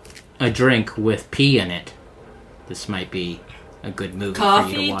a drink with pee in it, this might be a good movie for you to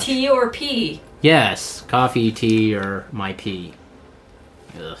Coffee, watch. tea, or pee? Yes, coffee, tea, or my pee.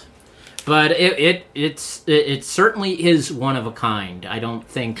 Ugh. But it certainly is one of a kind. I don't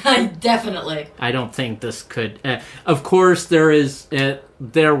think. Definitely. I don't think this could. Of course, there was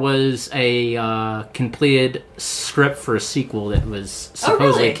a completed script for a sequel that was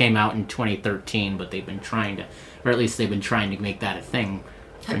supposedly came out in 2013, but they've been trying to, or at least they've been trying to make that a thing.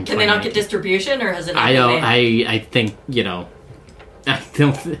 Can they not get distribution, or has it? I don't. I think I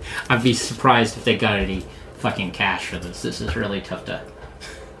don't. I'd be surprised if they got any fucking cash for this. This is really tough to.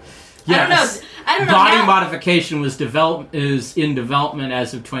 Yes. I don't know. Body Modification is in development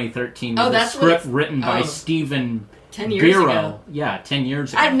as of 2013. Oh, with that's a script written by oh. Stephen 10 years Biro. ago. Yeah, 10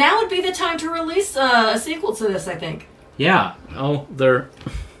 years ago. Now would be the time to release a sequel to this, I think. Yeah. Oh, they're.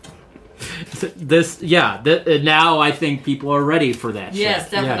 Now I think people are ready for that. Yes,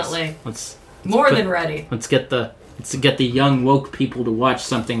 shit. definitely. Yes. More than ready. Let's get the It's to get the young woke people to watch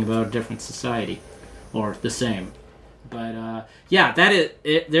something about a different society, or the same. But yeah, that is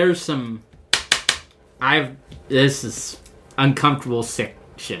it. There's some. This is uncomfortable, sick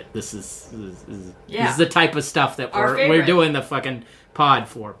shit. This is the type of stuff that we're doing the fucking pod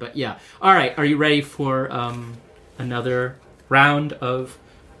for. But yeah, all right. Are you ready for another round of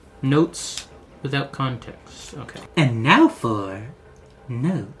notes without context? Okay. And now for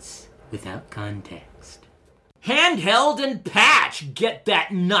notes without context. Handheld and patch. Get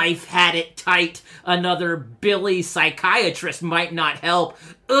that knife, had it tight. Another Billy psychiatrist might not help.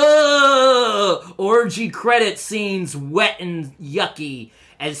 Ugh! Orgy credit scenes wet and yucky.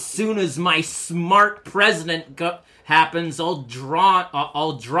 As soon as my smart president happens, I'll draw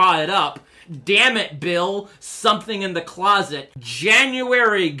it up. Damn it, Bill. Something in the closet.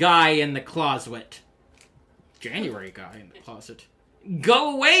 January guy in the closet. January guy in the closet.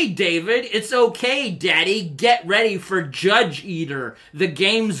 Go away, David. It's okay, Daddy. Get ready for Judge Eater. The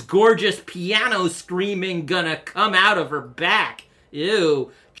game's gorgeous piano screaming gonna come out of her back.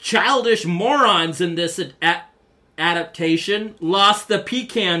 Ew. Childish morons in this adaptation lost the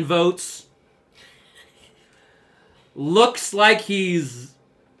pecan votes. Looks like he's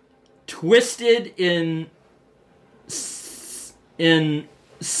twisted in semen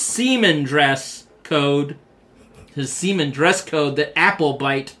dress code. His semen dress code that Apple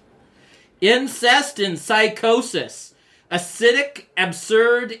bite. Incest and psychosis. Acidic,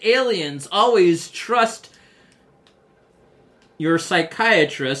 absurd aliens. Always trust your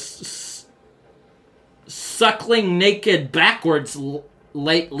psychiatrist. Suckling naked backwards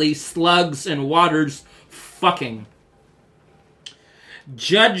lately. Slugs and waters fucking.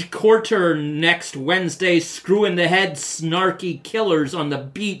 Judge Courter next Wednesday. Screw in the head snarky killers on the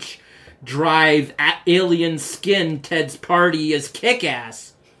beach. Drive at alien skin. Ted's party is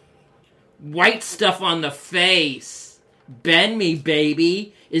kick-ass. White stuff on the face. Bend me,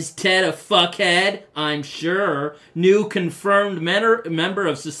 baby. Is Ted a fuckhead? I'm sure. New confirmed member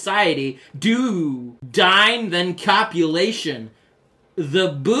of society. Do. Dine, then copulation. The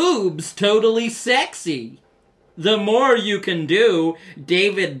boobs totally sexy. The more you can do,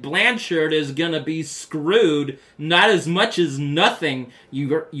 David Blanchard is gonna be screwed. Not as much as nothing,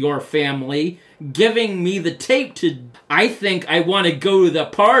 your family. Giving me the tape to... I think I want to go to the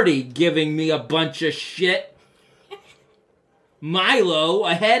party, giving me a bunch of shit. Milo,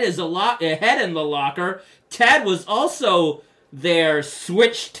 ahead in the locker. Ted was also there.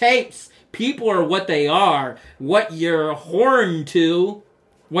 Switch tapes. People are what they are. What you're horned to...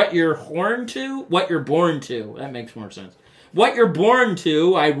 What you're born to. That makes more sense. What you're born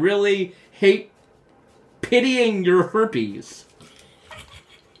to, I really hate pitying your herpes.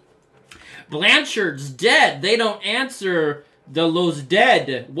 Blanchard's dead. They don't answer the los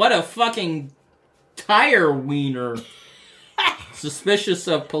dead. What a fucking tire wiener. Suspicious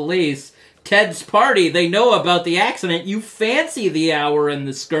of police. Ted's party. They know about the accident. You fancy the hour in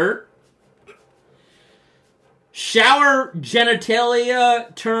the skirt. Shower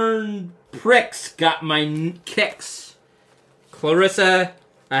genitalia turn pricks got my kicks. Clarissa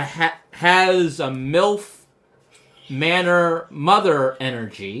has a MILF manner mother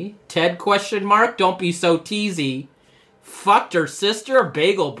energy. Ted ? Don't be so teasy. Fucked her sister.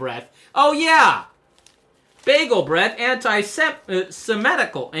 Bagel breath. Oh yeah. Bagel breath.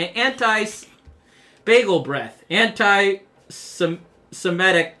 Anti-Semitical. Bagel breath.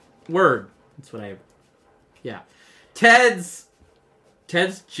 Anti-Semitic word. That's what I have. Yeah. Ted's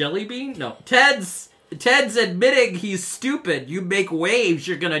jelly bean? No. Ted's admitting he's stupid. You make waves,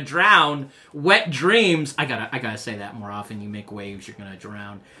 you're gonna drown. Wet dreams. I gotta say that more often. You make waves, you're gonna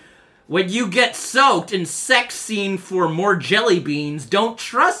drown. When you get soaked in sex scene for more jelly beans, don't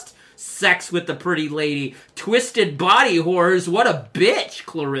trust sex with the pretty lady. Twisted body horrors. What a bitch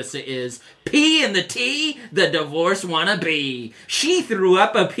Clarissa is. P in the T, the divorce wannabe. She threw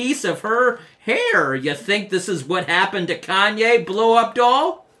up a piece of her hair. You think this is what happened to Kanye, blow-up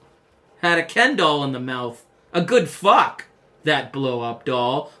doll? Had a Ken doll in the mouth. A good fuck. That blow-up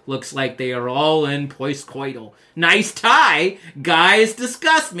doll. Looks like they are all in postcoital. Nice tie. Guys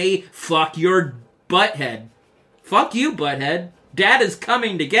disgust me. Fuck your butthead. Fuck you, butthead. Dad is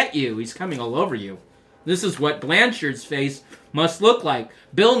coming to get you. He's coming all over you. This is what Blanchard's face must look like.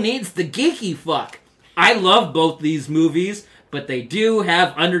 Bill needs the geeky fuck. I love both these movies, but they do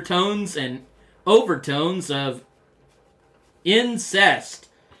have undertones and overtones of incest.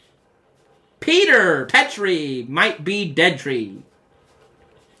 Peter Petrie might be dead tree.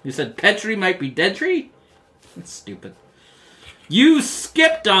 You said Petrie might be dead tree? That's stupid. You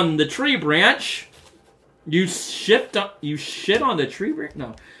skipped on the tree branch. You shit on the tree branch?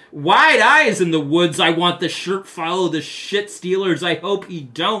 No. Wide eyes in the woods. I want the shirt follow the shit stealers. I hope he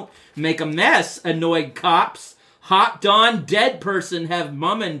don't make a mess. Annoyed cops. Hot dawn, dead person, have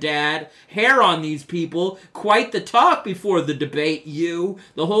mum and dad. Hair on these people. Quite the talk before the debate, you.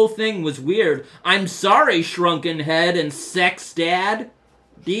 The whole thing was weird. I'm sorry, shrunken head and sex dad.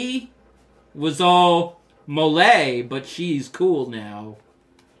 D was all mole, but she's cool now.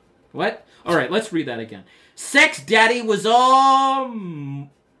 What? Alright, let's read that again. Sex daddy was all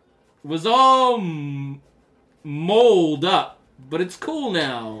mold up, but it's cool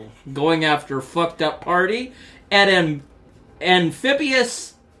now. Going after fucked up party. And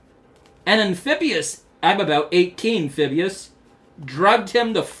amphibious, I'm about 18, Phibius, drugged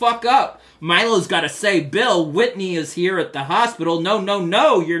him the fuck up. Milo's gotta say, Bill, Whitney is here at the hospital.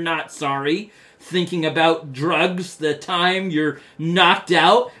 No, you're not sorry. Thinking about drugs the time you're knocked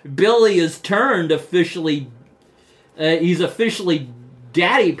out. Billy is turned officially, he's officially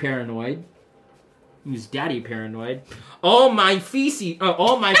daddy paranoid. He's daddy paranoid. All my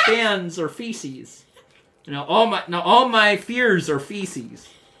fans are feces. All my fears are feces.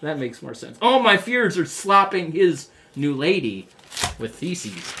 That makes more sense. All my fears are slopping his new lady with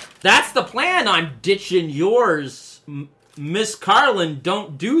feces. That's the plan. I'm ditching yours. Miss Carlin,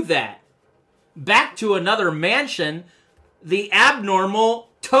 don't do that. Back to another mansion. The abnormal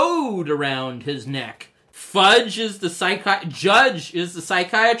toad around his neck. Judge is the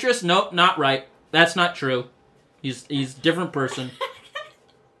psychiatrist? Nope, not right. That's not true. He's a different person.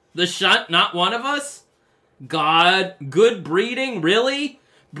 The shunt, not one of us? God, good breeding, really?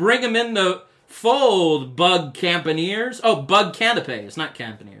 Bring him in the fold, bug campaneers. Oh, bug canapes, not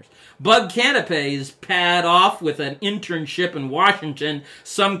campaneers. Bug canapes pad off with an internship in Washington,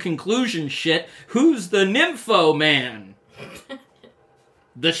 some conclusion shit. Who's the nympho man?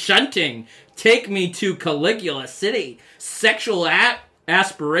 The shunting. Take me to Caligula City. Sexual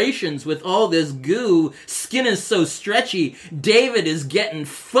aspirations with all this goo. Skin is so stretchy. David is getting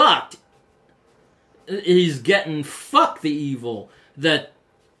fucked. He's getting fuck the evil. The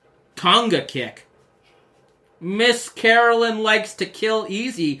Tonga kick. Miss Carolyn likes to kill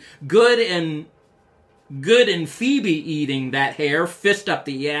easy. Good and Phoebe eating that hair. Fist up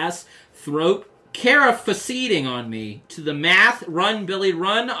the ass. Throat. Kara faceting on me. To the math. Run, Billy,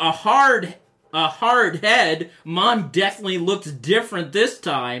 run. A hard head. Mom definitely looks different this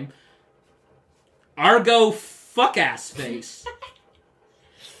time. Argo fuck ass face.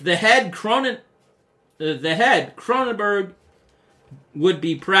 The head Cronenberg would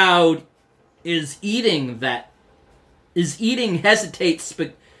be proud is eating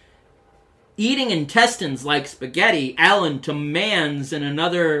intestines like spaghetti. Alan to Mans in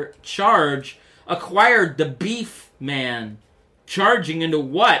another charge acquired the beef man. Charging into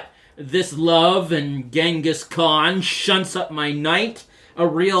what? This love and Genghis Khan shunts up my night. A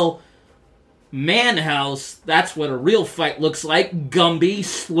real man house, that's what a real fight looks like. Gumby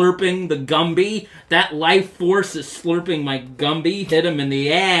slurping the Gumby. That life force is slurping my Gumby. Hit him in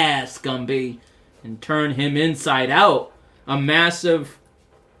the ass, Gumby. And turn him inside out. A massive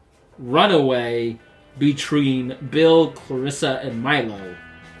runaway between Bill, Clarissa, and Milo.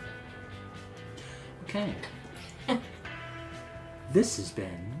 Okay. This has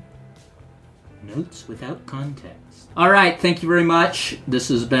been Notes Without Context. Alright, thank you very much. This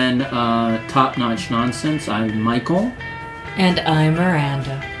has been Top Notch Nonsense. I'm Michael. And I'm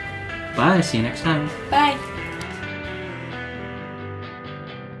Miranda. Bye, see you next time. Bye.